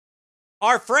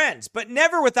 "Are friends, but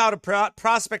never without a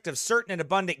prospect of certain and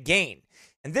abundant gain.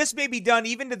 And this may be done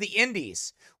even to the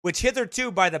Indies, which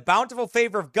hitherto, by the bountiful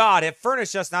favor of God, have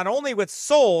furnished us not only with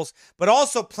souls, but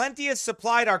also plenty has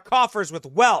supplied our coffers with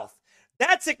wealth."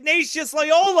 That's Ignatius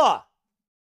Loyola.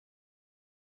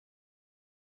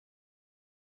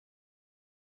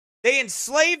 They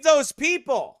enslaved those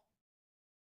people.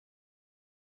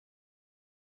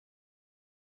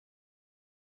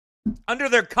 Under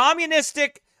their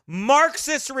communistic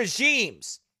Marxist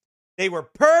regimes. They were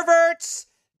perverts.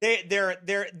 They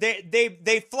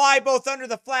fly both under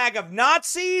the flag of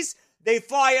Nazis. They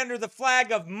fly under the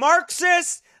flag of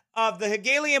Marxists, of the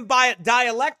Hegelian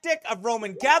dialectic, of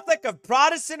Roman Catholic, of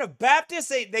Protestant, of Baptist.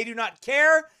 They do not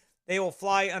care. They will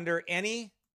fly under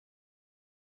any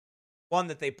one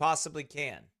that they possibly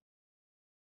can.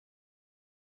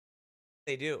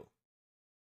 They do.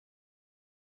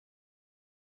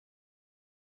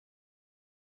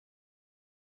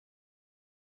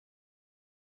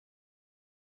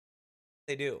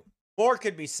 They do. More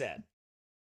could be said.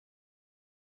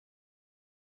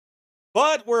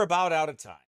 But we're about out of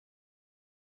time.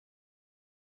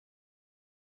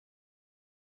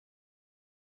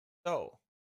 So,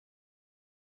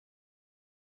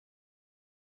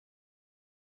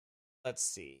 let's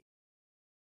see.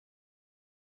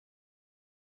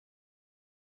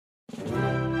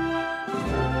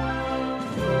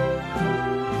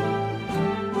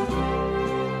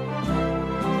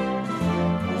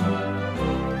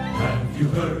 Have you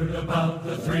heard about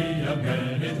the three young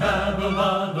men in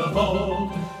Babylon of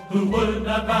old, who would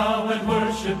not bow and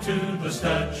worship to the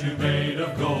statue made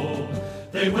of gold?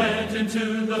 They went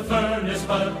into the furnace,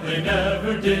 but they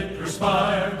never did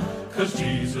perspire, 'cause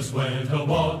Jesus went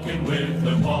a-walking with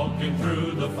them, walking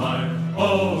through the fire.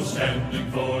 Oh,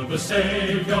 standing for the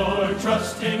Savior,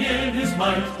 trusting in his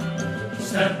might,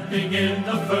 stepping in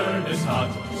the furnace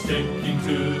hot, sticking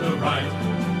to the right.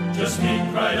 Just speak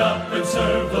right up and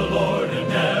serve the Lord and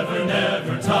never,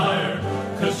 never tire,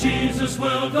 'cause Jesus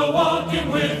will go walking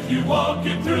with you,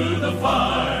 walking through the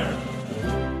fire.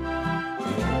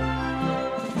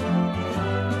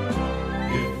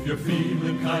 If you're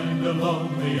feeling kinda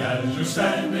lonely as you're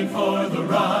standing for the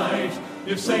right,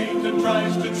 if Satan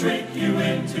tries to trick you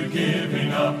into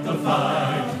giving up the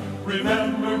fight,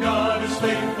 remember God is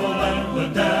faithful and the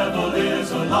devil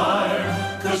is a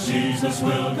liar, 'cause 'cause Jesus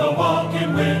will go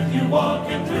walking with you,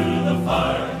 walking through the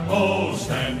fire. Oh,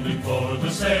 standing for the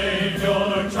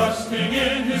Savior, trusting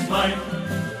in his might,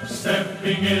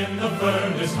 stepping in the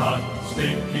furnace hot,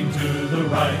 sticking to the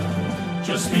right.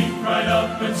 Just speak right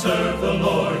up and serve the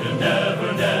Lord and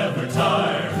never, never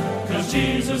tire. 'Cause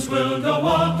Jesus will go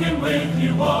walking with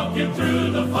you, walking through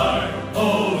the fire.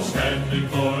 Oh, standing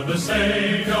for the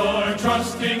Savior,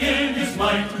 trusting in his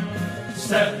might,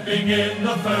 stepping in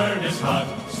the furnace hot,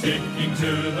 sticking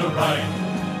to the right.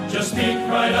 Just speak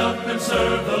right up and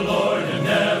serve the Lord and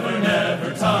never,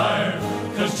 never tire.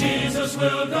 'Cause Jesus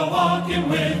will go walking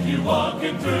with you,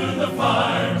 walking through the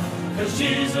fire. 'Cause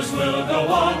Jesus will go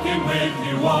walking with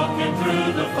you, walking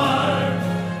through the fire.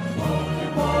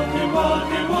 Walking, walking,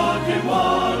 walking, walking,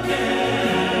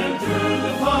 walking through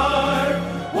the fire.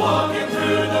 Walking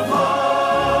through the fire.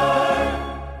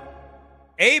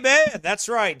 Amen. That's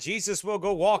right. Jesus will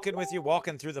go walking with you,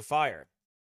 walking through the fire.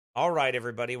 All right,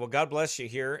 everybody. Well, God bless you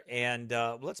here. And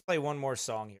let's play one more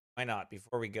song here. Why not?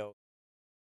 Before we go.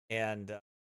 And why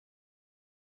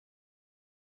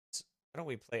don't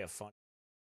we play a fun?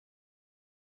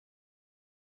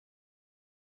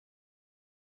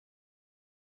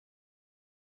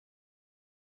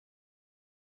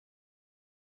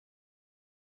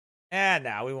 And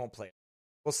no, we won't play it.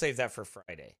 We'll save that for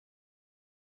Friday.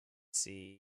 Let's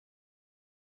see.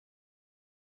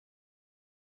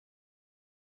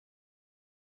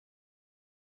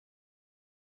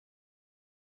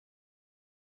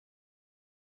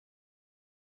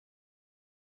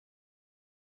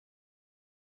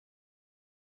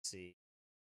 See.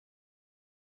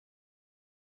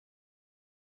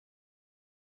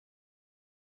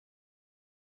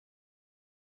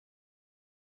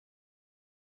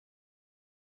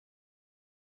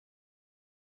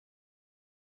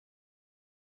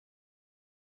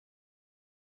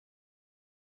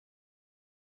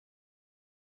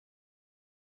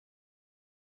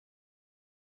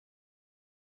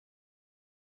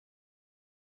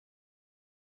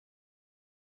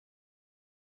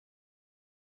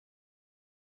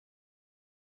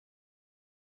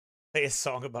 Play a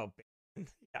song about bacon.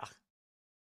 Yeah.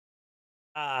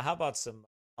 How about some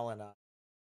Helena?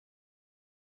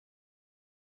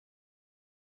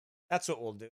 That's what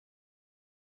we'll do.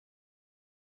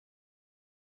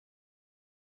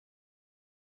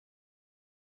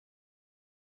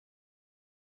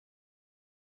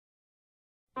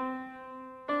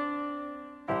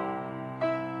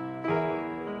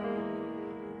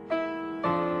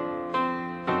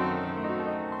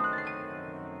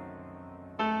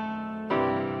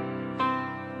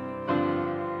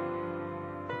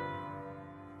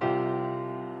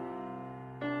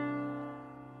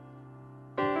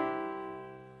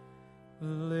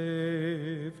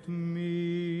 Lift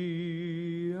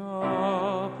me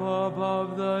up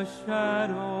above the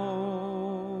shadows,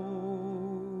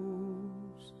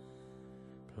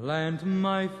 plant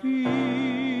my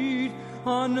feet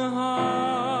on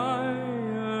higher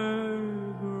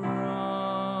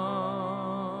ground.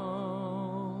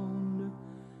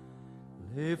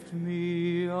 Lift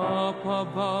me up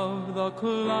above the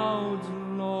clouds,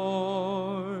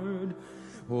 Lord,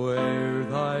 where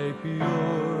thy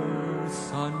pure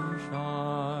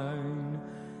sunshine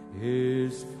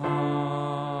is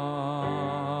found.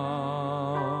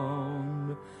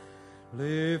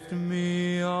 Lift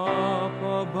me up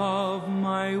above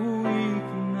my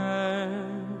weakness.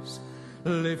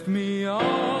 Lift me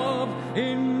up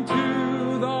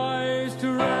into thy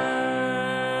strength.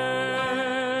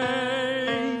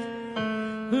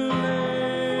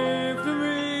 Lift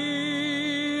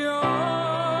me up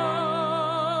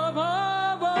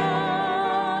above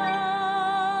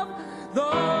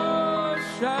the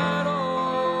shadows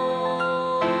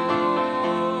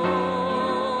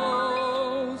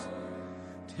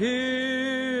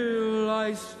till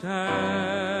I stand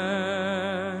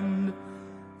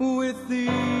with thee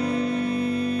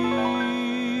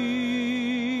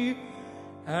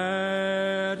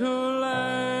at length.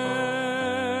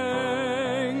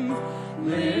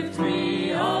 Lift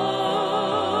me up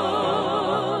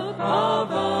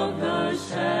above the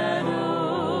shadows.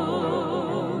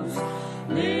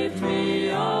 Lift me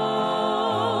up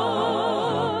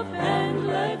and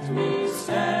let me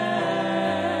stand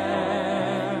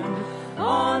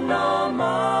on the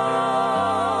mountain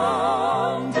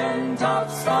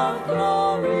tops of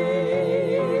glory.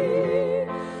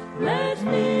 Let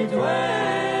me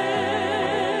dwell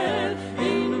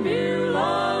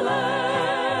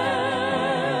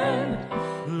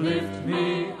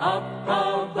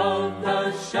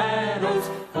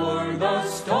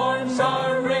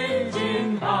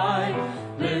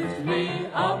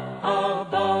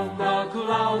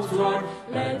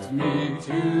let me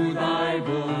to thy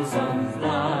bosom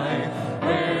fly,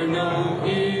 where no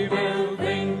evil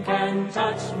thing can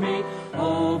touch me,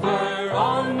 over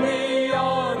on the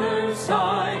other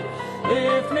side.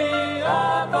 Lift me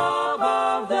up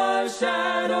above the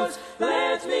shadows,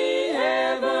 let me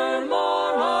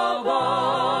evermore abide.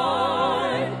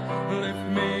 Lift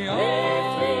me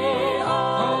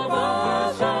up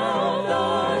above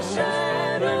the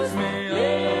shadows,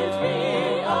 lift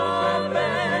me up and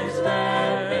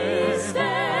let me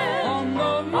stand on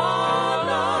the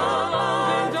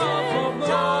mountaintops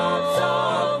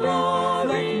of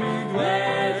glory.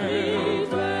 Let me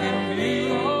dwell in the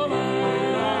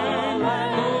land.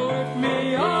 Lift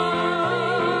me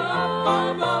up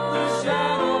above the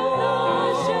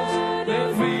shadows,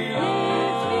 lift me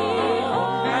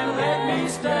up and let me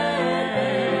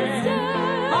stand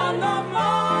on the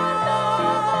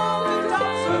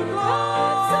mountaintops of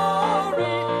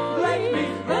glory. Let me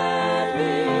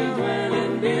dwell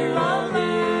in the land. Oh,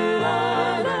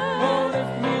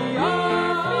 lift me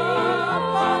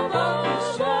up above the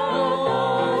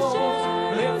shadows,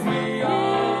 lift me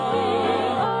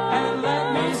up and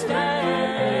let me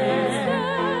stand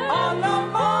on the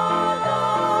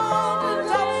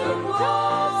mountaintops of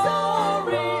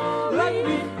glory. Let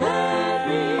me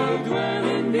dwell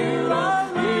in your land.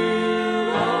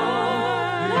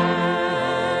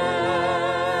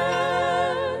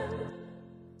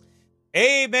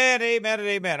 Amen, amen, and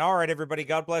amen. All right, everybody.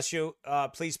 God bless you.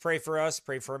 Please pray for us.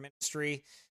 Pray for our ministry.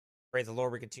 Pray the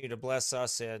Lord will continue to bless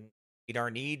us and meet our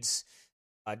needs,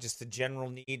 just the general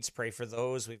needs. Pray for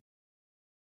those. We've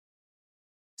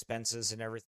expenses and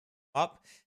everything up.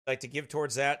 If you'd like to give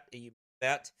towards that, you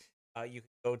can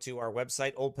go to our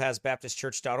website,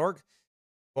 oldpathsbaptistchurch.org.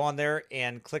 Go on there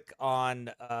and click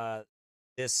on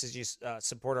this as you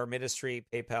support our ministry,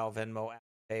 PayPal, Venmo, Apple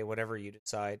Pay, whatever you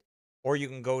decide. Or you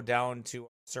can go down to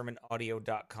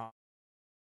sermonaudio.com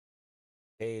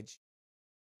page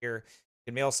here. You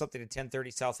can mail something to 1030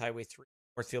 South Highway 3,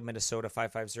 Northfield, Minnesota,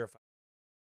 55005.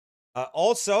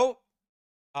 Also,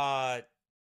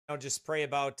 just pray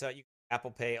about you can Apple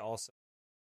Pay also.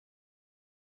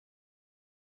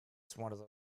 It's one of those.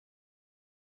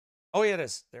 Oh, yeah, it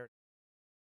is. There.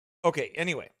 Okay,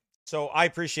 anyway. So I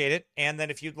appreciate it. And then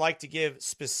if you'd like to give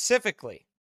specifically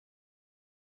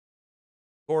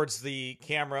towards the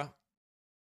camera,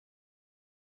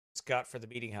 Scott, for the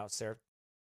meeting house there,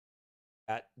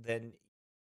 then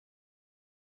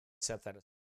set that aside.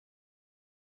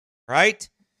 Right?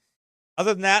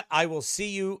 Other than that, I will see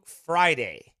you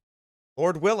Friday,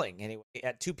 Lord willing, anyway,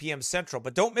 at 2 p.m. Central.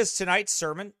 But don't miss tonight's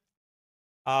sermon.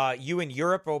 You in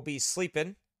Europe will be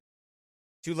sleeping.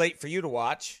 Too late for you to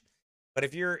watch. But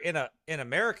if you're in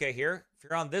America here, if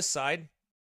you're on this side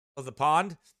of the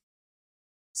pond,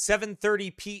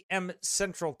 7:30 p.m.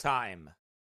 Central Time.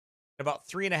 In about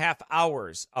 3.5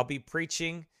 hours, I'll be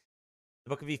preaching the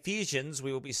book of Ephesians.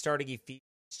 We will be starting Ephesians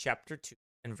chapter 2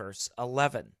 and verse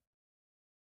 11.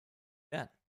 Yeah.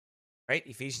 Right?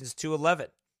 Ephesians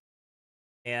 2:11.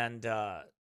 And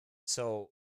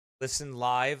so listen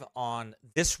live on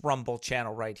this Rumble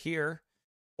channel right here,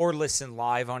 or listen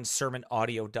live on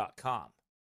sermonaudio.com.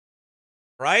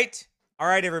 Right? All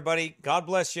right, everybody. God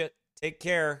bless you. Take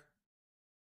care.